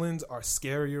some villains are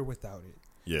scarier without it.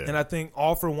 Yeah. And I think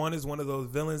All for One is one of those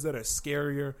villains that are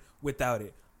scarier without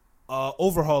it.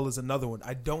 Overhaul is another one.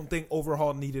 I don't think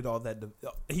Overhaul needed all that.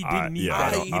 He didn't need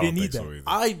that. He didn't need that. Either.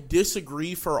 I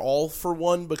disagree for All for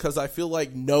One because I feel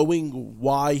like knowing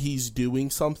why he's doing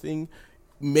something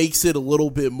makes it a little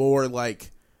bit more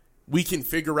like we can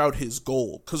figure out his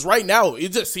goal. Because right now it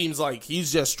just seems like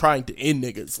he's just trying to end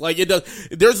niggas. Like it does.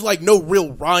 There's like no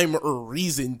real rhyme or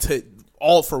reason to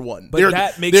All for One. But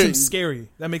that makes him scary.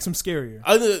 That makes him scarier.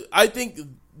 I think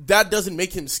that doesn't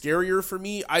make him scarier for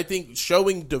me. I think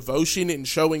showing devotion and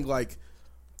showing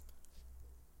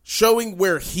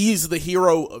where he's the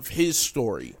hero of his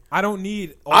story. I don't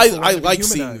need All I for One to be like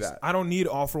seeing humanized. that. I don't need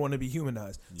All for One to be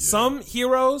humanized. Some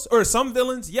heroes or some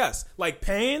villains, yes. Like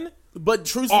Pain. But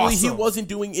truthfully, he Awesome. wasn't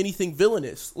doing anything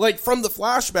villainous. Like from the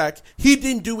flashback, he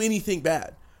didn't do anything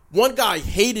bad. One guy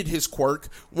hated his quirk.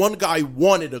 One guy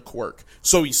wanted a quirk,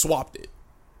 so he swapped it.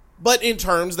 But in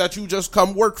terms that you just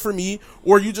come work for me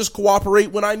or you just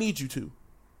cooperate when I need you to.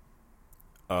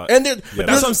 And yeah, But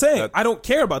that's what I'm saying. that- I don't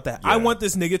care about that. I Yeah. want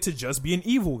this nigga to just be an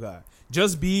evil guy.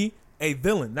 Just be a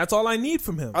villain. That's all I need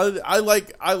from him. I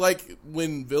like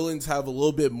when villains have a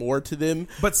little bit more to them,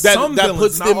 But that some that villains,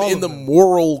 puts not them all in of the them.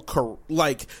 moral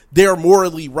like they're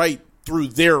morally right through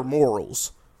their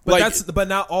morals. But but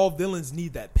not all villains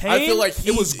need that. Pain. I feel like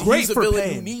it was great he's a for villain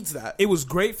Pain. who needs that. It was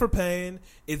great for Pain.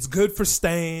 It's good for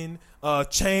Stain,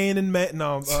 Chain, and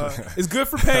it's good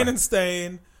for Pain and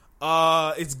Stain.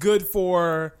 It's good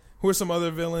for Who are some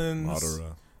other villains?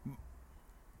 Madara.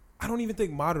 I don't even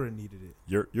think Madara needed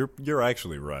it. You're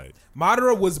actually right.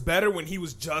 Madara was better when he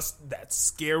was just that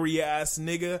scary ass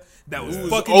nigga that was Yeah.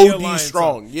 fucking OD the alliance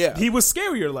strong, up. yeah. He was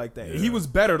scarier like that. Yeah. He was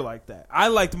better like that. I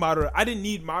liked Madara. I didn't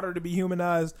need Madara to be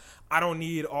humanized. I don't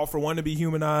need All for One to be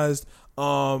humanized.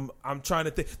 I'm trying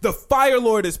to think. The Fire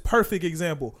Lord is perfect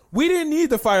example. We didn't need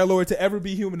the Fire Lord to ever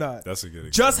be humanized. That's a good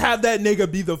example. Just have that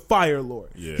nigga be the Fire Lord.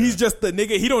 Yeah. He's just the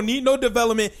nigga. He don't need no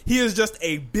development. He is just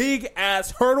a big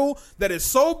ass hurdle that is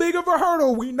so big of a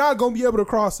hurdle we not gonna be able to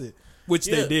cross it. Which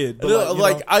they did.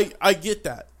 But I get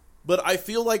that, but I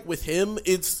feel like with him,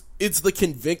 it's the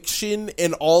conviction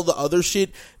and all the other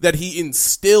shit that he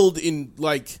instilled in,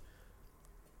 like,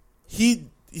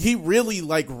 he really,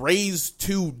 like, raised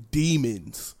two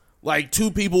demons, like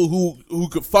two people who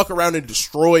could fuck around and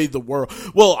destroy the world.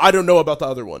 Well, I don't know about the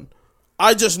other one.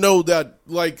 I just know that,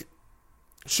 like,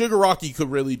 Shigaraki could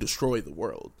really destroy the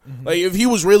world. Mm-hmm. Like, if he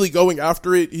was really going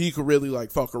after it, he could really,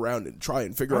 like, fuck around and try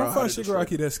and figure I out don't how find to destroy it.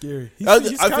 Shigaraki that scary.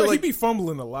 I feel like he be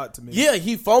fumbling a lot to me. Yeah,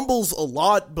 he fumbles a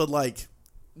lot, but, like,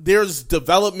 there's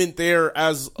development there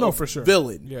as a for sure.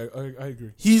 villain. Yeah, I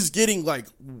agree. He's getting, like,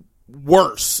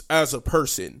 worse as a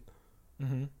person.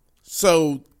 Mm-hmm.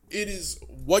 So it is,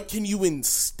 what can you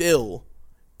instill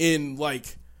in,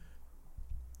 like,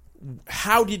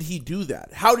 how did he do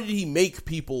that? How did he make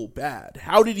people bad?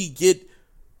 How did he get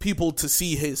people to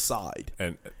see his side?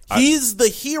 And He's the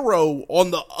hero on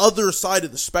the other side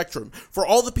of the spectrum. For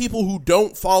all the people who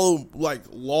don't follow, like,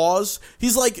 laws,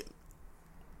 he's like,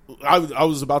 I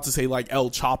was about to say, like, El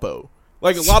Chapo.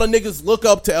 Like, a lot of niggas look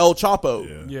up to El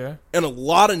Chapo. Yeah. And a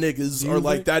lot of niggas you are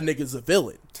like, think- that nigga's a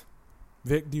villain.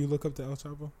 Vic, do you look up to El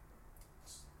Chapo?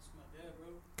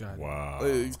 God. wow.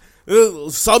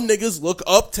 Some niggas look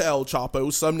up to El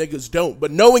Chapo, some niggas don't.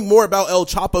 But knowing more about El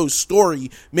Chapo's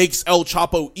story makes El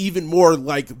Chapo even more,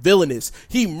 like, villainous.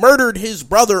 He murdered his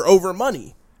brother over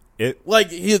money.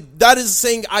 That is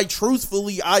saying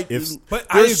But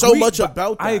there's so agree, much but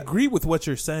about that. I agree with what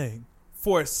you're saying.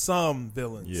 For some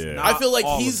villains, Yeah. not I feel like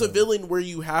all he's of a them. villain where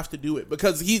you have to do it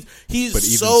because he's But even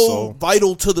so so-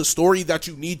 vital to the story that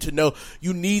you need to know.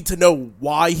 You need to know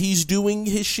why he's doing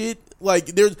his shit. Like,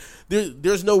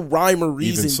 there's no rhyme or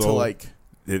reason Even so, to, like,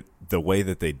 the way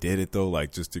that they did it though,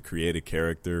 like just to create a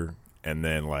character and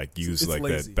then like use it's like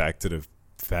lazy. that back to the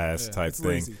fast Yeah, type it's thing.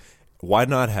 lazy. Why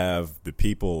not have the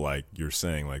people like you're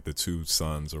saying, like the two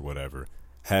sons or whatever,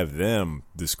 have them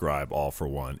describe All for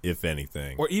One, if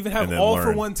anything, Or even have and then All for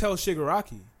learn. One tell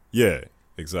Shigaraki. Yeah,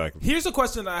 exactly. Here's a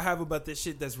question that I have about this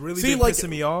shit that's really See, been like, pissing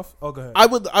me off. Oh, go ahead. I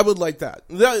would like that.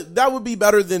 That would be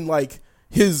better than, like,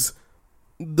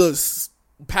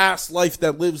 past life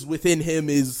that lives within him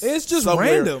is It's just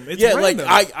somewhere. random. It's yeah, random.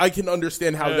 like I can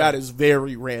understand how Yeah. that is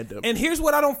very random. And here's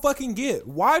what I don't fucking get.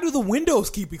 Why do the windows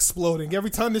keep exploding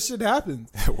every time this shit happens?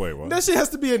 Wait, what? That shit has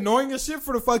to be annoying as shit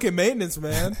for the fucking maintenance,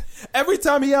 man. Every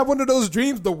time he have one of those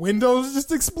dreams, the windows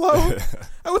just explode.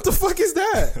 Like, what the fuck is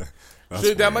that? That's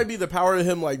Shit, that weird. might be the power of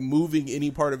him, like, moving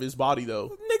any part of his body, though.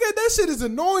 Nigga, that shit is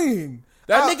annoying.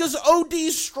 That nigga's OD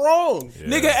strong. Yeah.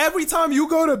 Nigga, every time you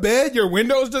go to bed, your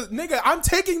windows just... Nigga, I'm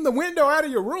taking the window out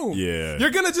of your room. Yeah.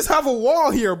 You're gonna just have a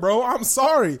wall here, bro. I'm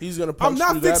sorry. He's gonna I'm punch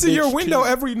not through that fixing your bitch, window too.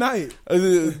 every night.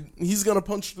 He's gonna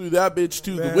punch through that bitch,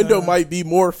 too. Man. The window might be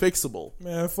more fixable.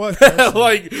 Man, fuck that shit.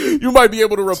 Like, you might be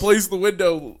able to replace the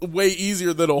window way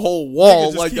easier than a whole wall.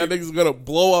 just Like, that keep- nigga's gonna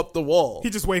blow up the wall. He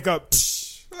just wake up.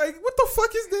 Like, what the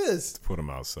fuck is this? Put him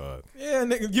outside. Yeah,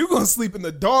 nigga, you gonna sleep in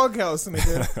the doghouse,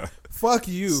 nigga. Fuck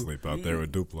you. Sleep out there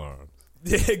with Duplo arms.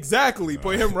 Yeah, exactly.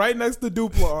 Put him right next to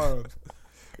Duplo arms.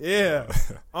 Yeah.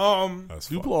 That's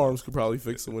Duplo fine. arms could probably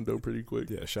fix the window pretty quick.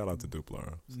 Yeah, shout out to Duplo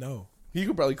arms. No. He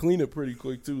could probably clean it pretty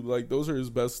quick, too. Like, those are his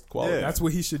best qualities. That's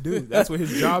what he should do. That's what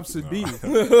his job should be. Those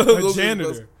A are his best-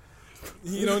 janitor.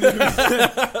 He don't need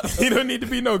to be, he don't need to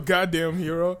be no goddamn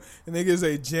hero. And nigga's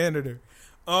a janitor.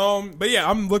 But yeah,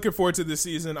 I'm looking forward to this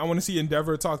season. I want to see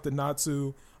Endeavor talk to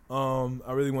Natsu.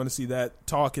 I really want to see that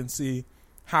talk and see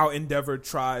how Endeavor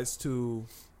tries to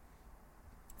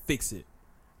fix it.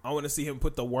 I want to see him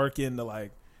put the work in to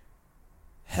like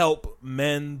help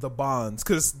mend the bonds.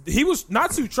 Cause he was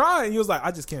Natsu trying. He was like,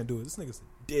 I just can't do it. This nigga's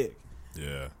a dick.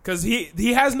 Yeah. Cause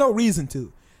he has no reason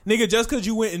to. Nigga, just cause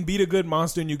you went and beat a good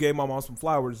monster and you gave my mom some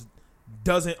flowers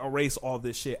doesn't erase all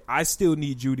this shit. I still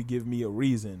need you to give me a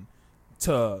reason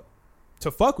to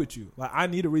fuck with you. Like, I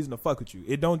need a reason to fuck with you.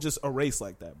 It don't just erase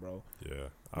like that, bro.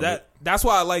 Yeah. That's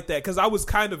why I like that, because I was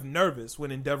kind of nervous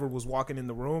when Endeavor was walking in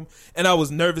the room, and I was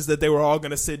nervous that they were all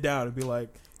gonna sit down and be like,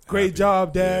 Great Happy.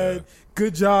 job, Dad. Yeah.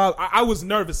 Good job. I was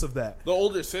nervous of that. The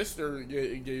older sister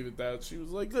gave it that. She was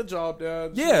like, "Good job,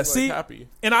 Dad." She Yeah, was, see? like, happy.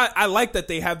 And I like that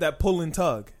they have that pull and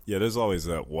tug. Yeah, there's always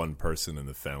that one person in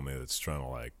the family that's trying to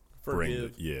like bring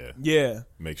Forgive. Yeah.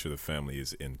 make sure the family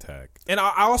is intact. And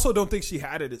I also don't think she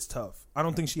had it as tough. I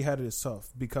don't think she had it as tough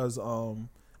because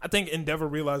I think Endeavor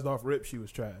realized off rip she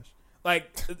was trash. Like,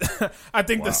 I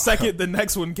think the second the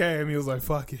next one came, he was like,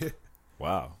 fuck it.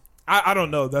 Wow. I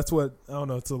don't know. That's what, I don't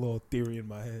know. It's a little theory in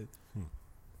my head.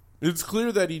 It's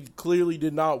clear that he clearly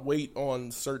did not wait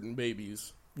on certain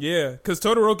babies. Yeah, because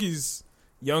Todoroki's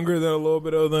younger than a little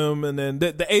bit of them, and then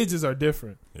the ages are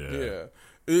different. Yeah.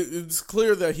 It's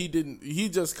clear that he didn't. He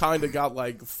just kind of got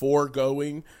like 4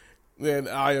 going, and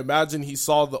I imagine he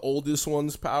saw the oldest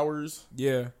one's powers,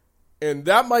 Yeah. and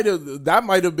that might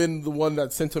have been the one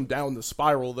that sent him down the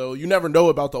spiral. Though you never know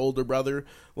about the older brother,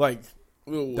 like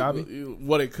Dabi?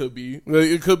 what it could be.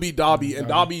 It could be Dabi, and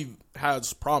Dabi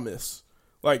has promise.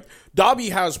 Like Dabi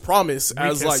has promise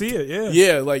as can like see it,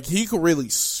 yeah. like he could really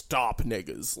stop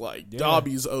niggas. Like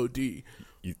Dabi's OD.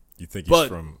 You think he's But-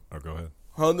 from? Oh, go ahead.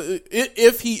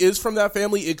 If he is from that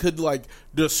family, it could like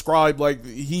describe like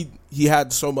he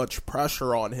had so much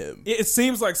pressure on him. It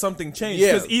seems like something changed.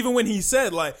 Yeah. Because even when he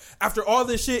said, like, after all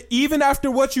this shit, even after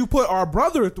what you put our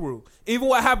brother through, even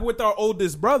what happened with our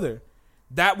oldest brother,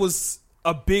 that was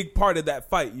a big part of that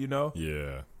fight, you know?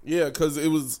 Yeah. Yeah, because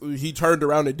he turned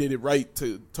around and did it right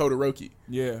to Todoroki.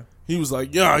 Yeah. He was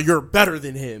like, "Yeah, you're better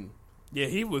than him." Yeah,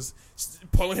 he was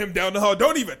pulling him down the hall.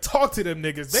 Don't even talk to them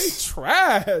niggas. They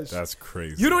trash. That's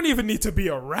crazy. You don't even need to be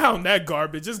around that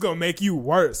garbage. It's going to make you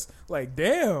worse. Like,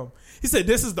 damn. He said,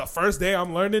 this is the first day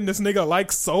I'm learning this nigga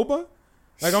likes soba?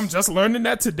 Like, I'm just learning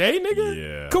that today, nigga?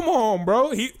 Yeah. Come on,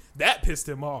 bro. That pissed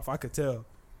him off. I could tell.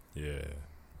 Yeah,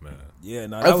 man. Yeah,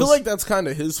 no, I feel like that's kind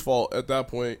of his fault at that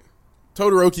point.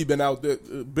 Todoroki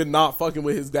been not fucking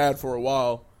with his dad for a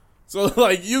while. So,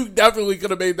 like, you definitely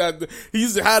could have made that.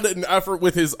 He's had an effort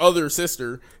with his other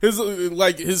sister.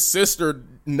 His sister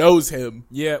knows him.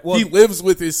 Yeah, well, he lives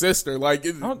with his sister. Like,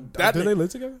 do they live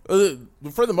together?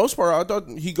 For the most part, I thought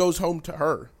he goes home to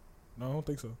her. No, I don't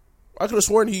think so. I could have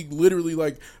sworn he literally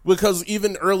like because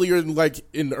even earlier, like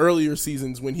in earlier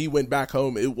seasons when he went back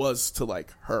home, it was to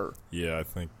like her. Yeah, I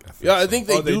think I so. think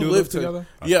they, they do do live live together?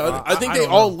 Yeah, I think I they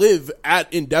don't all know. live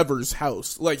at Endeavor's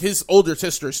house. Like his older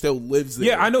sister still lives there.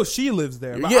 Yeah, I know she lives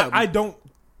there, but Yeah. I don't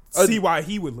see why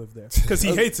he would live there because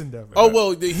he hates Endeavor. Oh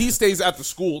well, he stays at the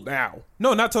school now.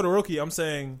 No, not Todoroki. I'm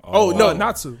saying, No.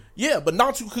 Natsu. Yeah, but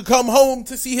Natsu could come home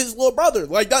to see his little brother.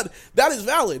 Like that is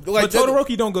valid. Like But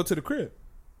Todoroki don't go to the crib.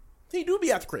 he do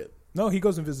be at the crib. No, he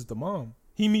goes and visits the mom.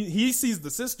 He sees the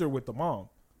sister with the mom.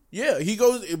 Yeah, he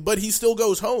goes, but he still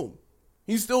goes home.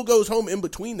 He still goes home in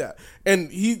between that. And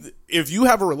if you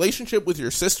have a relationship with your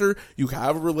sister, you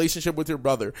have a relationship with your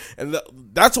brother. And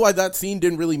that's why that scene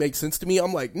didn't really make sense to me.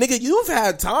 I'm like, nigga, you've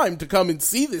had time to come and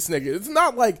see this nigga. It's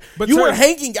not like you were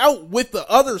hanging out with the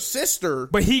other sister.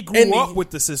 But he grew up with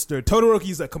the sister.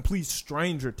 Todoroki's a complete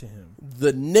stranger to him.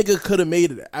 The nigga could have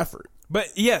made an effort. But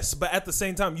yes, but at the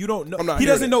same time, you don't know. I'm not He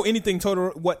hearing doesn't it. know anything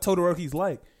what Todoroki's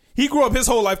like. He grew up his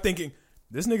whole life thinking,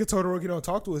 this nigga Todoroki don't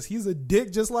talk to us. He's a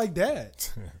dick just like dad.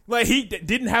 Like he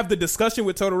didn't have the discussion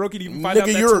with Todoroki to even find out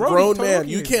Nigga, that you're a Todoroki grown man.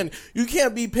 is. You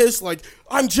can't be pissed like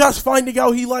I'm just finding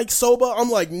out he likes soba. I'm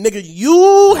like, nigga,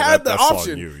 you had the that's on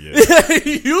option. you, yeah.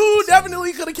 You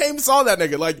definitely could have came and saw that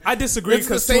nigga. Like I disagree. It's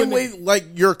the same way like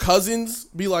your cousins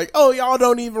be like, oh, y'all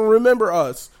don't even remember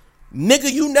us.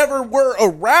 Nigga, you never were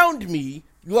around me.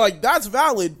 Like, that's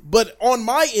valid, but on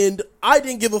my end, I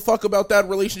didn't give a fuck about that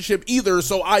relationship either,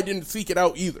 so I didn't seek it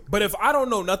out either. But if I don't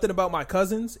know nothing about my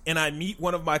cousins and I meet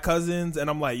one of my cousins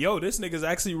and I'm like, yo, this nigga's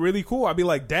actually really cool, I'd be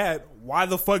like, Dad, why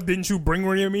the fuck didn't you bring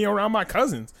me around my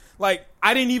cousins? Like,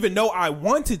 I didn't even know I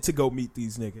wanted to go meet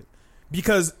these niggas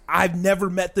because I've never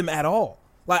met them at all.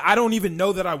 Like, I don't even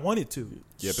know that I wanted to.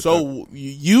 Yeah, so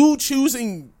you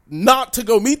choosing not to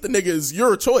go meet the nigga is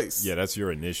your choice. Yeah, that's your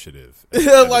initiative. at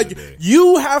the end of Like, the day.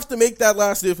 you have to make that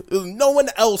last if no one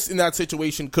else in that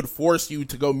situation could force you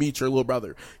to go meet your little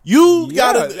brother. You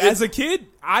gotta, as a kid,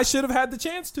 I should have had the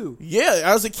chance to. yeah,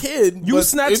 as a kid, You but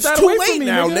snatched it's that too away late from me,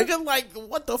 now, nigga. nigga. Like,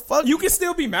 what the fuck? You can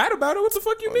still be mad about it. What the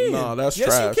fuck you mean? No, that's yes,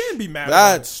 trash. you can be mad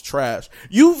about it. That's trash.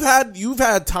 You've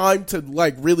had time to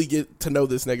like really get to know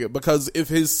this nigga because if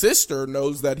his sister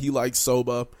knows that he likes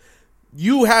soba,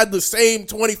 you had the same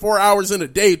 24 hours in a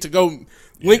day to go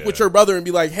link with your brother and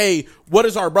be like, hey, what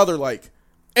is our brother like?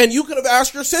 And you could have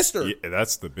asked your sister. Yeah,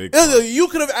 that's the big part. You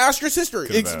could have asked your sister,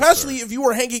 Could have asked especially her. if you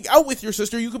were hanging out with your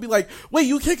sister. You could be like, wait,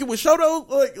 you kicking with Shoto?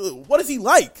 Like, what is he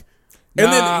like? And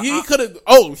Nah, then he could have.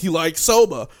 Oh, he likes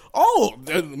Soba. Oh,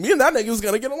 then me and that nigga was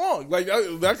gonna get along. Like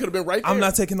that could have been right there. I'm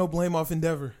not taking no blame off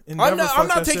Endeavor. I'm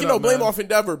not taking no blame off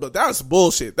Endeavor, but that's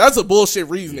bullshit. That's a bullshit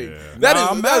reasoning. Yeah.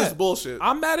 That is bullshit.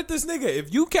 I'm mad at this nigga.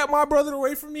 If you kept my brother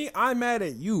away from me, I'm mad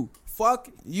at you. Fuck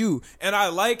you. And I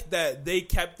like that they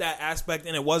kept that aspect,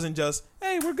 and it wasn't just,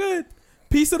 hey, we're good.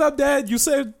 Piece it up, Dad. You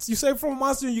saved from a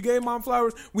monster and you gave Mom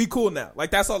flowers. We cool now.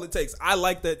 Like, that's all it takes. I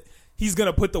like that he's going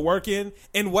to put the work in.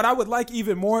 And what I would like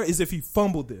even more is if he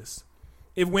fumbled this.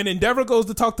 If when Endeavor goes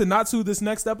to talk to Natsu this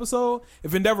next episode,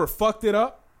 if Endeavor fucked it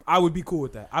up, I would be cool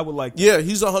with that. I would like that. Yeah,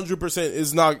 he's 100%.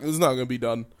 It's not gonna be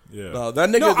done. Yeah. No, that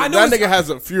nigga has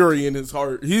a fury in his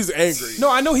heart. He's angry.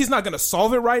 No, I know he's not going to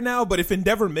solve it right now, but if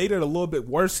Endeavor made it a little bit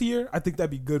worse here, I think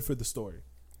that'd be good for the story.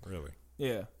 Really?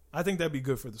 Yeah. I think that'd be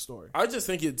good for the story. I just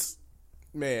think it's,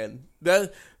 man,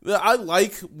 that I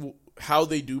like how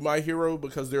they do My Hero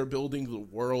because they're building the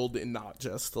world and not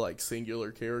just like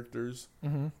singular characters.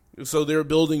 Mm-hmm. So they're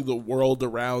building the world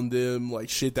around them, like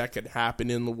shit that could happen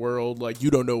in the world. Like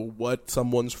you don't know what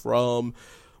someone's from.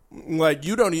 Like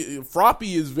you don't.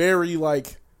 Froppy is very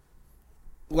like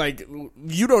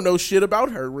you don't know shit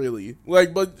about her really.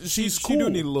 Like, but she's cool. She do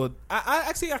need a little.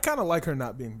 I kind of like her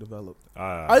not being developed.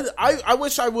 I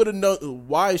wish I would have known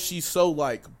why she's so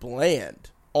like bland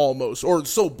almost or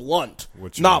so blunt.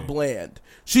 Not bland.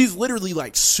 She's literally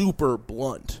like super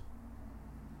blunt.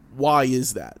 Why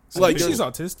is that? Like she's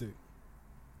autistic.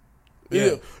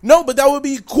 Yeah. No, but that would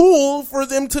be cool for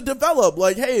them to develop.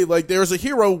 Like, hey, like there's a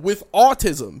hero with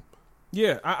autism.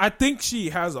 Yeah, I think she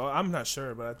has. I'm not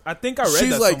sure, but I think I read she's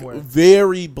that like somewhere.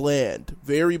 very bland,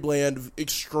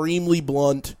 extremely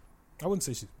blunt. I wouldn't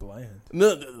say she's bland.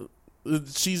 No,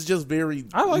 she's just very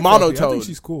monotone. monotone. I think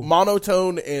she's cool.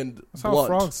 Monotone and That's blunt.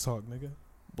 how frogs talk, nigga.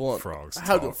 Blunt. Frogs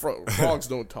How talk. do frogs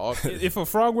don't talk? If a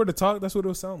frog were to talk, that's what it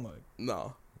would sound like.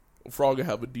 No, a frog would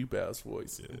have a deep ass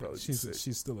voice. Yeah, Probably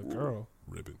She's still a girl.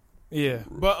 Ribbon. Yeah,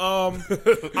 but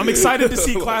I'm excited to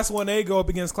see Class 1A go up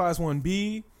against Class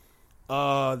 1B.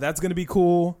 That's gonna be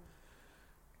cool.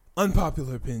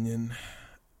 Unpopular opinion.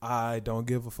 I don't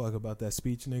give a fuck about that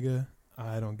speech nigga.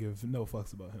 I don't give no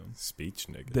fucks about him. Speech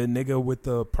nigga. The nigga with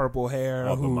the purple hair.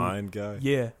 The mind guy.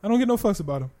 Yeah, I don't get no fucks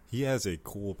about him. He has a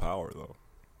cool power though.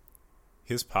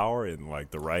 His power in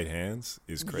like the right hands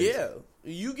is crazy. Yeah,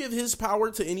 you give his power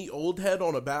to any old head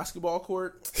on a basketball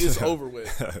court, it's over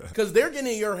with. Because they're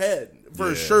getting in your head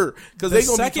for sure. Because they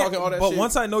gonna be talking all that but shit.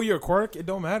 once I know your quirk, it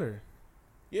don't matter.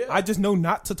 Yeah, I just know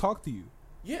not to talk to you.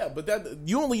 Yeah, but that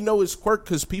you only know his quirk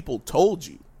because people told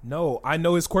you. No, I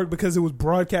know his quirk because it was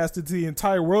broadcasted to the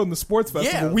entire world in the sports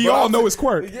festival. Yeah, we all know his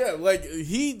quirk. Yeah, like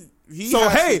he. So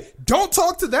hey, don't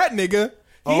talk to that nigga.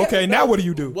 Oh, okay, now what do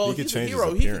you do? Well, He could he's change a his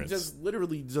hero. He could appearance. just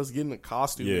literally just get in a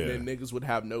costume and then niggas would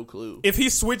have no clue. If he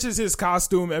switches his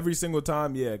costume every single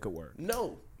time, yeah, it could work.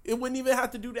 No, it wouldn't even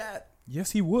have to do that. Yes,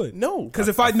 he would. No. Because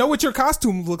if I know what your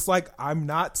costume looks like, I'm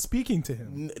not speaking to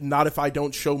him. Not if I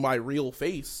don't show my real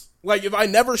face. Like, if I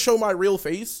never show my real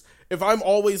face, if I'm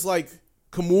always like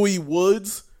Kamui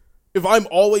Woods, if I'm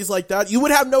always like that, you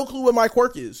would have no clue what my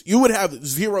quirk is. You would have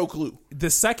zero clue. The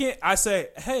second I say,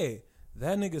 hey,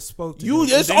 that nigga spoke to you.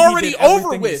 me, It's and then he already did over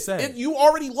everything he with. said. You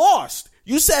already lost.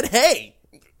 You said, hey.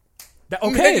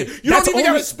 Okay. Nigga, you don't even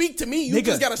got to speak to me. You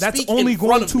just got to speak That's only in front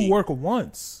going of to me. work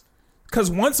once. Because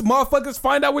once motherfuckers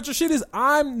find out what your shit is,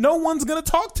 no one's going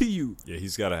to talk to you. Yeah,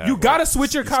 he's got to have. You got to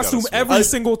switch your costume every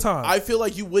single time. I feel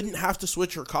like you wouldn't have to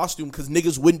switch your costume because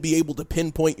niggas wouldn't be able to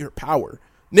pinpoint your power.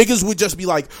 Niggas would just be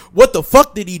like, what the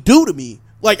fuck did he do to me?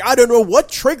 Like, I don't know what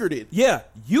triggered it. Yeah,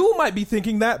 you might be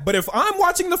thinking that, but if I'm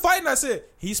watching the fight and I said,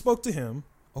 he spoke to him,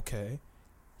 okay,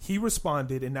 he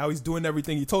responded, and now he's doing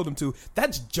everything he told him to,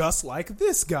 that's just like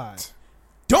this guy.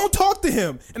 Don't talk to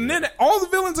him. And then all the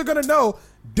villains are going to know,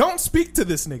 don't speak to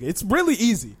this nigga. It's really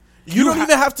easy. You don't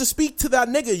even have to speak to that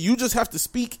nigga. You just have to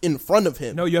speak in front of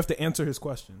him. No, you have to answer his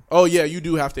question. Oh, yeah, you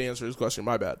do have to answer his question.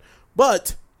 My bad.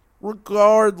 But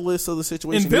regardless of the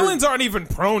situation. And villains aren't even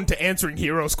prone to answering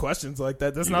heroes' questions like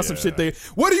that. That's not some shit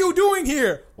what are you doing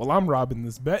here? Well, I'm robbing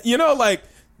this bet. You know, like,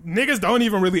 niggas don't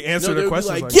even really answer the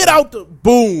questions like get that. out the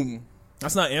boom.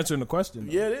 That's not answering the question.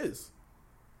 Yeah, it is.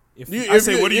 If I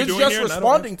say, what are you doing here? It's just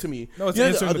responding to me. No, it's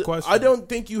answering the question. I don't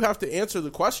think you have to answer the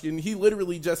question. He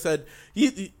literally just said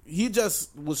he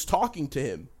just was talking to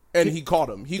him, and he caught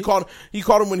him. He caught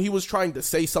him when he was trying to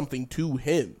say something to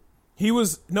him.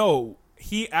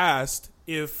 He asked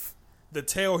if the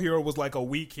tail hero was like a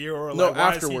weak hero or like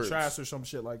why is he trash or some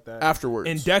shit like that. Afterwards.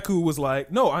 And Deku was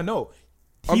like, no, I know.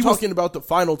 I'm talking about the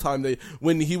final time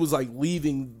when he was like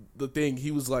leaving the thing. He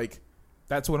was like,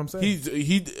 That's what I'm saying.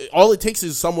 He all it takes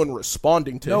is someone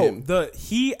responding to him.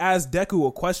 He asked Deku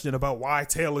a question about why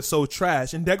Tail is so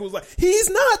trash, and Deku was like, "He's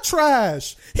not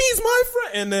trash. He's my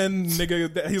friend." And then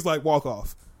nigga, he's like, "Walk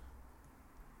off."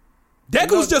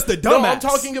 Deku's just a dumbass. No, I'm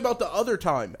talking about the other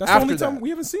time. That's after the only time that. we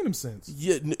haven't seen him since.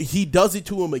 Yeah, he does it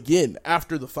to him again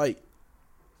after the fight.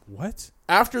 What?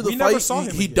 After the We never fight, saw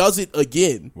him he again. does it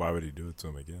again. Why would he do it to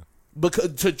him again?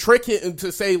 Because to trick him and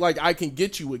to say like I can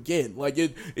get you again, like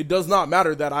it does not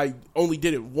matter that I only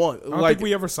did it once. I don't Like think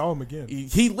we ever saw him again.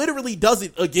 he literally does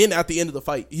it again at the end of the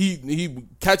fight. He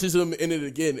catches him in it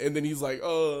again, and then he's like,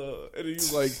 and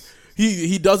he's like,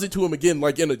 he does it to him again,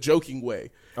 like in a joking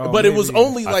way. Oh, but it was maybe.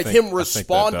 only I like think- I him think that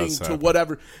responding does to happen.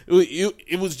 whatever.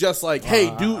 It was just like, hey,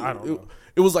 dude. I don't know.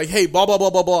 It was like, hey, blah blah blah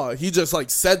blah blah. He just like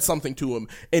said something to him,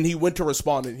 and he went to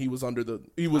respond, and he was under the.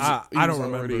 He was. I he was don't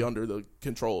already remember. under the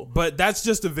control. But that's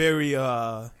just a very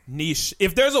niche.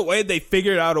 If there's a way they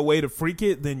figured out a way to freak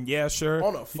it, then yeah, sure.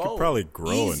 On a He phone, could probably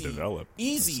grow Easy. and develop.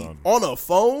 Easy Some- on a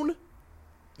phone.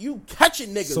 You catching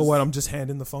niggas. So what? I'm just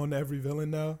handing the phone to every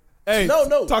villain now. Hey,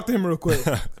 No. talk to him real quick.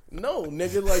 No,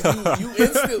 nigga, like you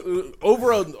instant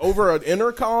over an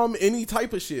intercom, any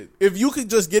type of shit. If you could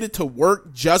just get it to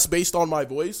work just based on my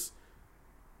voice,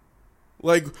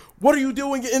 like what are you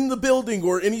doing in the building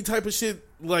or any type of shit,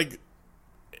 like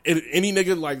any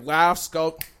nigga like laughs,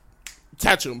 go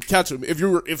catch him. If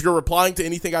you're replying to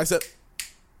anything I said,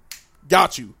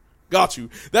 got you.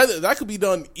 That could be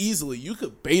done easily. You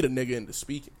could bait a nigga into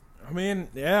speaking. I mean,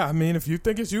 yeah. I mean, if you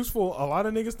think it's useful, a lot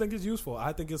of niggas think it's useful.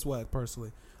 I think it's whack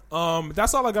personally.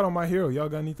 That's all I got on My Hero. Y'all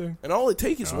got anything? And all it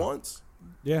takes is once.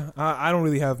 Yeah, I don't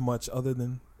really have much other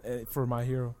than for My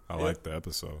Hero. I like the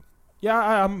episode. Yeah,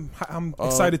 I'm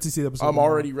excited to see the episode. I'm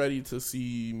already ready to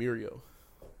see Mirio.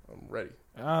 I'm ready.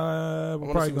 We're I want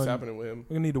to probably see what's gonna, happening with him.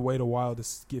 we're gonna need to wait a while to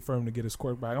get for him to get his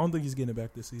quirk back. I don't think he's getting it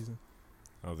back this season.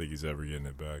 I don't think he's ever getting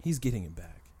it back. He's getting it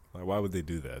back. Like, why would they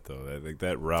do that though?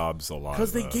 That robs a lot.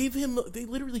 Because of, they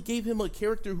literally gave him a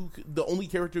character the only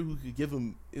character who could give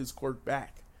him his quirk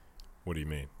back. What do you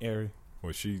mean? Airy.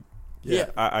 Was she?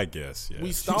 Yeah. I guess. Yeah.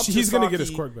 We stopped. He's gonna get Chisaki, his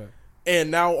quirk back.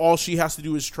 and now all she has to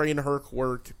do is train her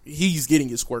quirk. He's getting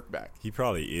his quirk back. He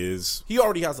probably is. He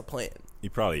already has a plan. He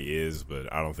probably is,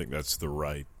 but I don't think that's the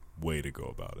right way to go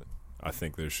about it. I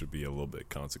think there should be a little bit of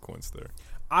consequence there.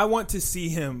 I want to see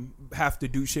him have to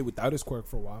do shit without his quirk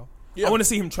for a while. Yeah. I want to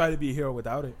see him try to be a hero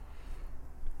without it.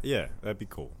 Yeah, that'd be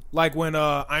cool. Like when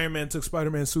Iron Man took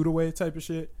Spider-Man's suit away type of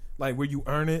shit. Like where you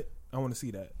earn it. I want to see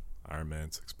that. Iron Man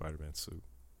took Spider-Man suit.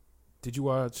 Did you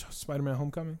watch Spider-Man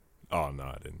Homecoming? Oh no,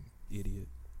 I didn't. Idiot.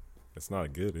 It's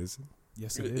not good, is it?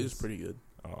 Yes, It is pretty good.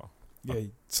 Oh, Yeah,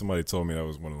 somebody told me that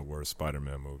was one of the worst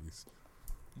Spider-Man movies.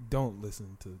 don't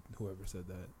listen to whoever said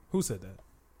that. Who said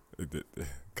that?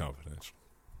 Confidential.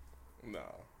 Nah.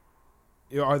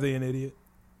 Yeah, are they an idiot?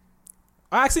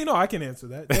 Actually, no, I can answer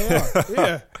that. They are.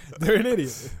 Yeah, they're an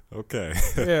idiot. Okay.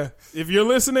 Yeah, if you're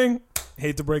listening,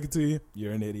 hate to break it to you,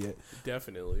 you're an idiot.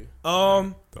 Definitely.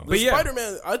 Don't. But yeah,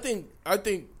 Spider-Man, I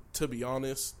think to be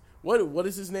honest, what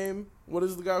is his name? What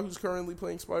is the guy who's currently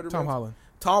playing Spider-Man? Tom Holland.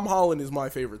 Tom Holland is my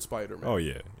favorite Spider-Man. Oh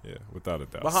yeah, without a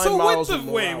doubt. Behind So Miles what the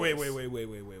Morales.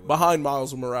 wait. Behind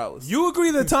Miles Morales. You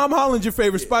agree that Tom Holland's your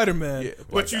favorite Spider-Man, yeah, but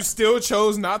black you guy. still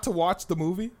chose not to watch the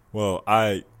movie? Well,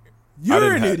 I You're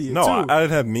didn't an have- idiot No, too. I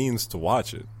didn't have means to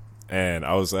watch it, and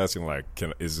I was asking like,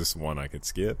 is this one I could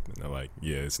skip? And they're like,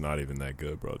 yeah, it's not even that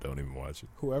good, bro. Don't even watch it.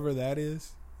 Whoever that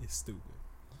is stupid.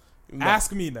 No.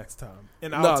 Ask me next time,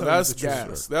 and I'll No, tell that's you the truth.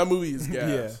 gas. That movie is gas.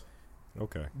 Yeah.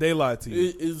 Okay. They lied to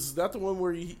you. Is that the one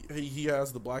where he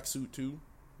has the black suit too?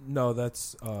 No,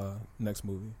 that's next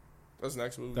movie. That's the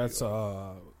next movie. That's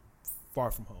Far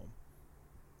From Home.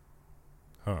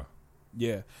 Huh.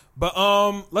 Yeah. But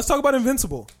let's talk about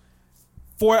Invincible.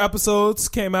 4 episodes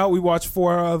came out. We watched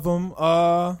 4 of them.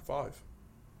 5.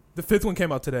 The 5th one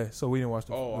came out today, so we didn't watch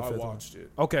the Oh, the I 5th watched one.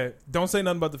 it. Okay, don't say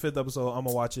nothing about the 5th episode. I'm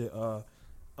gonna watch it. I'm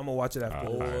gonna watch it after.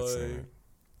 I ain't seen it.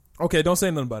 Okay, don't say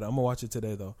nothing about it. I'm gonna watch it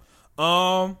today though.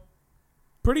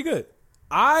 Pretty good.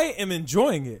 I am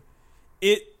enjoying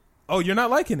it. Oh, you're not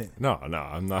liking it? No,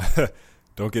 I'm not.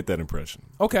 Don't get that impression.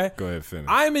 Okay. Go ahead, finish.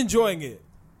 I am enjoying it.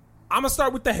 I'm gonna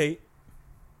start with the hate.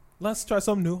 Let's try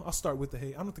something new. I'll start with the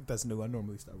hate. I don't think that's new. I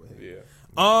normally start with hate.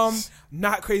 Yeah.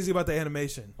 Not crazy about the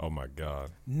animation. Oh my god.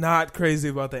 Not crazy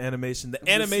about the animation. The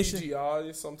animation.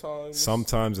 CGI sometimes.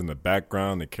 Sometimes in the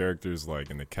background, the characters like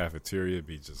in the cafeteria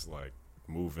be just like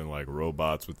moving like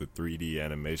robots with the 3D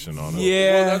animation on them.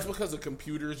 Yeah. Well, that's because the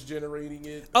computer's generating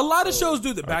it. A lot of shows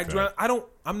do the Okay. background.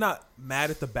 I'm not mad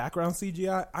at the background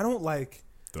CGI. I don't like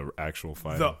The actual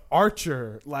fight. the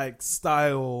Archer like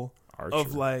style Archer.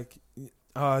 of like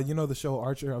You know the show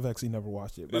Archer? I've actually never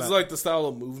watched it. But It's like the style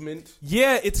of movement.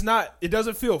 yeah, it's not. It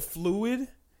doesn't feel fluid.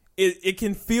 It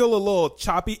can feel a little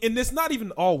choppy, and it's not even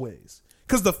always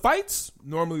because the fights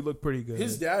normally look pretty good.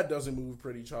 His dad doesn't move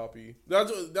pretty choppy.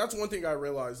 That's one thing I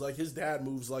realized. Like his dad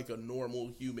moves like a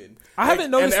normal human. I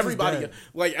haven't noticed And his dad.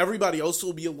 everybody else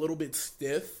will be a little bit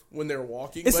stiff when they're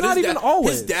walking. It's but not his even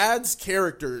always. His dad's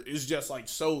character is just like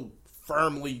so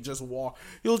firmly just walk.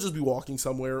 He'll just be walking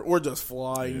somewhere or just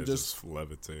flying. Yeah, just just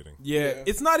levitating. Yeah,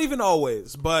 it's not even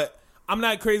always, but I'm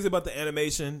not crazy about the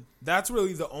animation. That's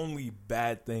really the only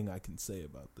bad thing I can say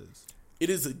about this. it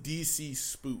is a DC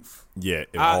spoof. Yeah,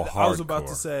 I was about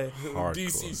to say Hardcore.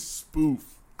 DC spoof.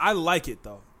 I like it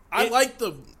though. I like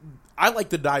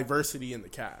the diversity in the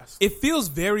cast. It feels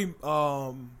very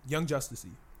Young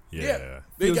Justice-y. Yeah.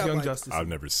 They Feels got Young like, Justice. I've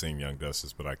never seen Young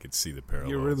Justice, but I could see the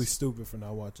parallels. You're really stupid for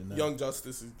not watching that. Young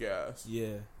Justice is gas.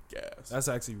 Yeah, Gas. that's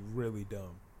actually really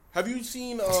dumb. Have you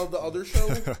seen the other show?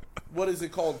 What is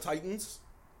it called? Titans?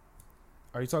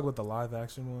 Are you talking about the live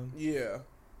action one? Yeah.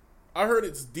 I heard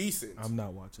it's decent. I'm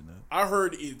not watching that. I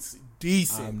heard it's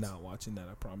decent. I'm not watching that.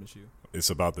 I promise you. It's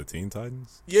about the Teen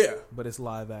Titans? Yeah. But it's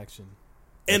live action.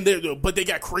 And but they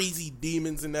got crazy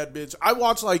demons in that bitch. I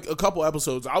watched like a couple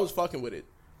episodes. I was fucking with it.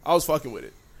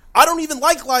 I don't even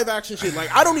like live action shit.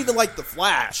 Like I don't even like The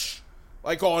Flash.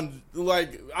 I don't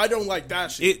like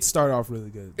that shit. It started off really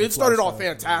good. It started off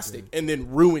really fantastic good. and then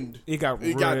ruined. It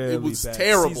was bad.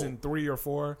 terrible. Season 3 or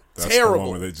 4. That's Terrible. the one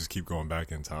where they just keep going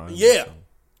back in time? Yeah.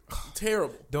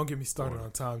 Terrible. Don't get me started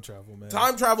on time travel, man.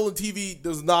 Time travel in TV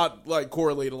does not like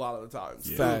correlate a lot of the times.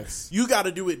 Yeah. Facts. You got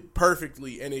to do it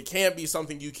perfectly, and it can't be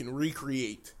something you can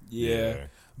recreate. Yeah.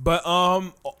 But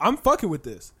I'm fucking with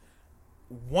this.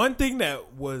 One thing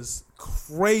that was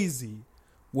crazy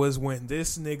was when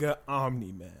this nigga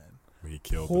Omni-Man He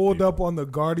killed the pulled people. up on the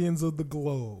Guardians of the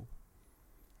Globe.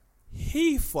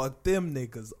 He fucked them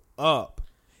niggas up.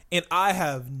 And I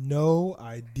have no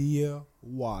idea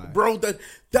why. Bro,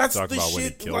 that's Talk the about when he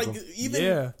shit. killed Like, him? even,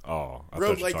 Yeah. Oh, I bro,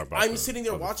 thought you like, were talking about I'm the sitting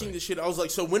there other watching thing. this shit. I was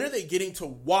like, so when are they getting to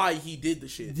why he did the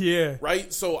shit? Yeah.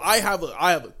 Right? So I have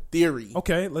a theory.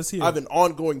 Okay, let's hear I have it. an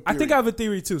ongoing theory. I think I have a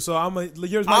theory too, so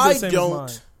yours might be I the same don't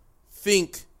as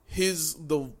think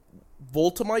the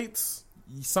Voltamites,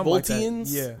 mine. Something like that. Voltians?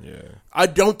 Yeah. Yeah. I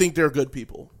don't think they're good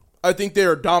people. I think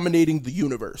they're dominating the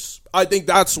universe. I think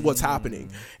that's what's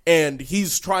happening. And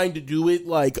he's trying to do it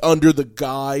like under the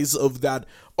guise of that,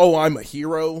 oh, I'm a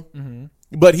hero.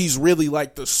 But he's really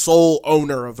like the sole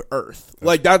owner of Earth.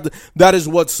 Like that is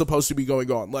what's supposed to be going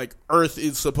on. Like Earth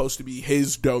is supposed to be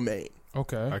his domain.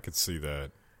 Okay. I could see that.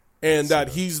 And that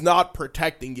he's not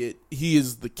protecting it. He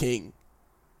is the king.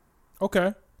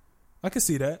 Okay. I can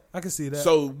see that.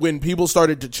 So when people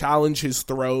started to challenge his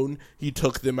throne, he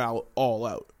took them all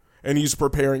out. And he's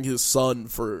preparing his son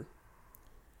for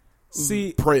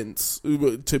prince,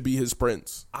 to be his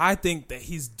prince. I think that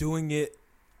he's doing it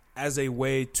as a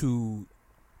way to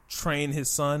train his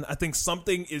son. I think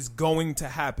something is going to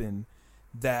happen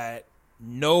that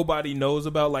nobody knows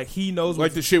about. Like he knows,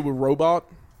 Like the shit with Robot.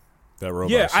 That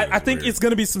robot yeah. shit I was think weird. it's going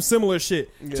to be some similar shit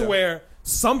Yeah. to where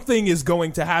something is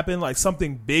going to happen. Like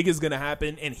something big is going to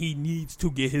happen, and he needs to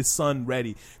get his son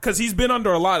ready because he's been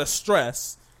under a lot of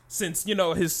stress since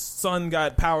his son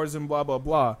got powers and blah blah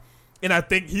blah. And I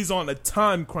think he's on a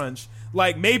time crunch.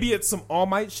 Like maybe it's some All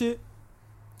Might shit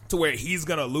to where he's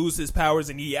gonna lose his powers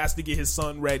and he has to get his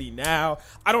son ready now.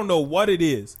 I don't know what it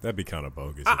is. That'd be kind of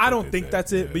bogus. I if they don't did think that.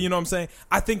 that's it, Yeah. but you know what I'm saying?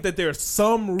 I think that there's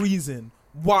some reason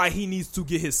why he needs to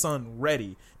get his son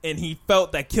ready. And he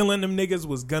felt that killing them niggas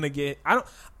was gonna get I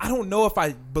don't know if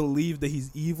I believe that he's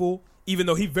evil, even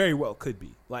though he very well could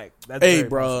be. Like that's Hey, very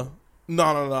bro. possible.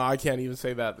 No. I can't even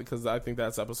say that because I think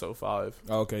that's episode 5.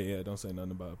 Okay, yeah, don't say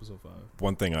nothing about episode 5.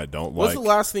 One thing I don't What's like the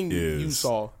last thing you is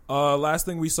saw? Last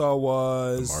thing we saw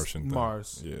was the Martian thing.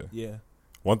 Mars. Yeah. Yeah.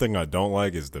 One thing I don't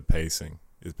like is the pacing.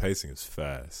 His pacing is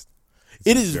fast.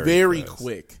 It is very fast.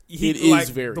 quick. He, It like, is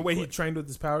very the way quick. he trained with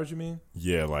his powers, you mean?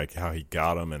 Yeah, like how he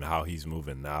got him and how he's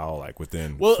moving now, like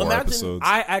within Well, 4 imagine episodes.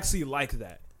 I actually like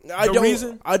that. I The don't.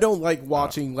 reason- I don't like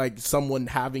watching like someone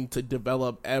having to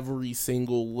develop every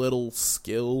single little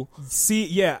skill. See,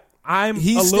 yeah, I'm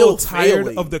He's a still little tired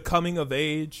failing. of the coming of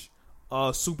age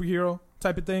superhero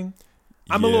type of thing.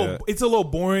 Yeah. It's a little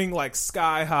boring, like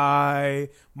Sky High,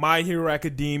 My Hero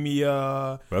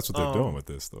Academia. That's what they're doing with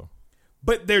this, though.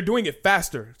 But they're doing it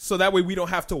faster, so that way we don't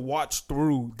have to watch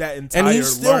through that And entire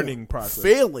he's still learning process.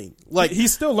 failing. Like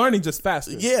He's still learning just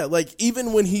faster. yeah, like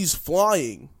even when he's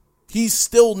flying, he's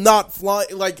still not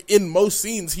flying. Like in most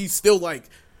scenes, he's still like,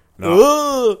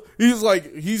 he's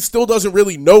like he still doesn't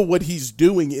really know what he's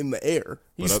doing in the air.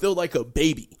 He's But still like a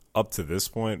baby. Up to this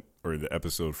point, or the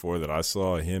episode 4 that I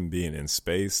saw, him being in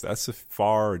space, that's a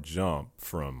far jump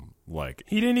from like.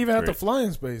 He didn't even have to Great. fly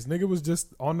in space. Nigga was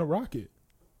just on the rocket.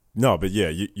 No, but yeah,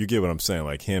 you get what I'm saying.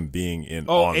 Like him being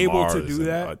on able Mars to do and,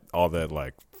 that? all that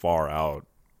like far out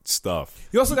stuff.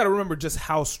 You also got to remember just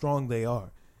how strong they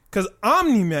are. Because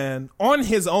Omni-Man, on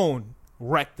his own,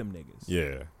 wrecked them niggas.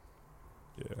 Yeah.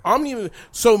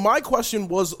 So my question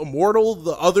was Immortal,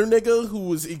 the other nigga who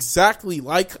was exactly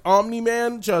like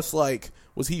Omni-Man, just like,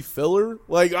 was he filler?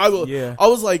 Like, I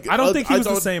was like, I don't think he was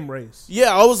the same race.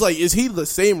 Yeah, I was like, is he the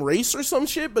same race or some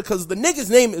shit? Because the nigga's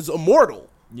name is Immortal.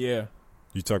 Yeah.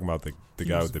 You talking about the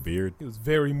guy with the beard? He was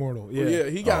very mortal. Yeah. Yeah,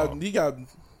 he got. Bro,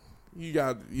 He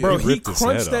he ripped his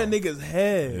crunched head that off. nigga's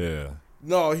head. Yeah.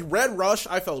 No, Red Rush,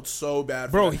 I felt so bad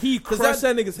for Bro, that. he 'Cause crushed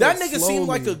that nigga's That head nigga seemed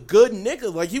like slowly. a good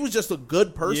nigga. Like, he was just a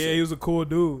good person. Yeah, he was a cool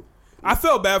dude. I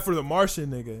felt bad for the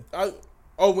Martian nigga.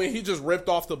 When he just ripped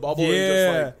off the bubble and Yeah.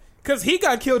 just like... Because he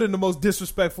got killed in the most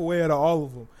disrespectful way out of all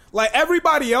of them. Like,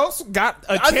 everybody else got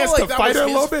a I feel chance like to that fight was her a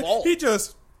his little bit. fault. He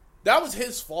just... That was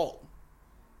his fault.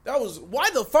 That was... Why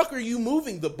the fuck are you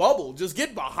moving the bubble? Just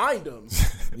get behind him.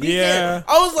 Yeah.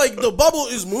 I was like, the bubble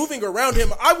is moving around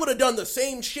him. I would have done the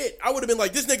same shit. I would have been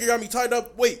like, this nigga got me tied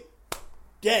up. Wait.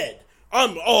 Dead.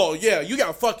 Oh, yeah, you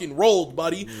got fucking rolled,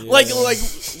 buddy. Like,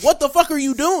 what the fuck are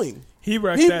you doing? He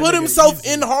wrecked He that put nigga himself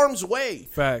easy. in harm's way.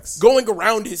 Facts. Going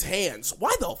around his hands.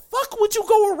 Why the fuck would you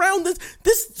go around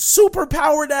this super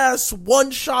powered ass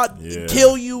one shot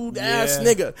kill you ass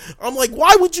Yeah. nigga? I'm like,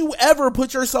 why would you ever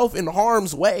put yourself in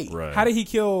harm's way? Right. How did he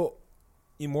kill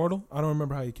Immortal? I don't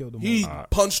remember how he killed him. He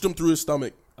punched him through his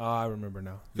stomach. I remember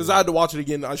now. Because I had to watch it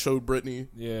again. I showed Brittany.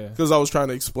 Yeah. Because I was trying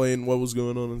to explain what was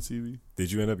going on TV.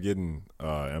 Did you end up getting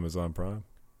Amazon Prime?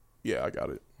 Yeah, I got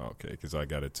it. Okay, because I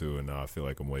got it too, and now I feel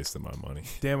like I'm wasting my money.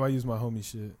 Damn, I use my homie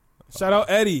shit. Shout out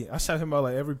Eddie. I shout him out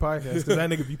like every podcast because that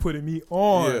nigga be putting me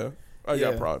on. Yeah, I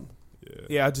got Prime.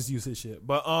 Yeah, I just use his shit.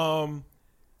 But I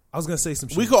was gonna say some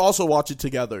shit. We could also watch it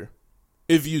together.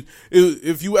 If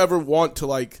you ever want to,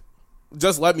 like,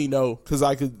 just let me know, because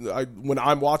when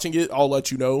I'm watching it, I'll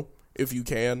let you know if you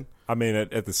can. I mean,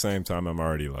 at the same time, I'm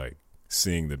already like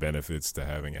seeing the benefits to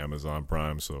having Amazon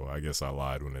Prime, so I guess I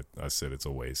lied when I said it's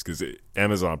a waste, because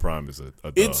Amazon Prime is a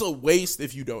It's a waste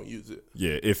if you don't use it.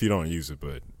 yeah, if you don't use it,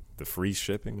 but the free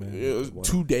shipping, man, what?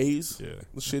 2 days. Yeah,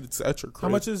 The shit, it's at your crib. How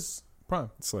much is Prime?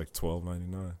 it's like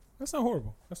 $12.99. That's not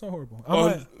horrible. That's not horrible.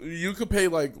 You could pay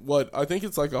like what? I think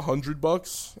it's like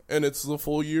 $100, and it's the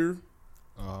full year.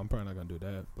 I'm probably not gonna do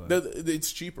that. But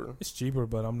It's cheaper. it's cheaper,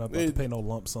 but I'm not about to pay no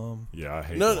lump sum. Yeah, I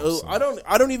hate. No, lump I sum.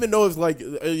 don't even know if like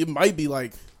it might be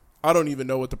like I don't even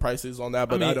know what the price is on that,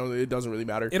 but I mean, don't. It doesn't really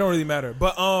matter. It don't really matter.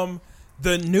 But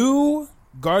the new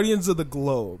Guardians of the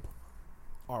Globe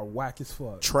are whack as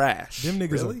fuck. Trash. Them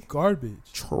niggas are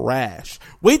garbage. Trash.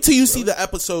 Wait till you see the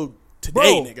episode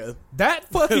today, Bro, nigga. that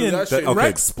fucking That shit- okay,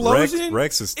 Rex explosion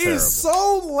Rex is terrible.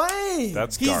 so lame.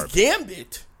 That's He's garbage.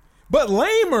 Gambit. but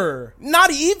lamer.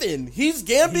 Not even. He's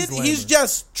Gambit. He's He's lamer.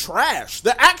 just trash.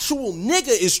 The actual nigga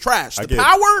is trash. I The get it.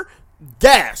 power,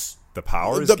 gas. The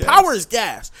power is The gas, power is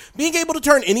gas. Being able to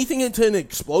turn anything into an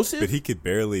explosive. but he could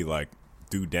barely like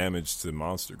do damage to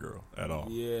Monster Girl at all.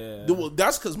 Yeah. Well,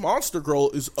 that's because Monster Girl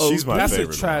is. She's my That's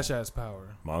favorite a trash ass power.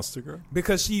 Monster Girl.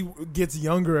 Because she gets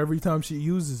younger every time she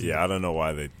uses it. Yeah, I don't know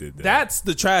why they did that. That's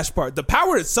the trash part. The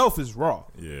power itself is raw.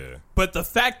 Yeah, But the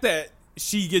fact that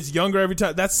she gets younger every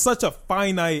time, that's such a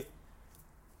finite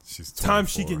she's 24. time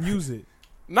she can use it.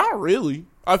 Not really.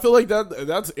 I feel like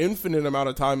that's infinite amount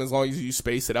of time as long as you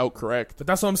space it out correct. But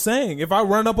that's what I'm saying. If I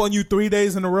run up on you 3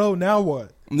 days in a row, now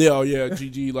what? Yeah,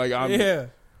 GG. Like Yeah.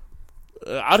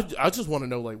 I just want to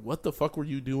know, like, what the fuck were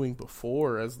you doing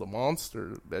before as the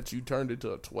monster that you turned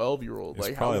into a 12-year-old? It's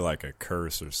Like, probably like a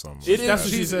curse or something. It like is. That's that.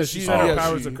 what she said. She she's- said her yeah,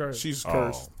 powers she- are cursed. She's Oh.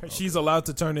 cursed. She's allowed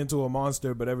to turn into a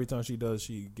monster, but every time she does,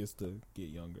 she gets to get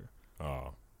younger.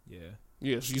 Oh, Yeah.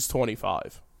 Yeah, she's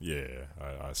 25. yeah.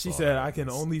 I She saw said, that. I can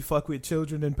only fuck with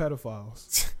children and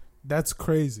pedophiles. That's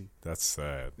crazy. That's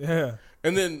sad. Yeah.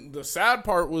 And then the sad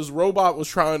part was Robot was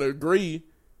trying to agree.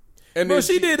 And Bro, then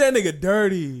she did that nigga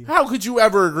dirty. How could you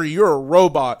ever agree? You're a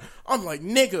robot. I'm like,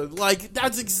 nigga, like,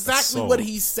 that's exactly So what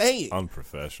he's saying.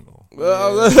 Unprofessional.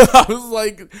 I was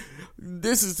like,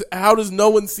 this is, how does no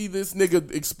one see this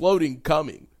nigga exploding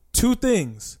coming? Two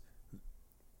things.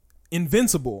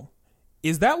 Invincible.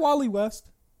 Is that Wally West?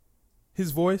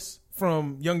 His voice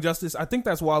from Young Justice? I think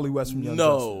that's Wally West from Young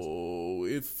Justice. No,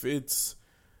 if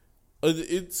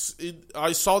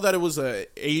I saw that it was a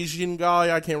Asian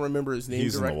guy. I can't remember his name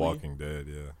He's directly. in The Walking Dead.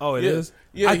 Yeah. Oh, it Yeah. is.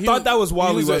 Yeah, I he thought that was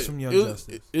Wally he West from Young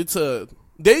Justice. It's a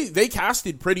they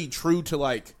casted pretty true to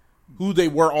like who they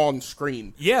were on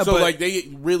screen. Yeah, so but- like they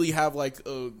really have like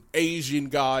a Asian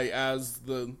guy as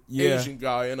the Asian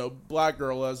guy and a black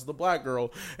girl as the black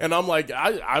girl, and I'm like,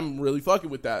 I'm really fucking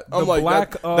with that. I'm The like,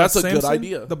 black, that's a good Samson,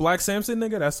 idea. The black Samson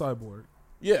nigga, that's Cyborg.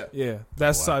 Yeah, Yeah,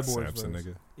 that's Black Cyborg. Samson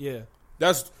nigga. Yeah,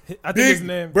 that's I think big, his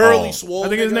name. burly, Oh. swole. I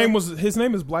think his nigga. his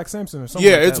name is Black Samson or something.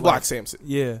 Yeah, like it's that. Black Like, Samson.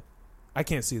 Yeah, I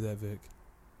can't see that, Vic.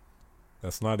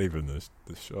 That's not even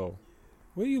the show.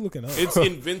 What are you looking up? It's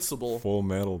Invincible. Full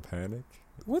Metal Panic,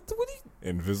 what are you?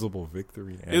 Invisible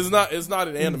Victory. It's not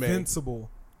an anime. Invincible.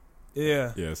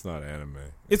 Yeah, Yeah, it's not anime.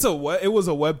 it's a it was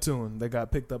a webtoon that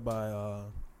got picked up by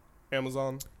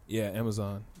Amazon.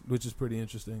 Amazon, which is pretty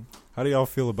interesting. How do y'all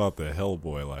feel about the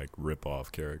Hellboy like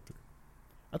rip-off character?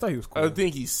 I thought he was cool. I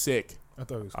think he's sick. I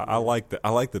thought he was cool. I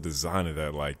like the design of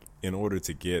that. Like, in order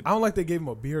to get, I don't like they gave him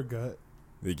a beer gut.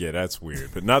 yeah, that's weird.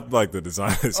 But not like the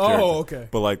design of his character. Oh, okay.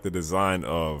 But like the design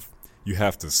of you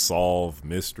have to solve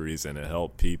mysteries and to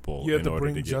help people. You have in to order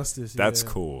bring to get, justice. That's yeah.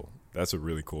 cool. That's a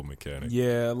really cool mechanic.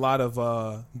 Yeah, a lot of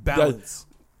balance.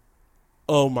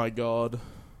 Oh my god,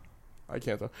 I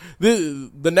can't.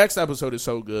 The next episode is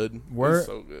so good. Word? It's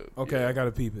so good. Okay, I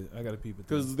gotta peep it.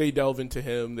 because they delve into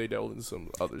him. They delve into some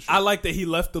other shit. I like that he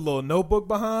left the little notebook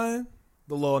behind,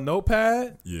 the little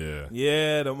notepad. Yeah.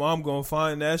 Yeah, the mom gonna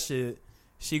find that shit.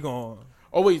 She gonna.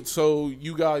 Oh wait, so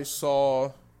you guys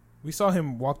saw? We saw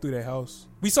him walk through their house.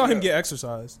 We saw him get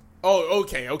exercised. Oh,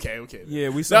 okay. Yeah,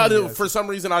 we saw. him get For some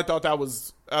reason, I thought that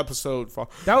was episode 5.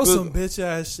 that was but- some bitch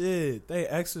ass shit. They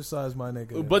exercised my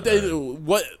nigga. But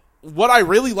what I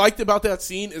really liked about that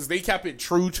scene is they kept it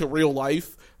true to real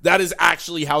life. That is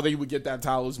actually how they would get that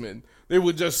talisman. They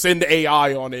would just send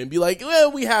AI on it and be like,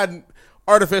 well, we had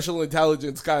artificial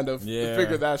intelligence kind of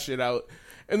figure that shit out.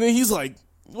 And then he's like,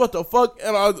 what the fuck?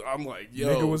 And I'm like,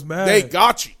 yo, Nigga was mad. they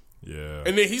got you. Yeah.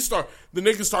 And then the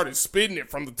nigga started spitting it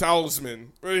from the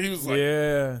talisman. And he was like,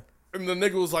 yeah, and the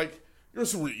nigga was like,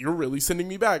 you're really sending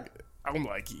me back. I'm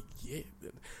like, yeah. He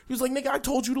was like, nigga, I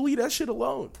told you to leave that shit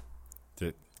alone.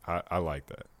 I like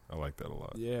that. I like that a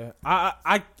lot. yeah.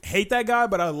 I hate that guy,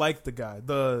 but I like the guy.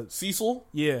 The Cecil?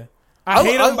 yeah. I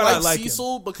hate him, but I like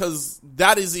Cecil because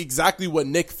that is exactly what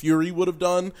Nick Fury would have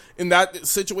done in that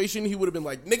situation. He would have been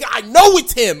like, "Nigga, I know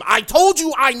it's him. I told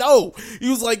you, I know." He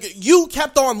was like, "You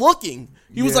kept on looking."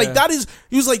 He was like, "That is."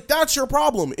 He was like, "That's your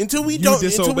problem." Until we don't.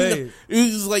 disobeyed.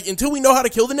 He was like, "Until we know how to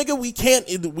kill the nigga, we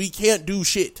can't do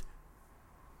shit."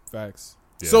 Facts.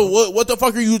 Yeah. So what the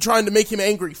fuck are you trying to make him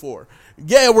angry for?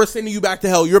 Yeah, we're sending you back to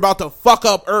hell. You're about to fuck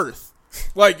up Earth.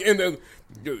 Like, and then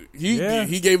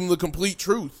he gave him the complete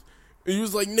truth. He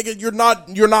was like, nigga,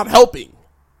 you're not helping.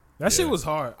 That shit was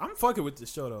hard. I'm fucking with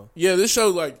this show though. Yeah, this show,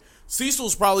 like,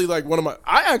 Cecil's probably like one of my.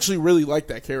 I actually really like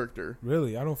that character.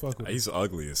 Really, I don't fuck with. He's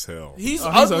ugly as hell. He's he's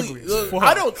ugly. ugly as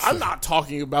fuck. I'm not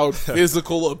talking about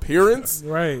physical appearance.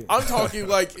 Right. I'm talking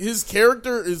like his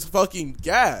character is fucking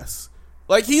gas.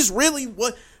 Like he's really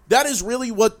what. That is really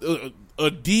what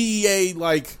a DEA,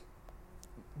 like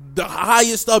the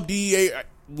highest up DEA,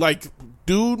 like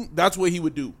dude. That's what he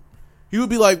would do. He would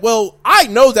be like, well, I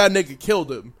know that nigga killed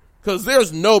him because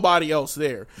there's nobody else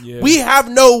there. Yeah. We have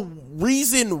no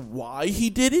reason why he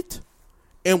did it,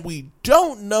 and we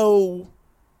don't know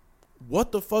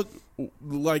what the fuck,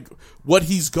 like, what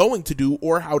he's going to do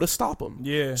or how to stop him.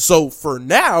 Yeah. So for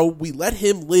now, we let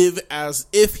him live as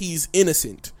if he's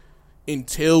innocent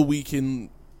until we can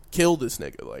kill this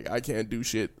nigga. Like, I can't do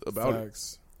shit about it.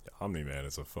 Facts. Omni-Man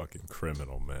is a fucking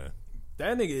criminal, man.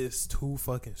 That nigga is too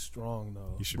fucking strong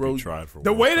though. He should Bro, be tried for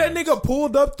The war way that crimes. nigga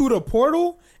pulled up through the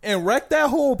portal and wrecked that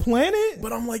whole planet.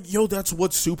 But I'm like, yo, that's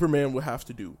what Superman would have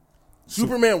to do.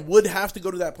 Superman would have to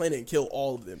go to that planet and kill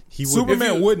all of them. He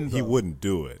Superman wouldn't. He though. wouldn't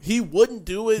do it. He wouldn't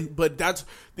do it, but that's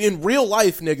in real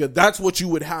life, nigga. That's what you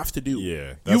would have to do. Yeah,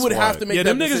 you that's would why- have to make Yeah,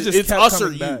 that them niggas decision. just It's kept us or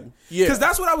coming back. you. Yeah, Because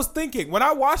that's what I was thinking when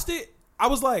I watched it. I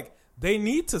was like, they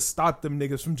need to stop them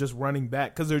niggas from just running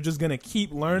back because they're just gonna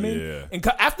keep learning. Yeah. And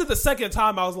after the second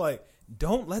time, I was like,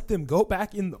 don't let them go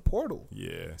back in the portal.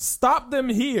 Yeah. Stop them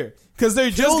here because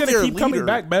they're Kill just gonna their keep coming leader.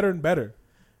 back better and better.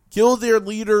 kill their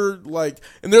leader, like,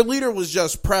 and their leader was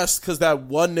just pressed because that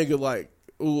one nigga, like,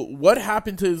 what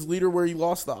happened to his leader where he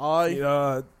lost the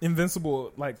eye?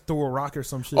 Invincible like threw a rock or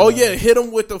some shit. Oh yeah, hit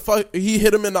him with the fuck. He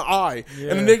hit him in the eye,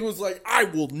 Yeah. and the nigga was like, "I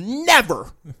will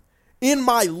never, in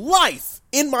my life,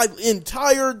 in my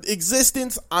entire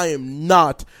existence,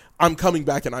 I'm coming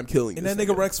back and I'm killing." And this that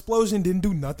nigga Rex Explosion didn't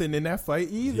do nothing in that fight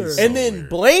either. He's and so then weird.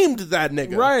 blamed that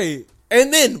nigga. right.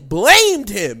 and then blamed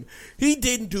him. He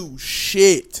didn't do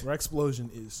shit. Rexplosion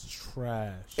is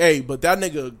trash. Hey, but that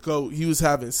nigga he was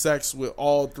having sex with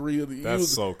all three of the. That's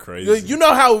so crazy. You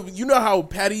know how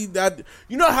petty that.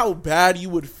 You know how bad you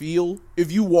would feel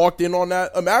if you walked in on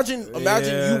that. Imagine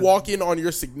you walk in on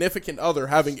your significant other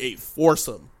having a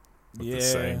foursome. With the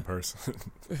same person.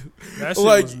 That shit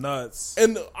was nuts.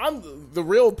 And the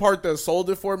real part that sold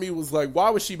it for me was like, why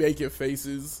was she making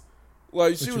faces?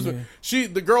 Like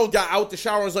the girl got out the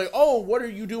shower and was like, "Oh, what are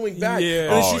you doing back?" Yeah.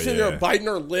 And then she's sitting there biting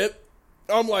her lip.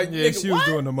 I'm like, yeah, nigga, she what? was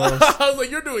doing the most. I was like,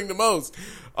 you're doing the most.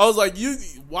 I was like,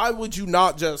 why would you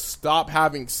not just stop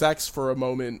having sex for a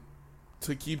moment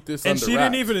to keep this And under she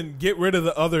wraps? didn't even get rid of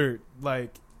the other,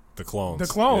 like, The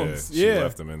clones. Yeah. She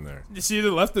left them in there. she just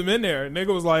left them in there.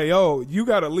 Nigga was like, yo, you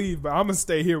gotta leave, but I'm gonna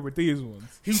stay here with these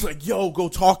ones. He was like, yo, go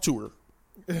talk to her.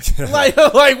 like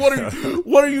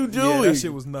what are you doing? Yeah, that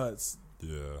shit was nuts.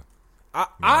 Yeah.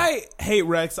 I hate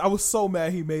Rex. I was so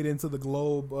mad he made it into the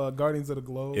Globe, Guardians of the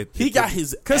Globe. He got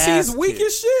his Because he's weak kicked.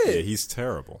 as shit. Yeah, he's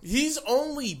terrible. He's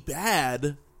only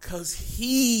bad because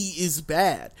he is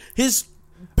bad. His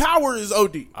power is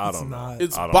OD. I don't know. not.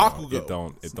 It's I don't know. Bakugo. It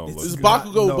don't It's look not-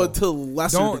 Bakugo, no. but to a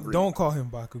lesser degree. Don't call him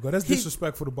Bakugo. That's He-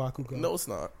 disrespectful to Bakugo. No, it's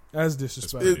not. That's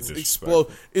disrespectful. It's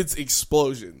disrespectful. It's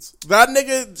explosions. That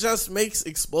nigga just makes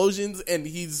explosions, and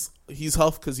he's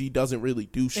huffed because he doesn't really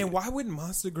do shit. And why wouldn't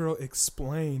Monster Girl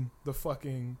explain the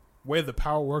fucking way the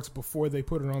power works before they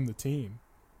put her on the team?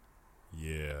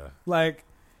 Yeah. Like,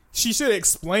 she should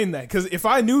explain that. Because if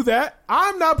I knew that,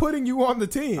 I'm not putting you on the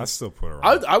team. I still put her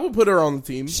on. I would put her on the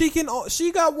team. She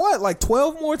got what, like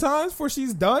 12 more times before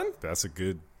she's done? That's a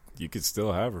good. You could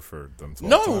still have her for them 12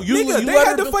 No, times. you Nigga, they let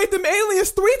had her to fight them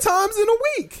aliens 3 times in a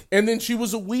week. and then she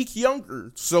was a week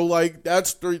younger. So like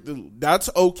that's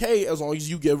okay as long as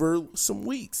you give her some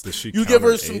weeks. Does she You give her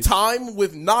count some age? time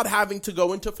with not having to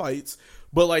go into fights,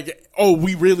 but like, oh,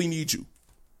 we really need you.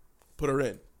 Put her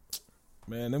in.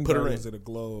 Man, them Put her Guardians in. of the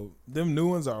Globe, them new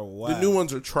ones are wild. The new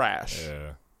ones are trash.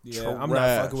 Yeah. Yeah, I'm not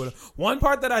Trash. fucking with it. One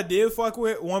part that I did fuck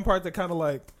with, one part that kind of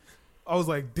like, I was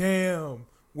like, damn.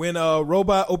 When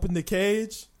Robot opened the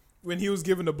cage, when he was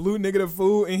giving the blue nigga the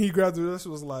food and he grabbed the rest,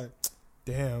 was like,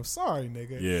 damn, sorry,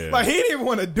 nigga. Yeah. Like, he didn't even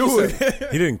want to do it.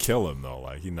 He didn't kill him though.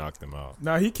 Like he knocked him out.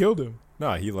 Nah, he killed him.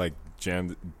 No, he like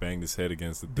banged his head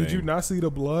against the thing. Did you not see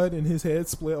the blood in his head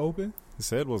split open? His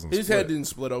head wasn't. His split. head didn't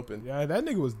split open. Yeah, that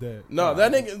nigga was dead. No,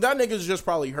 that nigga's just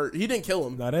probably hurt. He didn't kill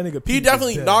him. Nah, that nigga He Pete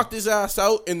definitely was dead. knocked his ass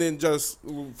out and then just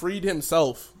freed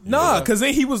himself. Nah, because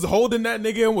then he was holding that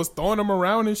nigga and was throwing him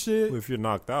around and shit. Well, if you're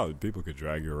knocked out, people could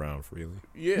drag you around freely.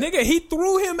 Yeah. Nigga, he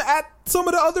threw him at some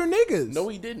of the other niggas. No,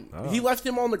 he didn't. Oh. He left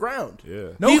him on the ground.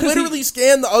 Yeah. No, He 'cause literally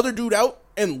scanned the other dude out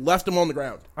and left him on the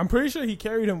ground. I'm pretty sure he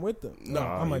carried him with him. No,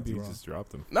 Nah, I might he be wrong. just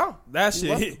dropped him. No. That He shit,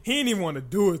 left he him. didn't even want to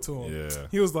do it to him. Yeah.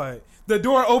 He was like, the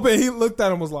door opened, he looked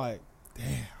at him, was like,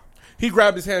 He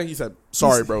grabbed his hand and he said,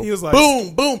 sorry, bro. he was like-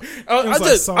 boom, boom. I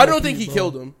sorry, don't think he bro.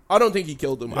 killed him. I don't think he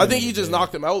killed him. I think he just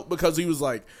knocked him out because he was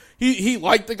like, he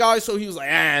liked the guy, so he was like,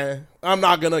 I'm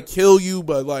not going to kill you,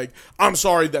 but like, I'm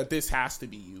sorry that this has to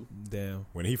be you. damn.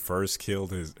 When he first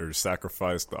killed or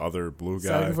sacrificed the other blue guy,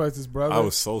 Sacrificed his brother. I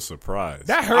was so surprised.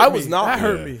 that hurt I me. was not. That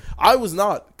hurt Yeah. me. I was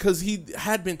not, because he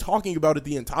had been talking about it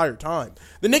the entire time.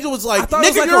 The nigga was I like, thought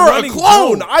it was nigga, like a you're a running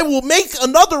clone. joke. I will make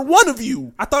another one of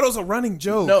you. I thought it was a running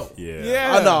joke. No. Yeah.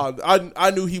 Yeah.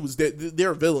 I knew he was dead.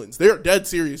 They're villains. They're dead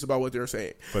serious about what they're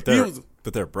saying. But He they're was-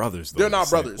 but they're brothers. Though, They're not the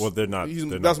same. brothers. Well, they're not. He's-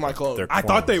 they're that's not- my clone. they're I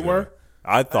thought they clones, were.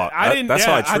 yeah. I thought. I didn't- That's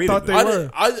yeah, how I I treated thought them. they I,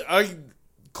 were. didn't- I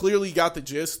clearly got the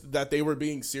gist that they were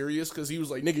being serious because he was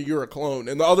like, nigga, you're a clone.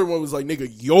 And the other one was like,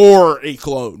 nigga, you're a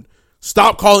clone.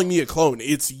 Stop calling me a clone.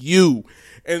 It's you.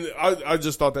 And I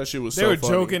just thought that shit was They so were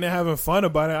funny. joking and having fun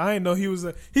about it. I didn't know he was.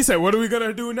 He said, "What are we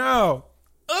gonna do now?"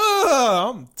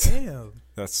 I'm damn.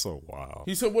 That's so wild.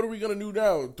 He said, what are we going to do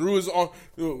now? Threw his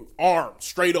arm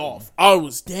straight off. I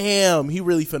was, damn, he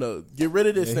really finna get rid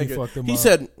of this Yeah, he fucked nigga. him He up.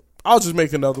 said, I'll just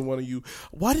make another one of you.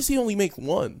 Why does he only make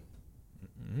one?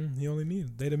 He only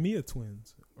needed. They the Mia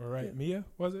twins, all right? Mia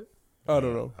was it? I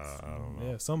don't know. I don't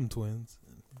know. Yeah, some twins.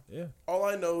 Yeah. All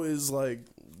I know is, like,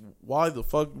 why the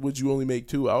fuck would you only make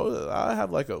two? I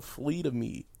have, like, a fleet of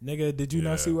me. Nigga, did you Yeah.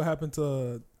 not see what happened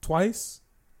to Twice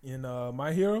in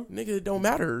My Hero? Nigga, it don't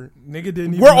matter. Nigga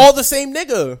didn't. We're even, all the same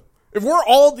nigga. If we're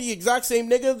all the exact same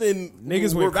nigga, then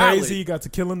niggas we're went valid. crazy, got to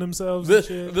killing themselves and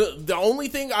shit. The only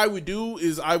thing I would do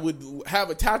is I would have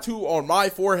a tattoo on my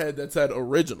forehead that said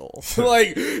original.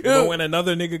 Like, But when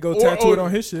another nigga go Or- tattoo it or-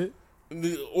 on his shit,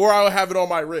 or I would have it on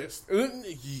my wrist.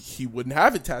 He wouldn't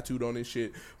have it tattooed on his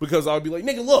shit because I would be like,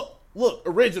 nigga, look,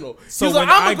 original. So He's like, when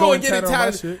I I'm go gonna and get it tattoo on my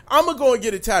tatted. shit- I'm gonna go and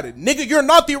get it tatted. Nigga, you're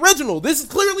not the original. This is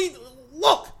clearly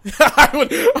look. I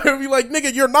would be like,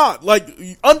 nigga, you're not. Like,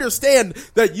 you understand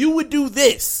that you would do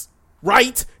this,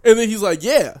 right? And then he's like,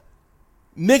 yeah.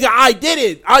 Nigga, I did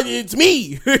it. It's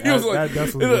me. He was like, that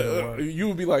definitely wouldn't work. you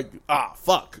would be like,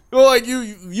 fuck. Like,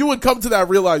 you would come to that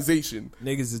realization.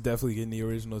 Niggas is definitely getting the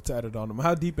original tatted on them.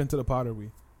 How deep into the pot are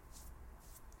we?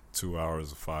 2 hours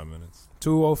and 5 minutes.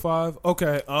 2:05.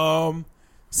 Okay.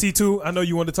 C2. I know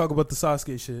you want to talk about the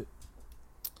Sasuke shit.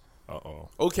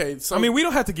 Okay, so I mean, we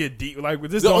don't have to get deep. Like,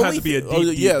 this don't have to be a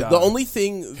deep dive. the only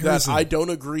thing that I don't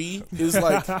agree is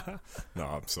like No,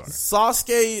 I'm sorry.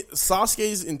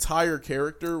 Sasuke's entire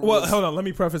character. Well, hold on. Let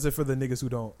me preface it for the niggas who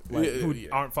don't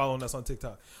aren't following us on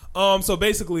TikTok. So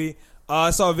basically, I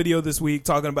saw a video this week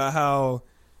talking about how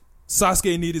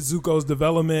Sasuke needed Zuko's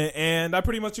development, and I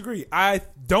pretty much agree. I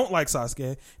don't like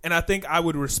Sasuke, and I think I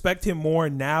would respect him more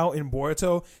now in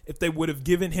Boruto if they would have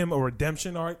given him a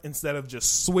redemption arc instead of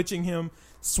just switching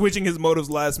his motives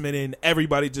last minute, and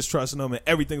everybody just trusting him, and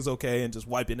everything's okay, and just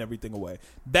wiping everything away.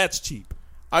 That's cheap.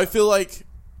 I feel like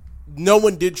no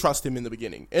one did trust him in the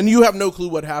beginning, and you have no clue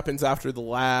what happens after the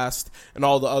last and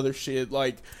all the other shit.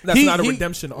 Like, that's not a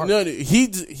redemption arc. No,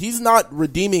 he's not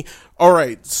redeeming. All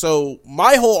right, so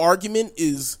my whole argument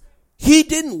is he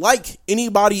didn't like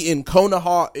anybody in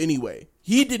Konoha anyway.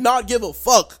 He did not give a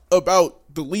fuck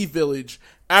about the Leaf Village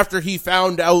after he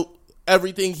found out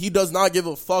everything. He does not give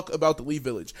a fuck about the Leaf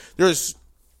Village. There's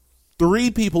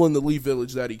 3 people in the Leaf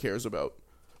Village that he cares about.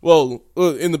 Well,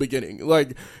 in the beginning,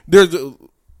 like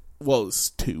it's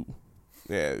 2.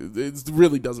 Yeah, it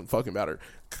really doesn't fucking matter.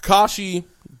 Kakashi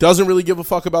doesn't really give a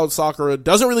fuck about Sakura,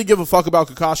 doesn't really give a fuck about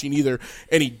Kakashi neither,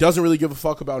 and he doesn't really give a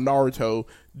fuck about Naruto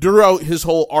throughout his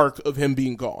whole arc of him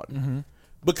being gone. Mm-hmm.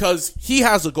 Because he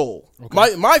has a goal.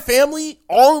 Okay. My family,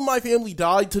 all of my family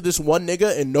died to this one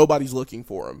nigga, and nobody's looking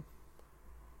for him.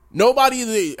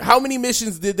 How many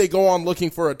missions did they go on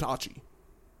looking for Itachi?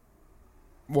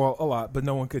 Well, a lot, but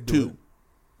no one could do 2. it.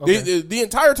 Okay. The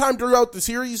entire time throughout the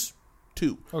series,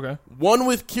 2. Okay. One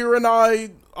with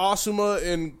Kiranai, Asuma,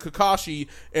 and Kakashi,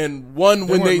 and one they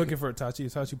when weren't looking for Itachi.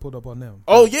 Itachi pulled up on them.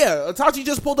 Oh yeah, Itachi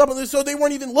just pulled up on this, so they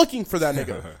weren't even looking for that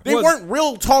nigga. They weren't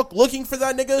real talk looking for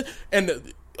that nigga. And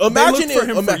imagine they looked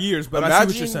for him for years, but I see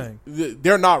what you're saying.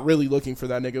 They're not really looking for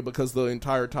that nigga because the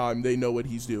entire time they know what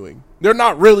he's doing. They're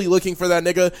not really looking for that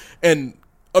nigga, and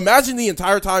imagine the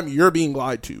entire time you're being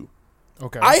lied to.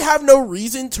 Okay. I have no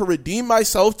reason to redeem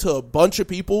myself to a bunch of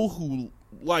people who,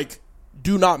 like,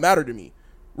 do not matter to me,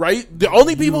 right? The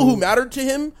only people who mattered to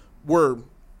him were,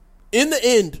 in the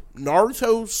end,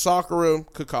 Naruto, Sakura,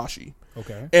 Kakashi.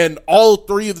 Okay. And all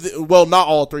 3 of them, well, not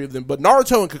all 3 of them, but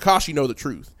Naruto and Kakashi know the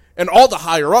truth. And all the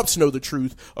higher-ups know the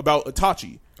truth about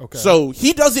Itachi. Okay. So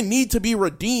he doesn't need to be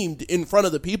redeemed in front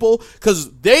of the people because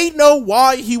they know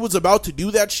why he was about to do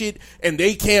that shit, and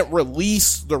they can't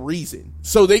release the reason.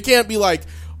 So they can't be like,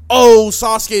 oh,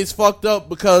 Sasuke's fucked up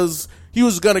because he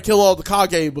was going to kill all the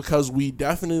Kage, because we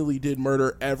definitely did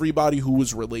murder everybody who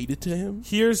was related to him.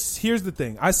 Here's the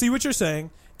thing. I see what you're saying,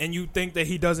 and you think that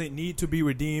he doesn't need to be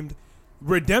redeemed.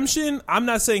 Redemption, I'm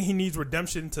not saying he needs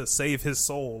redemption to save his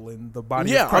soul in the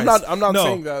body of Christ. I'm not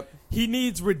saying that. He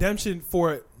needs redemption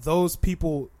for those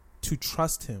people to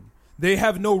trust him. They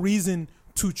have no reason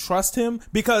to trust him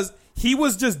because he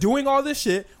was just doing all this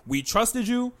shit. We trusted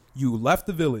you. You left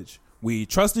the village. We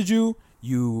trusted you.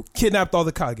 You kidnapped all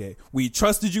the Kage. We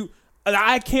trusted you.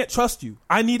 I can't trust you.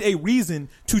 I need a reason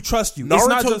to trust you.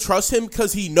 Naruto trusts him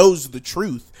because he knows the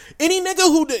truth. Any nigga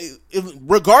who,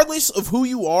 regardless of who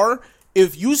you are,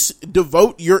 if you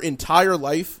devote your entire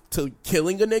life to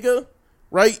killing a nigga,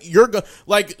 right?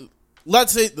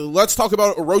 Let's talk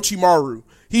about Orochimaru.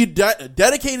 He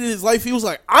dedicated his life. He was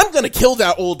like, I'm going to kill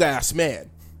that old ass man.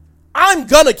 I'm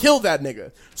going to kill that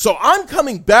nigga. So I'm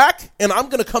coming back, and I'm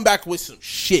going to come back with some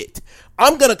shit.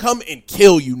 I'm going to come and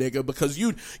kill you, nigga, because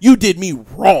you did me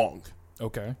wrong.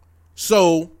 Okay.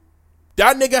 So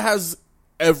that nigga has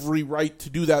every right to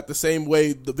do that the same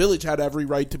way the village had every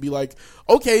right to be like,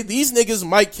 okay, these niggas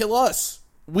might kill us.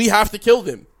 We have to kill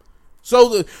them.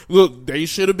 So they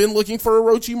should have been looking for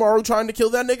Orochimaru trying to kill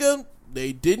that nigga.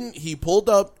 They didn't. He pulled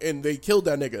up and they killed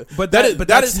that nigga. But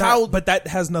that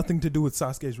has nothing to do with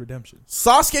Sasuke's redemption.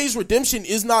 Sasuke's redemption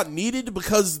is not needed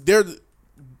because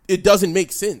it doesn't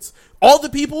make sense. All the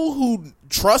people who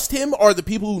trust him are the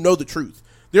people who know the truth.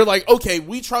 They're like, okay,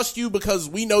 we trust you because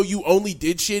we know you only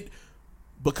did shit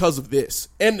because of this.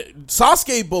 And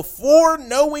Sasuke, before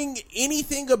knowing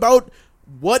anything about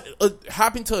what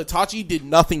happened to Itachi, did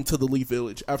nothing to the Leaf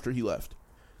Village after he left.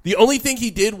 The only thing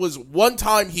he did was one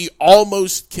time he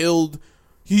almost killed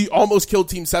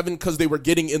Team 7 because they were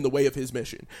getting in the way of his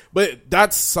mission. But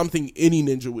that's something any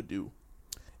ninja would do.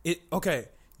 Okay,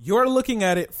 you're looking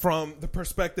at it from the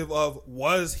perspective of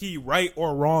was he right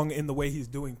or wrong in the way he's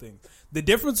doing things. The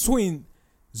difference between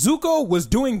Zuko was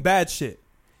doing bad shit.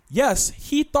 Yes,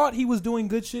 he thought he was doing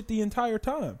good shit the entire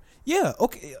time. Yeah,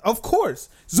 okay, of course.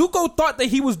 Zuko thought that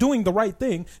he was doing the right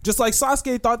thing, just like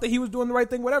Sasuke thought that he was doing the right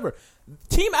thing, whatever.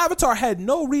 Team Avatar had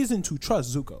no reason to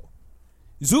trust Zuko.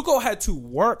 Zuko had to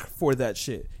work for that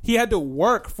shit. He had to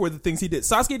work for the things he did.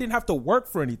 Sasuke didn't have to work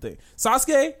for anything.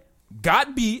 Sasuke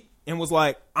got beat and was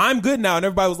like, I'm good now. And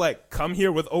everybody was like, come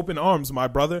here with open arms, my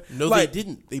brother. No, like, they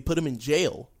didn't. They put him in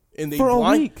jail. And For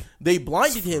a week. They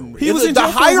blinded him. He was in the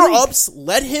jail for a higher week. ups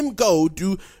let him go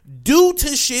due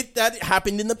to shit that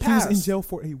happened in the He past. was in jail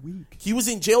for a week. He was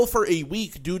in jail for a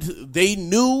week due to they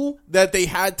knew that they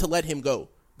had to let him go.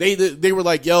 They were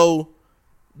like, yo,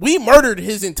 we murdered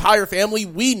his entire family.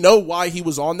 We know why he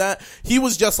was on that. He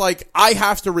was just like, I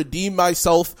have to redeem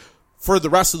myself for the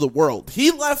rest of the world. He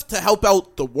left to help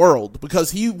out the world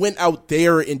because he went out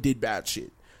there and did bad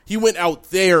shit. He went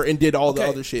out there and did all the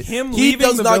other shit. He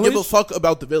does not give a fuck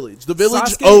about the village. The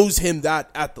village owes him that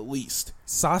at the least.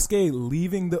 Sasuke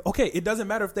leaving the... Okay, it doesn't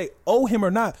matter if they owe him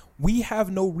or not. We have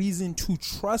no reason to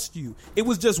trust you. It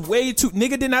was just way too...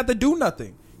 Nigga didn't have to do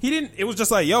nothing. He didn't... It was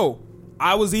just like, yo,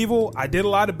 I was evil. I did a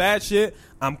lot of bad shit.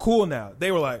 I'm cool now.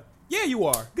 They were like, yeah, you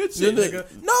are. Good shit,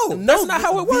 nigga. No, that's not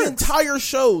how it works. The entire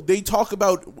show, they talk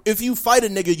about if you fight a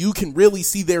nigga, you can really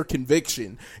see their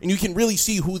conviction. And you can really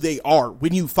see who they are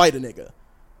when you fight a nigga.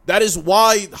 That is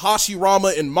why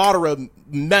Hashirama and Madara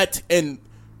met and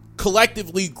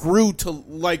collectively grew to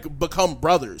like become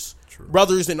brothers. True.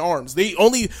 Brothers in arms. They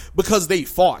only because they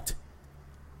fought.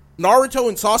 Naruto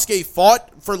and Sasuke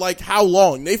fought for like how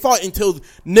long? They fought until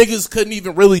niggas couldn't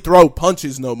even really throw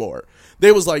punches no more.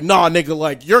 They was like, nah, nigga,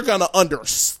 like, you're gonna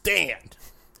understand.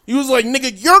 He was like,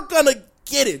 nigga, you're gonna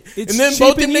get it. It's and then cheap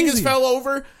both the and niggas easy. fell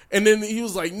over, and then he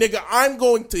was like, nigga, I'm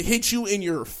going to hit you in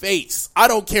your face. I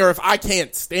don't care if I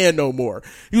can't stand no more.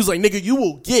 He was like, nigga, you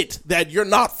will get that you're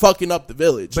not fucking up the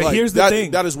village. But like, here's the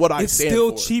thing. That is what I it's stand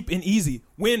still for. cheap and easy.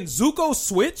 When Zuko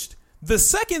switched, the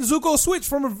second Zuko switched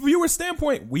from a viewer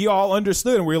standpoint, we all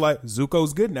understood and we were like,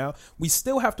 Zuko's good now. We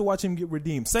still have to watch him get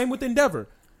redeemed. Same with Endeavor.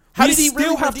 How We did he still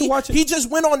really have to watch it? He just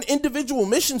went on individual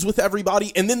missions with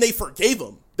everybody, and then they forgave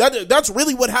him. That's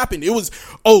really what happened. It was,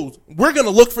 oh, we're gonna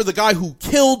look for the guy who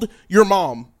killed your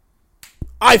mom.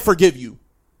 I forgive you.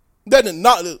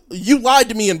 You lied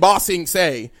to me in Ba Sing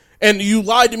Se, and you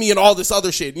lied to me in all this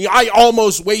other shit. I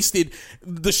almost wasted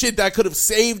the shit that could have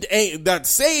saved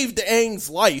Aang's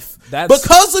life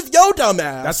because of yo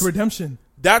dumbass. That's redemption.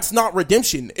 That's not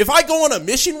redemption. If I go on a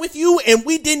mission with you and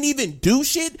we didn't even do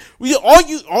shit,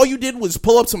 all you did was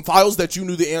pull up some files that you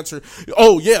knew the answer.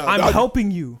 Oh yeah, I'm helping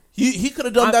you. He could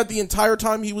have done that the entire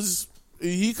time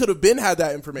he could have been had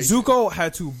that information. Zuko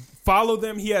had to follow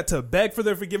them. He had to beg for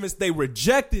their forgiveness. They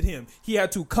rejected him. He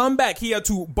had to come back. He had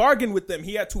to bargain with them.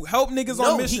 He had to help niggas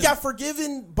on missions. He got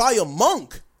forgiven by a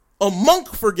monk. A monk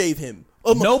forgave him.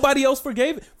 Nobody else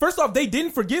forgave him. First off, they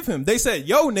didn't forgive him. They said,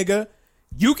 yo, nigga,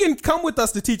 you can come with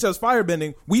us to teach us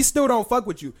firebending. We still don't fuck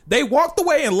with you. They walked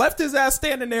away and left his ass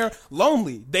standing there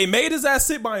lonely. They made his ass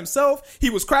sit by himself. He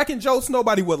was cracking jokes.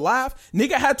 Nobody would laugh.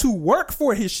 Nigga had to work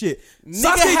for his shit.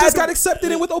 Sasuke just got accepted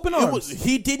in with open arms.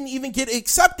 He didn't even get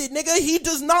accepted, nigga. He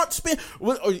does not spend.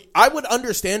 I would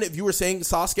understand if you were saying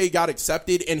Sasuke got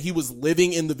accepted and he was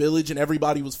living in the village and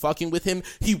everybody was fucking with him.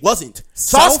 He wasn't.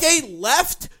 Sasuke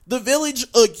left the village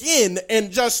again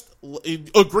and just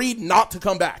agreed not to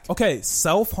come back. Okay,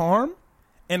 self-harm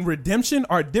and redemption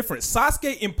are different.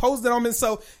 Sasuke imposed it on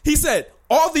himself. He said,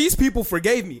 all these people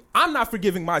forgave me. I'm not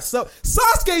forgiving myself.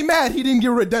 Sasuke mad he didn't get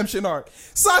a redemption arc.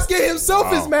 Sasuke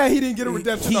himself is mad he didn't get a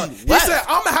redemption arc. He said,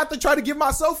 I'm going to have to try to give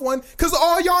myself one because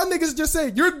all y'all niggas just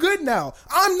said, you're good now.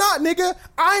 I'm not, nigga.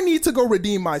 I need to go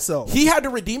redeem myself. He had to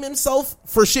redeem himself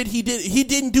for shit he did. He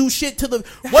didn't do shit to the...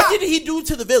 What did he do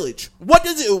to the village? What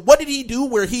did he do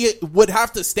where he would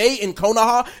have to stay in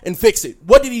Konoha and fix it?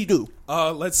 What did he do?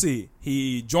 Let's see.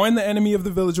 He joined the enemy of the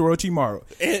village of Orochimaru.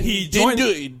 And he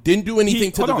didn't do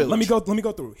anything to the village. Let me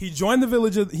go through. He joined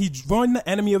the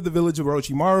enemy of the village of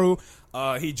Orochimaru.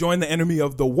 He joined the enemy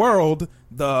of the world,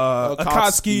 the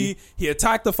Akatsuki. He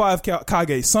attacked the 5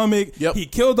 Kage summit. Yep. He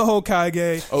killed the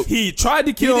Hokage. Oh, he tried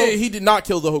to kill. He did not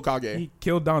kill the Hokage. He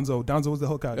killed Danzo. Danzo was the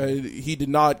Hokage. He did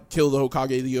not kill the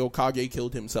Hokage. The Hokage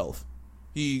killed himself.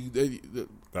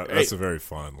 That's a very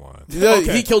fine line.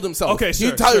 Okay. He killed himself. Okay, sure.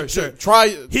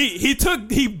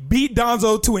 He beat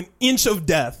Danzo to an inch of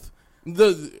death. He he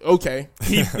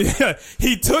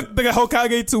took the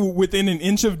Hokage to within an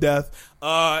inch of death.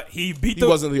 He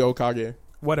wasn't the Hokage.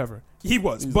 Whatever. He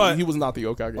was, but he was not the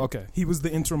Hokage. okay, he was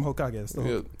the interim Hokage. That's the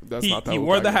Yeah, that's he, not the he Hokage.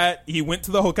 wore the hat. He went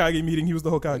to the Hokage meeting. He was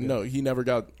the Hokage. No, he never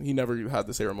had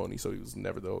the ceremony, so he was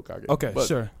never the Hokage. Okay, But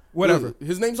sure, whatever.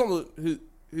 His name's on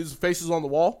his face is on the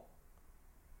wall.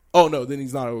 Oh no, then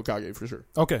he's not a Hokage for sure.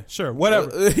 Okay, sure,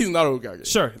 whatever. He's not a Hokage.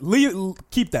 Sure,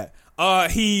 keep that.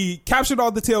 He captured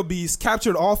all the tail beasts,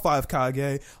 captured all 5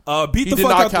 Kage. Beat He the did fuck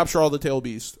not out. capture all the tail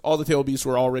beasts. All the tail beasts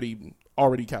were already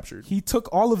captured. He took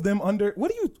all of them under. What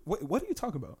are you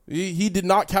talking about? He did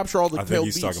not capture all the I tail think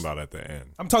he's beasts. talking about at the end.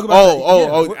 I'm talking about.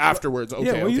 Oh, afterwards. Okay,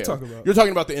 yeah, what are you okay. talking about? You're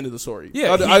talking about the end of the story.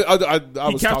 Yeah, I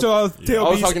He was captured talking. all the tail I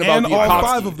was beasts talking about and the all Akatsuki.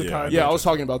 5 of the Yeah, Kage. Yeah, I was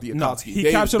talking about the No, Akatsuki.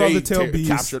 he captured all the tail beasts.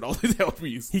 Captured all the tail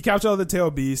beasts. He captured all the tail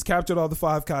beasts, captured all the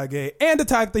 5 Kage, and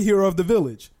attacked the hero of the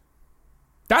village.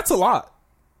 That's a lot.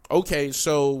 Okay,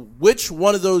 so which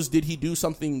one of those did he do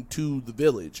something to the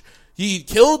village? He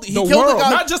killed The killed world, the guy.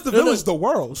 not just the No, village, the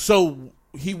world. So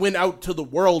he went out to the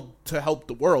world to help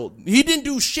the world. He didn't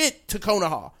do shit to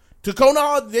Konoha. To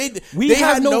Konoha, We they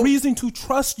have had no reason to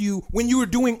trust you when you were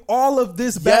doing all of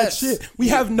this bad Yes. shit. We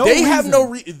have no They reason.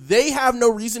 they have no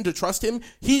reason to trust him.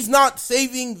 He's not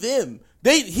saving them.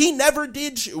 He never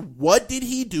did. What did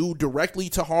he do directly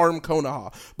to harm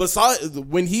Konoha? Besides,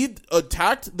 when he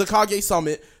attacked the Kage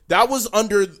Summit, that was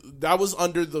under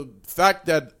the fact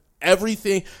that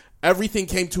everything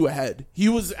came to a head. He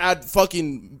was at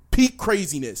fucking peak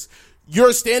craziness.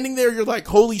 You're standing there, you're like,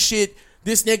 holy shit,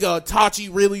 this nigga Itachi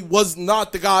really was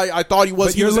not the guy I thought he was.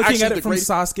 But He you're was looking actually at it the from great-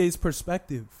 Sasuke's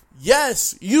perspective.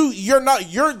 Yes,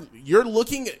 you're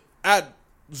looking at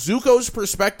Zuko's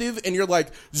perspective, and you're like,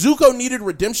 Zuko needed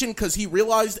redemption because he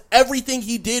realized everything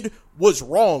he did was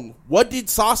wrong. What did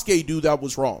Sasuke do that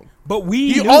was wrong? But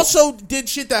he He also did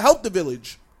shit to help the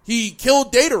village. He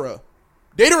killed Datara.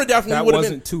 Datara definitely that would have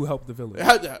wasn't to help the village.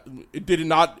 been.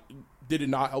 Did it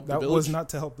not help the That village? was not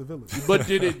to help the village. But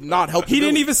did it not help? He the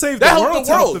didn't village? even save That the helped world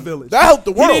to help the village. That helped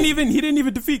the world. He didn't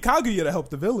even defeat Kaguya to help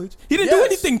the village. He didn't do Yes.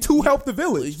 anything to help the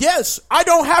village. Yes, I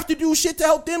don't have to do shit to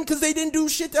help them because they didn't do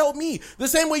shit to help me. The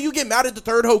same way you get mad at the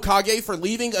third Hokage for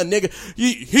leaving a nigga.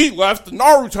 He left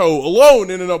Naruto alone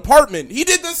in an apartment. He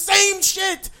did the same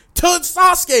shit to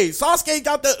Sasuke. Sasuke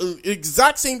got the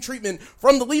exact same treatment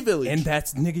from the Lee village. And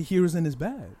that's nigga Hiruzen is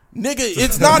bad. Nigga,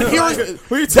 it's not Hiruzen.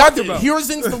 What are you talking about?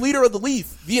 Hiruzen's the leader of the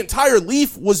Leaf. The entire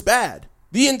Leaf was bad.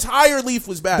 The entire Leaf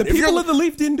was bad. The people of the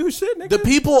Leaf didn't do shit, nigga. The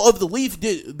people of the Leaf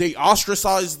they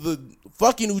ostracized the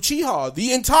fucking Uchiha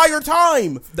the entire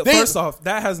time. First off,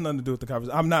 that has nothing to do with the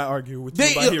conversation. I'm not arguing with you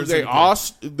about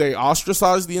Hiruzen. They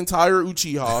ostracized the entire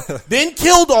Uchiha, then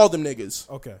killed all them niggas.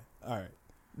 Okay, all right.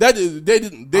 They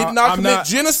did not I'm commit not-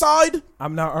 genocide.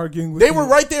 I'm not arguing with They you. were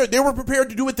right there. They were prepared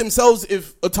to do it themselves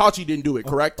if Itachi didn't do it.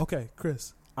 Correct? Okay,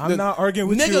 Chris. I'm not arguing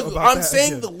with you Nigga, about I'm that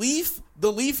saying again.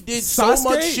 the Leaf did Sasuke so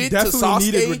much shit to definitely Sasuke.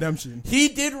 needed redemption. He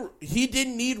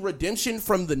didn't need redemption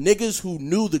from the niggas who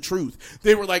knew the truth.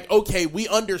 They were like, okay, we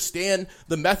understand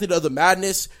the method of the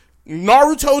madness.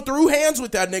 Naruto threw hands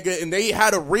with that nigga, and they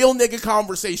had a real nigga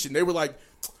conversation. They were like,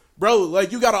 bro,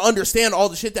 like, you got to understand all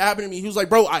the shit that happened to me. He was like,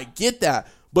 bro, I get that,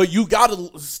 but you got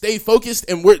to stay focused.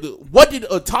 And what did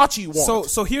Itachi want?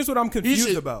 So here's what I'm confused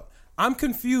should- about. I'm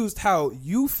confused how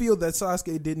you feel that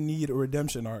Sasuke didn't need a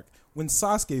redemption arc when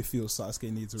Sasuke feels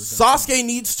Sasuke needs a redemption arc. Sasuke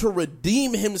needs to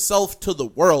redeem himself to the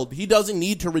world. He doesn't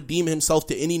need to redeem himself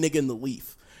to any nigga in the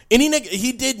Leaf. Any nigga,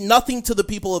 he did nothing to the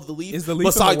people of the Leaf, Is the Leaf in the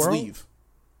besides world? Leaf.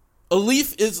 A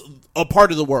Leaf is a part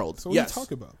of the world. So what yes. are you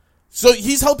talking about? So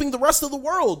he's helping the rest of the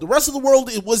world. The rest of the world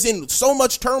it was in so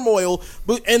much turmoil,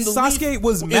 and the Sasuke Leaf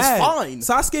was mad. is fine.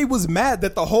 Sasuke was mad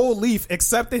that the whole Leaf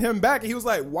accepted him back. He was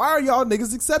like, "Why are y'all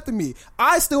niggas accepting me?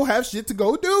 I still have shit to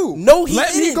go do. No, he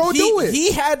let didn't. me go do it."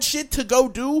 He had shit to go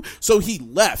do, so he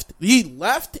left. He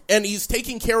left, and he's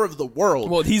taking care of the world.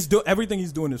 Well, everything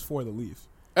he's doing is for the Leaf.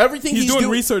 Everything He's doing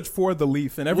research for the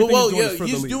Leaf, and everything he's doing is for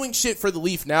the he's Leaf. doing shit for the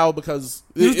Leaf now because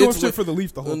He was doing it's shit for the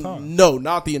Leaf the whole time. No,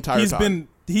 not the entire time.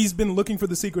 He's been looking for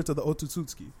the secrets of the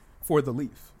Otsutsuki for the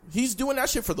Leaf. He's doing that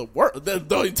shit for the world.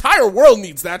 The entire world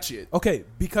needs that shit. Okay,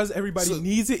 because everybody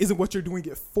needs it isn't what you're doing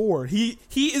it for. He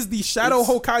is the Shadow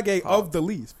Hokage of the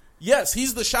Leaf. Yes,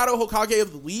 he's the Shadow Hokage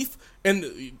of the Leaf,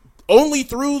 and only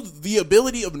through the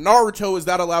ability of Naruto is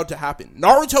that allowed to happen.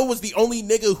 Naruto was the only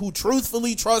nigga who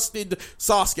truthfully trusted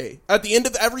Sasuke. At the end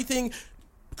of everything,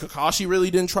 Kakashi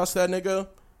really didn't trust that nigga.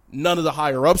 None of the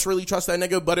higher ups really trust that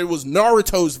nigga, but it was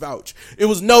Naruto's vouch. It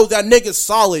was, no, that nigga's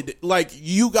solid. Like,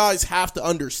 you guys have to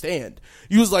understand.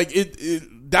 He was like,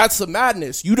 that's the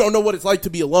madness. You don't know what it's like to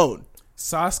be alone.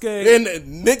 Sasuke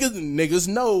And niggas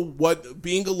know what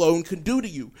being alone can do to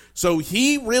you. So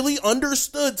he really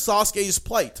understood Sasuke's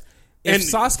plight. If And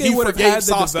Sasuke he would have forgave had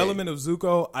the Sasuke. development of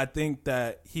Zuko, I think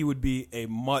that he would be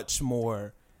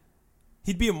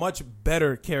he'd be a much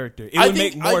better character. It would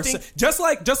make more sense. Just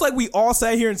like we all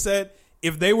sat here and said,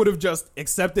 if they would have just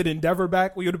accepted Endeavor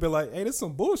back, we would have been like, hey, this is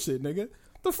some bullshit, nigga.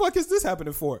 The fuck is this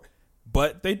happening for?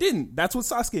 But they didn't. That's what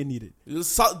Sasuke needed.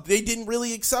 They didn't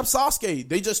really accept Sasuke.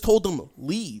 They just told him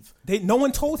leave. No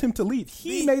one told him to leave.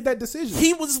 He made that decision.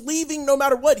 He was leaving no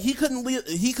matter what. He couldn't live.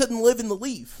 He couldn't live in the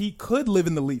leave. He could live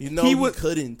in the leaf. No, he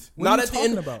couldn't. What Not are you at the talking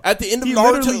end. about? At the end of He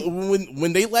Naruto, literally-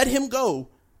 when they let him go,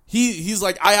 he's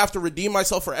like, I have to redeem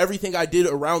myself for everything I did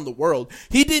around the world.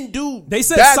 He didn't do. They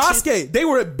said bad Sasuke. shit. They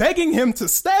were begging him to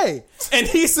stay, and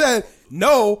he said,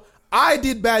 "No, I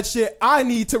did bad shit. I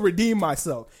need to redeem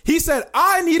myself." He said,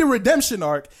 "I need a redemption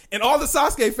arc," and all the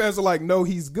Sasuke fans are like, "No,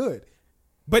 he's good."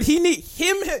 But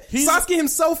Sasuke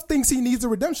himself thinks he needs a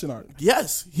redemption arc.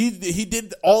 Yes, he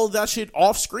did all of that shit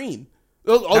off screen.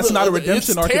 That's not a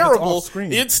redemption arc if it's Terrible. off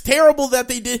screen. It's terrible that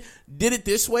they did it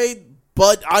this way.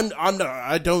 But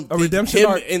I don't think redemption him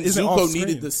arc and isn't off Zuko screen.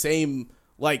 needed the same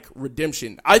like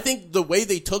redemption. I think the way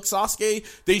they took Sasuke,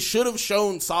 they should have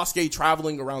shown Sasuke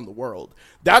traveling around the world.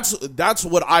 That's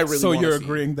what I really. So wanna you're see.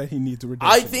 agreeing that he needs a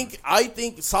redemption I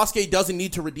think Sasuke doesn't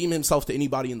need to redeem himself to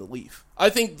anybody in the Leaf. I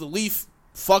think the Leaf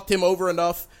fucked him over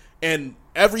enough, and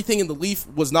everything in the Leaf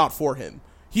was not for him.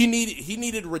 He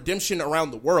needed redemption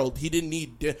around the world. He didn't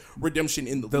need redemption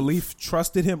in the Leaf. The Leaf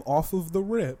trusted him off of the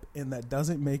rip, and that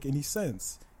doesn't make any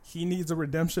sense. He needs a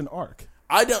redemption arc.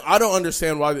 I don't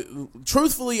understand why.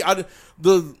 Truthfully,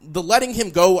 the letting him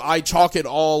go, I chalk it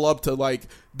all up to like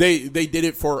they did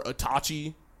it for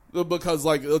Itachi, because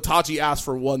like Itachi asked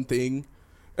for one thing,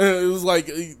 and it was like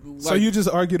So you just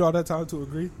argued all that time to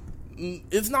agree?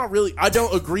 it's not really. I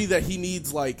don't agree that he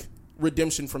needs like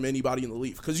redemption from anybody in the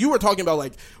Leaf, because you were talking about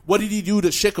like what did he do to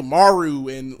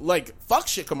Shikamaru, and like fuck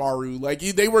Shikamaru, like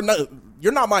they were not.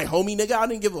 You're not my homie, nigga. I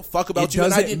didn't give a fuck about It you.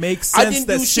 doesn't make sense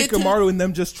that Shikamaru and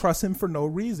them just trust him for no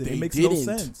reason. It makes no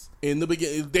sense. In the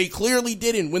beginning, they clearly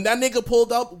didn't. When that nigga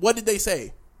pulled up, what did they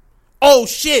say? Oh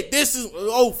shit,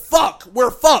 oh fuck,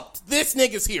 we're fucked. This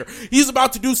nigga's here. He's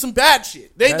about to do some bad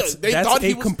shit. They thought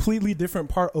he was completely different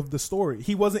part of the story.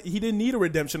 He didn't need a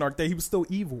redemption arc there. He was still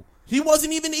evil. He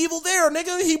wasn't even evil there,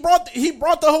 nigga. He brought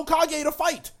the Hokage to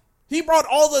fight. He brought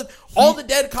all the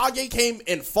dead Kage came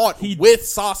and fought with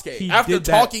Sasuke after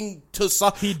talking to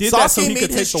Sasuke. He did that so he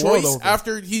could take the world over.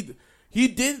 After he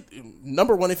did.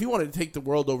 Number one, if he wanted to take the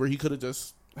world over, he could have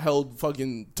just held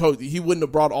fucking. He wouldn't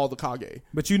have brought all the Kage.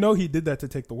 But you know he did that to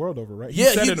take the world over, right? He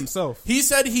Yeah, said it himself. He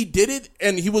said he did it,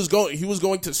 and he was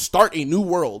going to start a new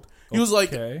world. He was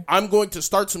like, I'm going to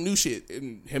start some new shit.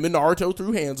 And him and Naruto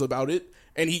threw hands about it.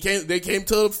 And they came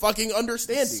to fucking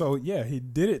understanding. So yeah, he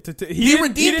did it. He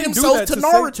redeemed himself to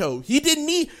Naruto. He didn't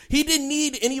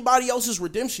need anybody else's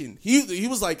redemption. He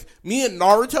was like, me and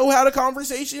Naruto had a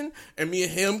conversation, and me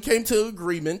and him came to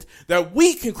agreement that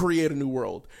we can create a new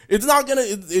world. It's not gonna.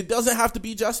 It doesn't have to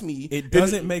be just me. It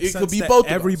doesn't make sense. It could be both.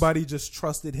 Everybody just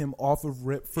trusted him off of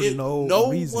rip for no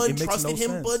reason. No one it makes trusted no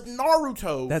him sense. but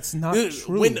Naruto. That's not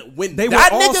true. When they were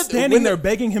that all nigga, standing there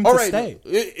begging him to stay.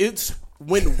 It's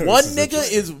when one nigga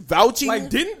is vouching.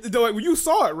 Like you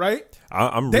saw it, right?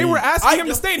 They were asking him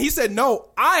to stay, and he said, "No,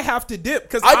 I have to dip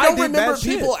because I don't did remember bad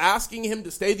people shit. asking him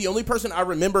to stay. The only person I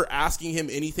remember asking him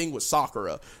anything was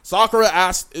Sakura. Sakura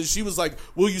asked, she was like,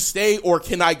 "Will you stay or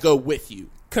can I go with you?"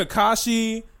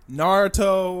 Kakashi,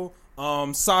 Naruto,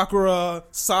 Sakura,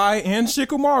 Sai, and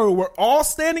Shikamaru were all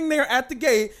standing there at the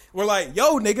gate. We're like,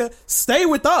 "Yo, nigga, stay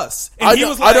with us." And he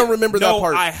was like, I don't remember that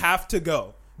part. I have to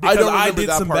go. I don't remember I did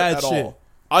that some part bad at shit. all.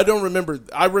 I don't remember.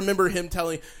 I remember him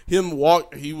telling him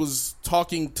he was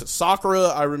talking to Sakura.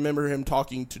 I remember him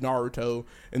talking to Naruto,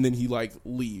 and then he like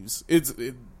leaves.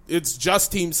 It's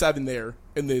just Team 7 there,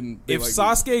 and then if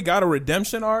Sasuke got a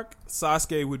redemption arc,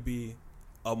 Sasuke would be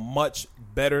a much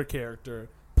better character.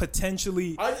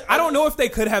 Potentially, I don't know if they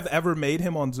could have ever made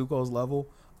him on Zuko's level.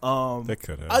 They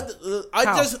could have.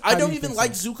 I don't even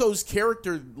like Zuko's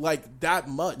character like that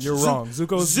much. You're wrong.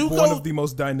 Zuko's one of the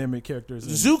most dynamic characters.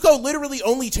 Zuko literally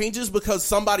only changes because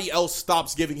somebody else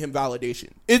stops giving him validation.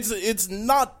 It's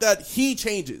not that he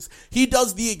changes. He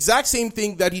does the exact same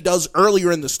thing that he does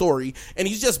earlier in the story, and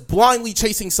he's just blindly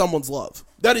chasing someone's love.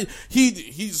 That is,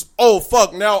 he's oh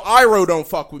fuck, now Iroh don't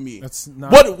fuck with me. That's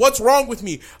not what's wrong with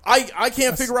me. I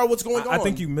can't figure out what's going on. I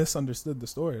think you misunderstood the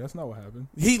story. That's not what happened.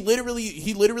 He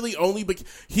literally only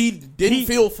he didn't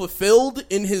feel fulfilled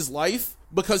in his life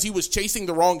because he was chasing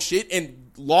the wrong shit, and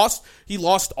lost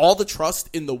all the trust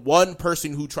in the one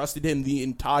person who trusted him the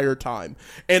entire time.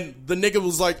 And the nigga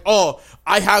was like, "Oh,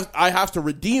 I have to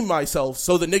redeem myself."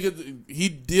 So the nigga he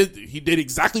did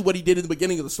exactly what he did in the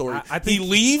beginning of the story. I think he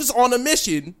leaves on a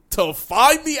mission to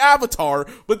find the Avatar,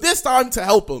 but this time to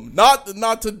help him,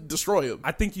 not to destroy him.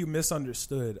 I think you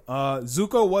misunderstood.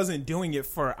 Zuko wasn't doing it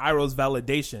for Iroh's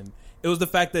validation. It was the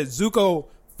fact that Zuko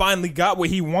finally got what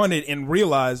he wanted and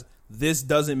realized, this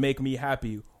doesn't make me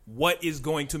happy. What is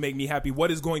going to make me happy? What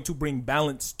is going to bring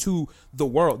balance to the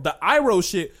world? The Iroh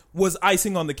shit was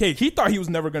icing on the cake. He thought he was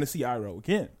never going to see Iroh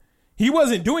again. He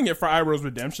wasn't doing it for Iroh's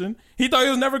redemption. He thought he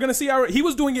was never going to see Iroh. He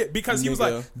was doing it because he was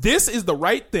like, this is the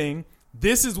right thing.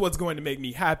 This is what's going to make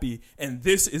me happy, and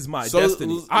this is my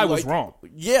destiny. I was wrong.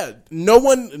 Yeah, no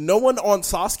one on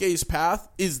Sasuke's path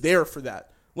is there for that.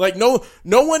 Like no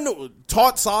one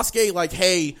taught Sasuke like,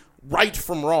 hey, right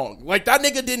from wrong. Like that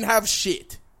nigga didn't have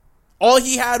shit. All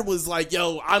he had was like,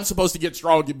 yo, I'm supposed to get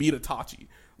strong and beat Itachi.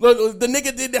 Look, the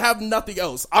nigga didn't have nothing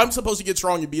else. I'm supposed to get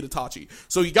strong and beat Itachi.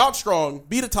 So he got strong,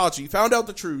 beat Itachi, found out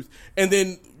the truth, and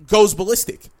then goes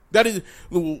ballistic. That is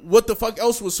what the fuck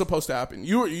else was supposed to happen.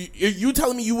 You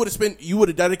telling me you would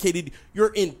have dedicated your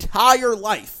entire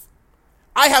life?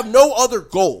 I have no other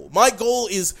goal. My goal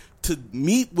is to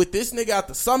meet with this nigga at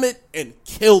the summit and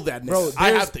kill that nigga. Bro,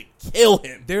 I have to kill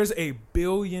him. There's a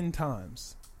billion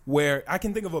times where I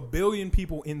can think of a billion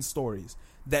people in stories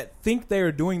that think they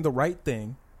are doing the right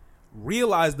thing,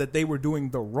 realize that they were doing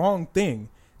the wrong thing.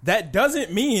 That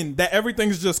doesn't mean that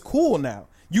everything's just cool now.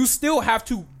 You still have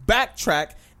to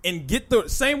backtrack and get the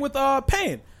same with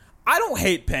Pain. I don't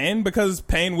hate Pain because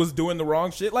Pain was doing the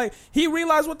wrong shit. Like, he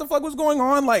realized what the fuck was going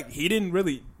on. Like, he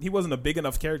wasn't a big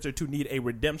enough character to need a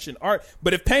redemption arc.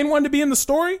 But if Pain wanted to be in the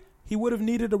story, he would have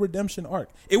needed a redemption arc.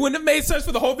 It wouldn't have made sense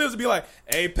for the whole village to be like,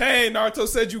 hey, Pain, Naruto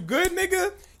said you good,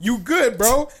 nigga? You good,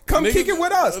 bro. Come kick it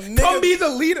with us. Come be the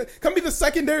leader. Come be the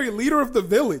secondary leader of the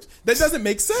village. That doesn't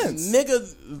make sense.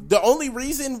 Nigga, the only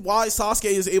reason why Sasuke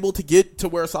is able to get to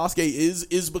where Sasuke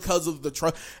is because of the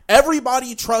trust.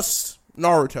 Everybody trusts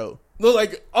Naruto. They're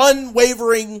like,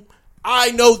 unwavering,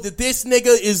 I know that this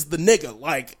nigga is the nigga.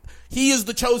 Like, he is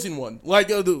the chosen one.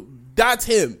 Like, that's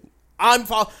him. I'm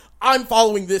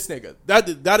following this nigga.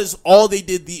 That is all they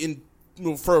did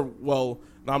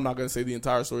I'm not gonna say the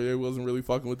entire story. They wasn't really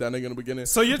fucking with that nigga in the beginning.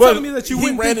 So you're telling me that you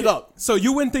wouldn't ran it up. So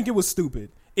you wouldn't think it was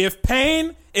stupid if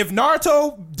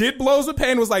Naruto did blows with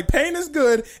Pain, was like, Pain is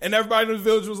good, and everybody in the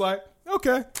village was like,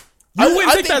 okay. You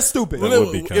wouldn't think that's stupid. That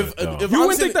would be kind of dumb. You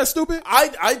wouldn't think that's stupid?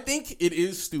 I think it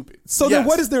is stupid. So then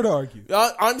what is there to argue?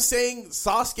 I'm saying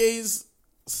Sasuke's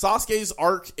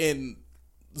arc and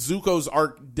Zuko's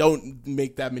arc don't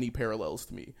make that many parallels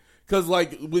to me. Because,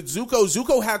 like, with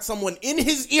Zuko had someone in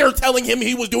his ear telling him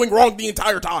he was doing wrong the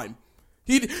entire time.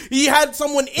 He had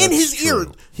someone in his ear.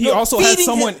 He also had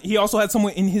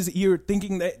someone in his ear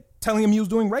telling him he was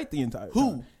doing right the entire time.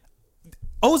 Who?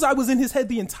 Ozai was in his head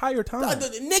the entire time.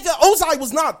 Nigga, Ozai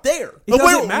was not there. It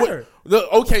doesn't matter.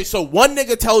 Okay, so one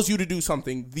nigga tells you to do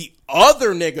something. The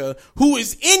other nigga who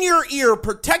is in your ear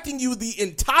protecting you the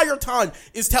entire time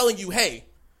is telling you, hey,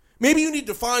 maybe you need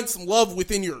to find some love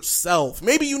within yourself.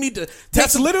 Maybe you need to.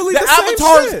 That's literally the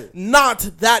Avatar's same shit. Not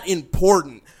that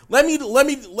important. Let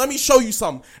me show you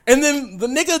something. And then the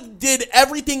nigga did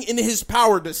everything in his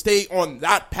power to stay on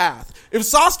that path. If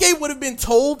Sasuke would have been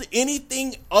told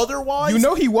anything otherwise, you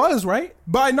know he was, right?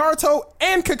 By Naruto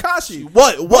and Kakashi.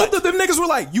 What? Both of them niggas were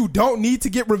like, you don't need to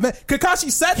get revenge.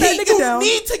 Kakashi sat that nigga down. You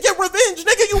need to get revenge,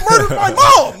 nigga. You murdered my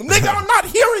mom, nigga. I'm not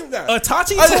hearing that.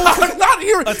 I'm not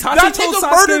hearing. That nigga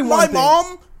murdered my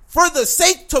mom for the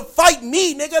sake to fight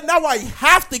me, nigga. Now I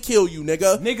have to kill you,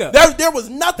 nigga. There was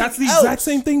nothing. That's the else. exact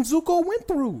same thing Zuko went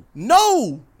through.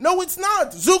 No, it's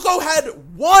not. Zuko had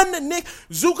one nigga.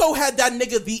 Zuko had that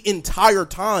nigga the entire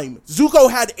time.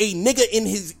 Zuko had a nigga in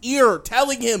his ear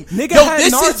telling him, nigga, yo, had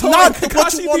this Naruto is not and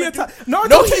what you want to do.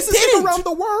 Naruto chases him around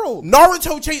the world.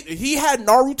 He had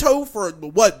Naruto for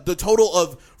what? The total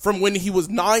of from when he was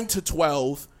 9 to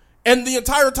 12. And the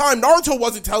entire time, Naruto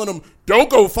wasn't telling him, don't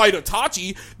go fight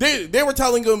Itachi. They were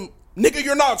telling him, nigga,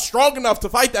 you're not strong enough to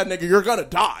fight that nigga. You're gonna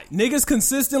die. Niggas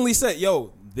consistently said,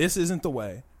 yo, this isn't the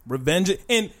way. Revenge it.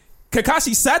 And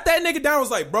Kakashi sat that nigga down and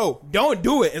was like, bro, don't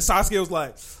do it. And Sasuke was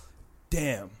like,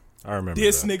 damn. I remember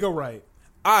this that. nigga right.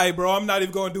 All right, bro, I'm not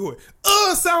even gonna do it.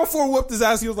 Sound 4 whooped his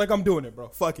ass. He was like, I'm doing it, bro.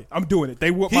 Fuck it. I'm doing it.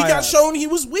 They whooped my ass. He got shown he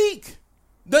was weak.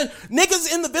 The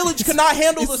niggas in the village could not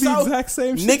handle the South. Exact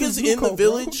same shit niggas as Zuko, in the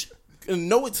village. Bro.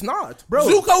 No, it's not. Bro.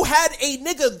 Zuko had a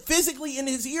nigga physically in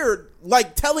his ear,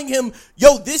 like telling him,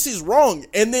 yo, this is wrong.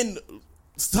 And then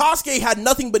Sasuke had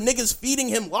nothing but niggas feeding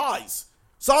him lies.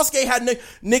 Sasuke had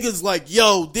niggas like,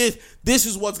 yo, this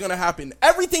is what's gonna happen.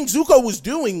 Everything Zuko was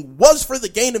doing was for the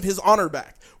gain of his honor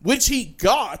back, which he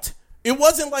got. It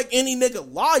wasn't like any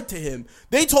nigga lied to him.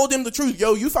 They told him the truth.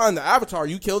 Yo, you find the Avatar,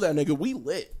 you kill that nigga, we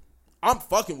lit. I'm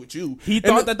fucking with you. He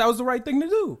thought that was the right thing to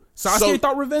do. Sasuke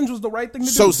thought revenge was the right thing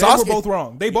to do. So they were both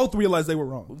wrong. They both realized they were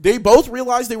wrong. They both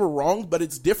realized they were wrong, but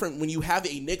it's different when you have a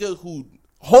nigga who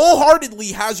wholeheartedly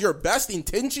has your best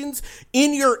intentions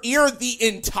in your ear the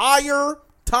entire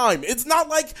time. It's not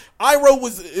like Iroh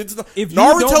was. It's not, If you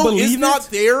Naruto don't believe is it- not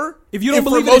there. If you don't for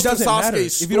believe it, it most of doesn't matter.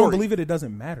 Sasuke's If you don't story. believe it, it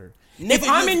doesn't matter. Nigga, If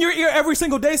I'm you- in your ear every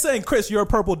single day saying, Chris, you're a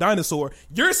purple dinosaur,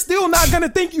 you're still not going to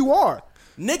think you are.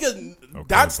 Nigga, Okay,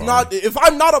 that's fine. not. If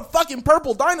I'm not a fucking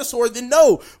purple dinosaur, then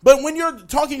no. But when you're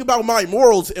talking about my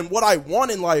morals and what I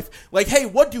want in life, like, hey,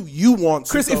 what do you want,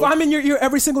 Chris, Zuko? if I'm in your ear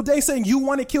every single day saying you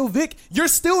want to kill Vic, you're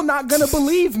still not going to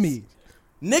believe me.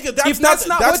 nigga, that's If that's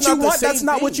not what you the want, same that's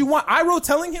not what thing. you want. Iroh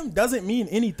telling him doesn't mean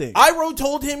anything. Iroh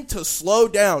told him to slow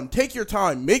down, take your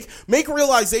time, make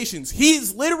realizations.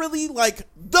 He's literally like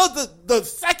the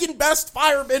second best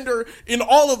firebender in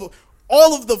all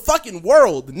of the fucking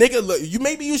world, nigga. Look,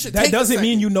 you should. That take a doesn't second.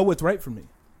 mean you know what's right for me.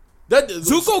 That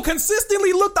Zuko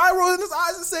consistently looked Iroh in his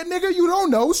eyes and said, nigga, you don't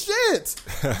know shit.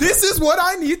 This is what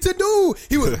I need to do.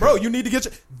 He was, bro, you need to get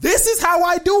your... This is how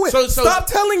I do it. So- Stop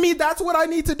telling me that's what I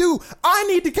need to do. I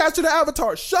need to capture the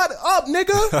Avatar. Shut up,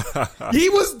 nigga. He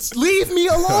was, leave me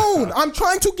alone. I'm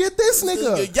trying to get this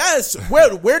nigga. Yes.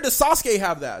 Where does Sasuke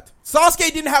have that?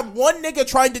 Sasuke didn't have one nigga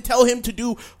trying to tell him to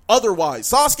do otherwise.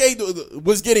 Sasuke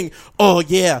was getting, oh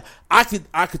yeah, I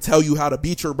could tell you how to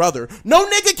beat your brother. No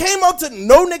nigga came up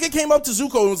to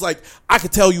Zuko and was like, I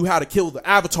could tell you how to kill the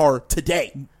Avatar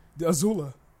today.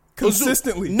 Azula.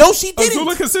 Consistently. No, she didn't.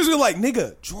 Azula consistently like,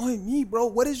 nigga, join me, bro.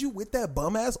 What is you with that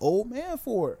bum ass old man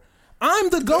for? I'm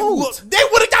the GOAT. Look, they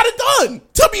would have got it done.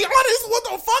 To be honest, what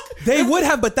the fuck? They would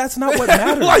have, but that's not what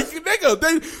matters. Like,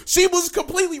 nigga, she was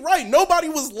completely right. Nobody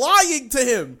was lying to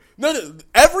him.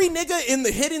 Every nigga in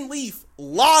the Hidden Leaf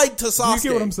lied to Sasuke. You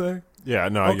get what I'm saying? Yeah,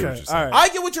 no, I get what you're saying. all right. I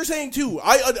get what you're saying too.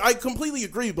 I completely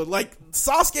agree. But like,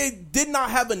 Sasuke did not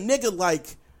have a nigga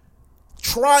like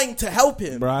trying to help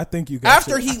him. Bro, I think you got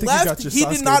After your- I he think you left, got your he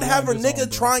did Sasuke not have a blinders nigga on,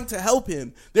 bro. trying to help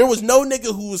him. There was no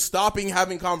nigga who was stopping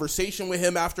having conversation with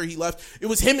him after he left. It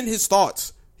was him and his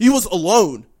thoughts. He was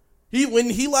alone. When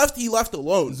he left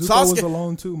alone. Zuko was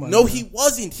alone too, my No, man. he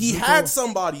wasn't. He Zuko- had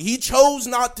somebody. He chose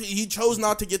not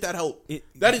to get that help.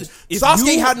 That is If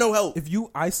Sasuke you- had no help. If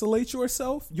you isolate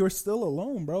yourself, you're still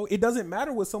alone, bro. It doesn't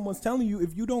matter what someone's telling you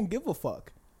if you don't give a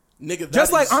fuck. Nigga, that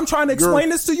Just like is I'm trying to your- explain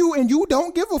this to you and you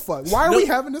don't give a fuck. Why are No. we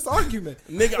having this argument?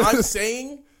 Nigga, I'm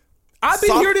saying I've been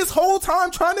Sa- here this whole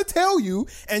time trying to tell you,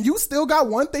 and you still got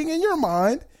one thing in your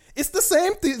mind. It's the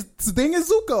same thing as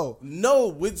Zuko. no.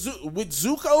 With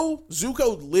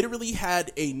Zuko literally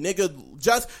had a nigga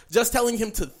just telling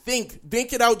him to think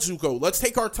it out. Zuko, let's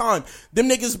take our time. Them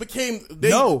niggas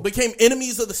became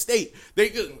enemies of the state.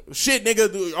 Shit,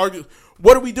 nigga.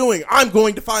 What are we doing? I'm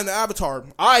going to find the Avatar.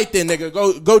 All right, then, nigga,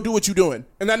 go do what you doing.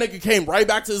 And that nigga came right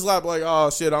back to his lap like, oh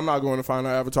shit, I'm not going to find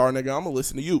the Avatar, nigga. I'm gonna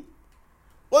listen to you.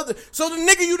 So the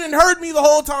nigga, you didn't heard me the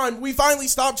whole time. We finally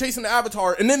stopped chasing the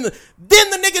Avatar, and then the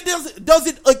nigga does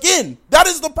it again. That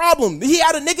is the problem. He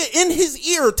had a nigga in his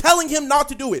ear telling him not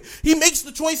to do it. He makes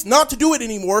the choice not to do it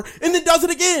anymore, and then does it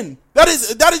again. That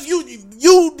is you.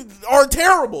 You are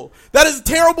terrible. That is a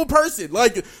terrible person.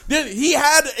 Like, he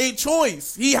had a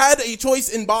choice. He had a choice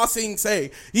in Ba Sing Se.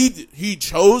 He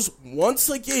chose once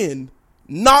again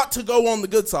not to go on the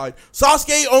good side.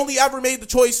 Sasuke only ever made the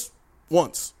choice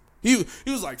once. He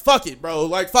was like, fuck it, bro.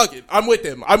 Like, fuck it. I'm with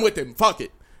him. Fuck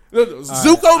it.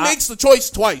 Zuko makes the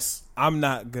choice twice. I'm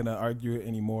not gonna argue it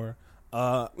anymore.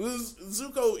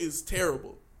 Zuko is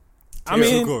terrible. I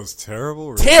mean, Zuko is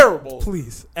terrible. Really? Terrible.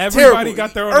 please, everybody Terrible.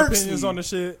 got their own Irks opinions me. on the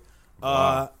shit.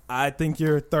 I think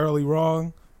you're thoroughly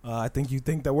wrong. I think you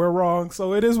think that we're wrong.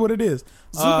 So it is what it is.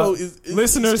 Zuko is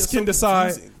listeners just can so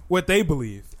decide confusing. what they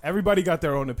believe. Everybody got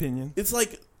their own opinion. It's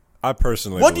like, I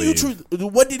personally what believe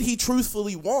did he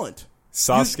truthfully want?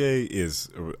 Sasuke is.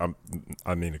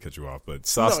 I mean to cut you off, but you're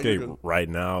Sasuke good. right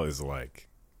now is like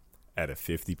at a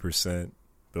 50%,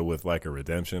 but with like a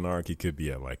redemption arc, he could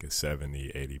be at like a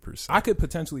 70-80%. I could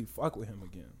potentially fuck with him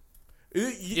again.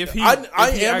 If he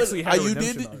actually had a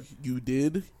redemption arc. You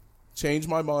did change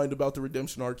my mind about the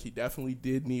redemption arc. He definitely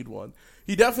did need one.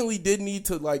 He definitely did need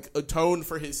to like atone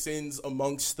for his sins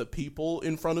amongst the people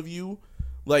in front of you.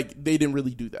 Like, they didn't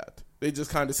really do that. They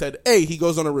just kind of said, hey, he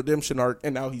goes on a redemption arc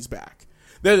and now he's back.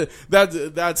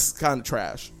 That's kind of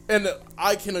trash. And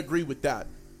I can agree with that.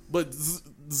 But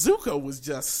Zuko was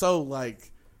just so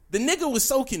like, The nigga was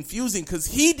so confusing because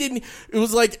he didn't. It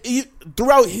was like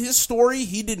throughout his story,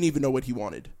 he didn't even know what he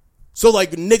wanted. So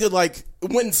like nigga, like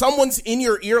when someone's in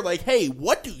your ear, like, hey,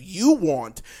 what do you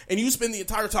want? And you spend the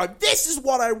entire time, this is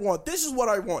what I want. This is what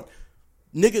I want.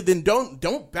 Nigga, then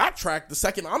don't backtrack the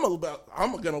second I'm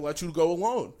gonna let you go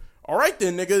alone. All right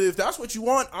then, nigga, if that's what you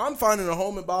want, I'm finding a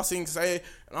home in Bossing Say,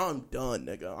 and I'm done,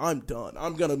 nigga. I'm done.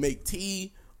 I'm gonna make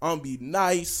tea. I'm gonna be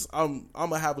nice. I'm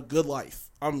gonna have a good life.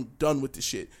 I'm done with this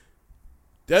shit.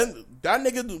 Then that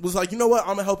nigga was like, you know what?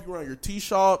 I'm gonna help you run your tea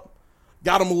shop.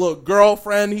 Got him a little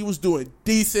girlfriend. He was doing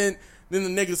decent. Then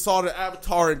the nigga saw the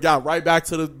Avatar and got right back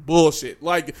to the bullshit.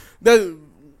 Like,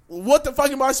 what the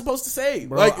fuck am I supposed to say?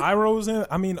 Bro, like,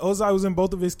 Ozai was in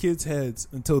both of his kids' heads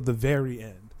until the very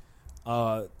end.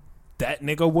 That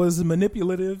nigga was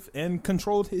manipulative and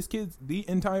controlled his kids the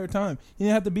entire time. He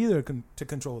didn't have to be there to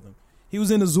control them. He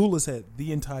was in Azula's head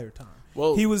the entire time.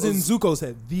 Well, he was in Zuko's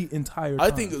head the entire time.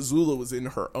 I think Azula was in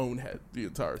her own head the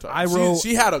entire time. Iroh,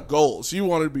 she had a goal. She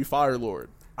wanted to be Fire Lord.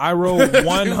 Iroh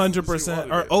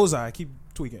 100%, or Ozai, I keep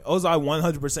tweaking. Ozai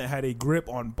 100% had a grip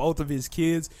on both of his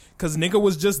kids because nigga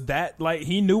was just that, like,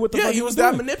 he knew what the fuck he was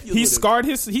that doing. manipulative.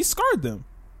 He scarred them.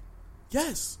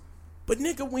 Yes. But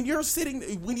nigga, when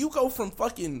you go from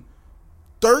fucking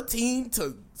 13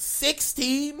 to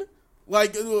 16,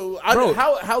 like,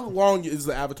 how long is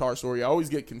the Avatar story? I always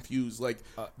get confused, like,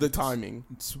 the timing.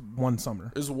 It's one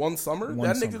summer. Is one summer?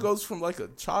 That nigga goes from, like, a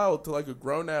child to, like, a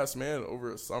grown-ass man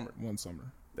over a summer. One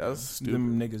summer. That's stupid.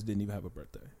 Them niggas didn't even have a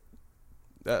birthday.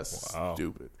 That's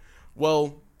stupid.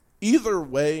 Well, either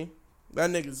way, that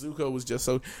nigga Zuko was just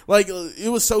so, like, it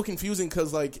was so confusing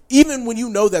because, like, even when you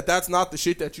know that that's not the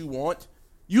shit that you want,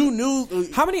 you knew.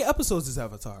 How many episodes is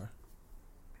Avatar?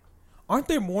 Aren't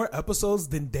there more episodes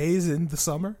than days in the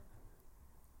summer?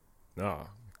 No,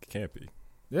 it can't be.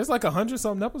 There's like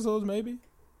 100-something episodes, maybe.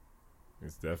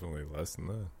 It's definitely less than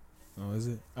that. Oh, is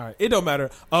it? All right, it don't matter.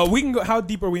 We can go. How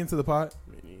deep are we into the pod?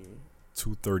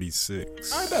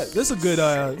 236. I bet this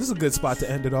is a good spot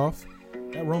to end it off.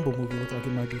 That Rumble movie looked like it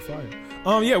might be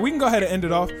fire. Yeah, we can go ahead and end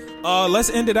it off. Let's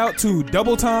end it out to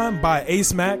Double Time by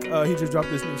Ace Mac. He just dropped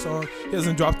this new song. He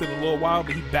hasn't dropped it in a little while,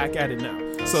 but he's back at it now.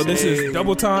 So this is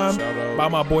Double Time by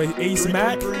my boy Ace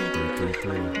Mac.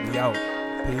 333. We out.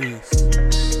 Peace.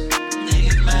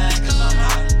 Niggas mad cause I'm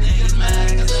hot. Niggas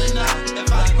mad cause they not.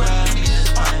 If I grab me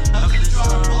this pint, up in the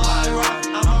trouble I rock.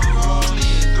 I'ma roll me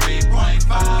a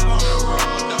 3.5 on the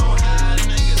road. Don't have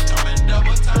niggas coming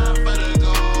double time for the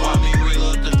goal. Want me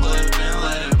reload the clip and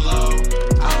let it blow.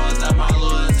 I was at my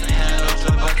lowest and had up to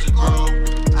about to grow.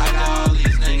 I got all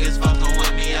these niggas fucking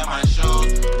with me at my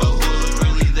shows, but who's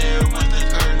really there when the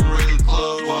curtain really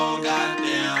closed? Whoa,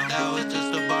 goddamn, that was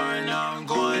just a bar and now I'm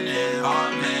going in.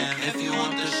 Oh man, if you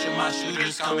want this shit, my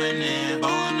shooters coming in.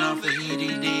 Bowling off the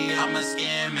EDD, I'm a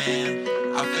scam man.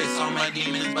 I face all my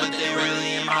demons, but they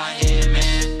really in my head,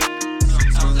 man.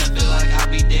 Sometimes I feel like I'll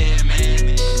be dead,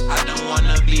 man. I don't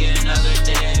wanna be another day.